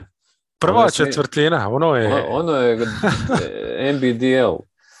 kako ne? Prva četvrtina, ono je NBDL.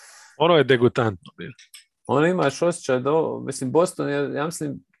 Ono je degutantno bilo. Ono imaš osjećaj da Boston je, ja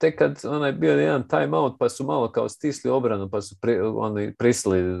mislim, tek kad onaj bio jedan time out, pa su malo kao stisli obranu, pa su oni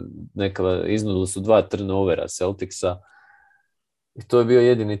prisili iznudili su 2 turnovera Celticsa. I to je bio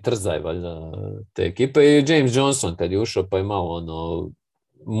jedini trzaj valjda te ekipe. I James Johnson kad je ušao pa je malo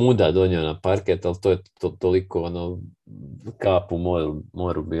muda donio na parket, ali to je toliko kap u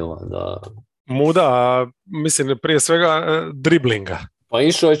moru bila da... Muda, mislim prije svega driblinga. Pa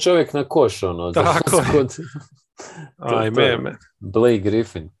išao je čovjek na koš, Tako je. Ajme. Blake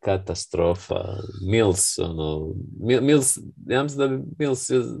Griffin, katastrofa. Mills, Mills, ja mislim da bi Mills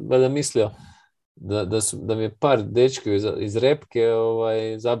valjda mislio da mi je par dečki iz repke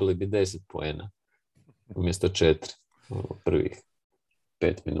zabili bi 10 poena umjesto 4 prvih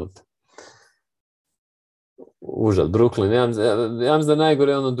 5 minuta. Užas, Brooklyn. Ja mislim da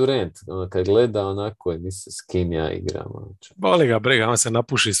najgore je Durant. Kad gleda onako, misli s kim ja igram. Boli ga briga, on se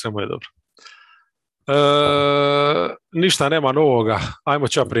napuši, sve mu je dobro. Ništa nema novoga. Ajmo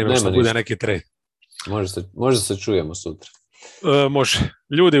ča prije nego što bude neki trade. Može se čujemo sutra. Može.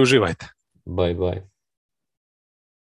 Ljudi, uživajte. Bye.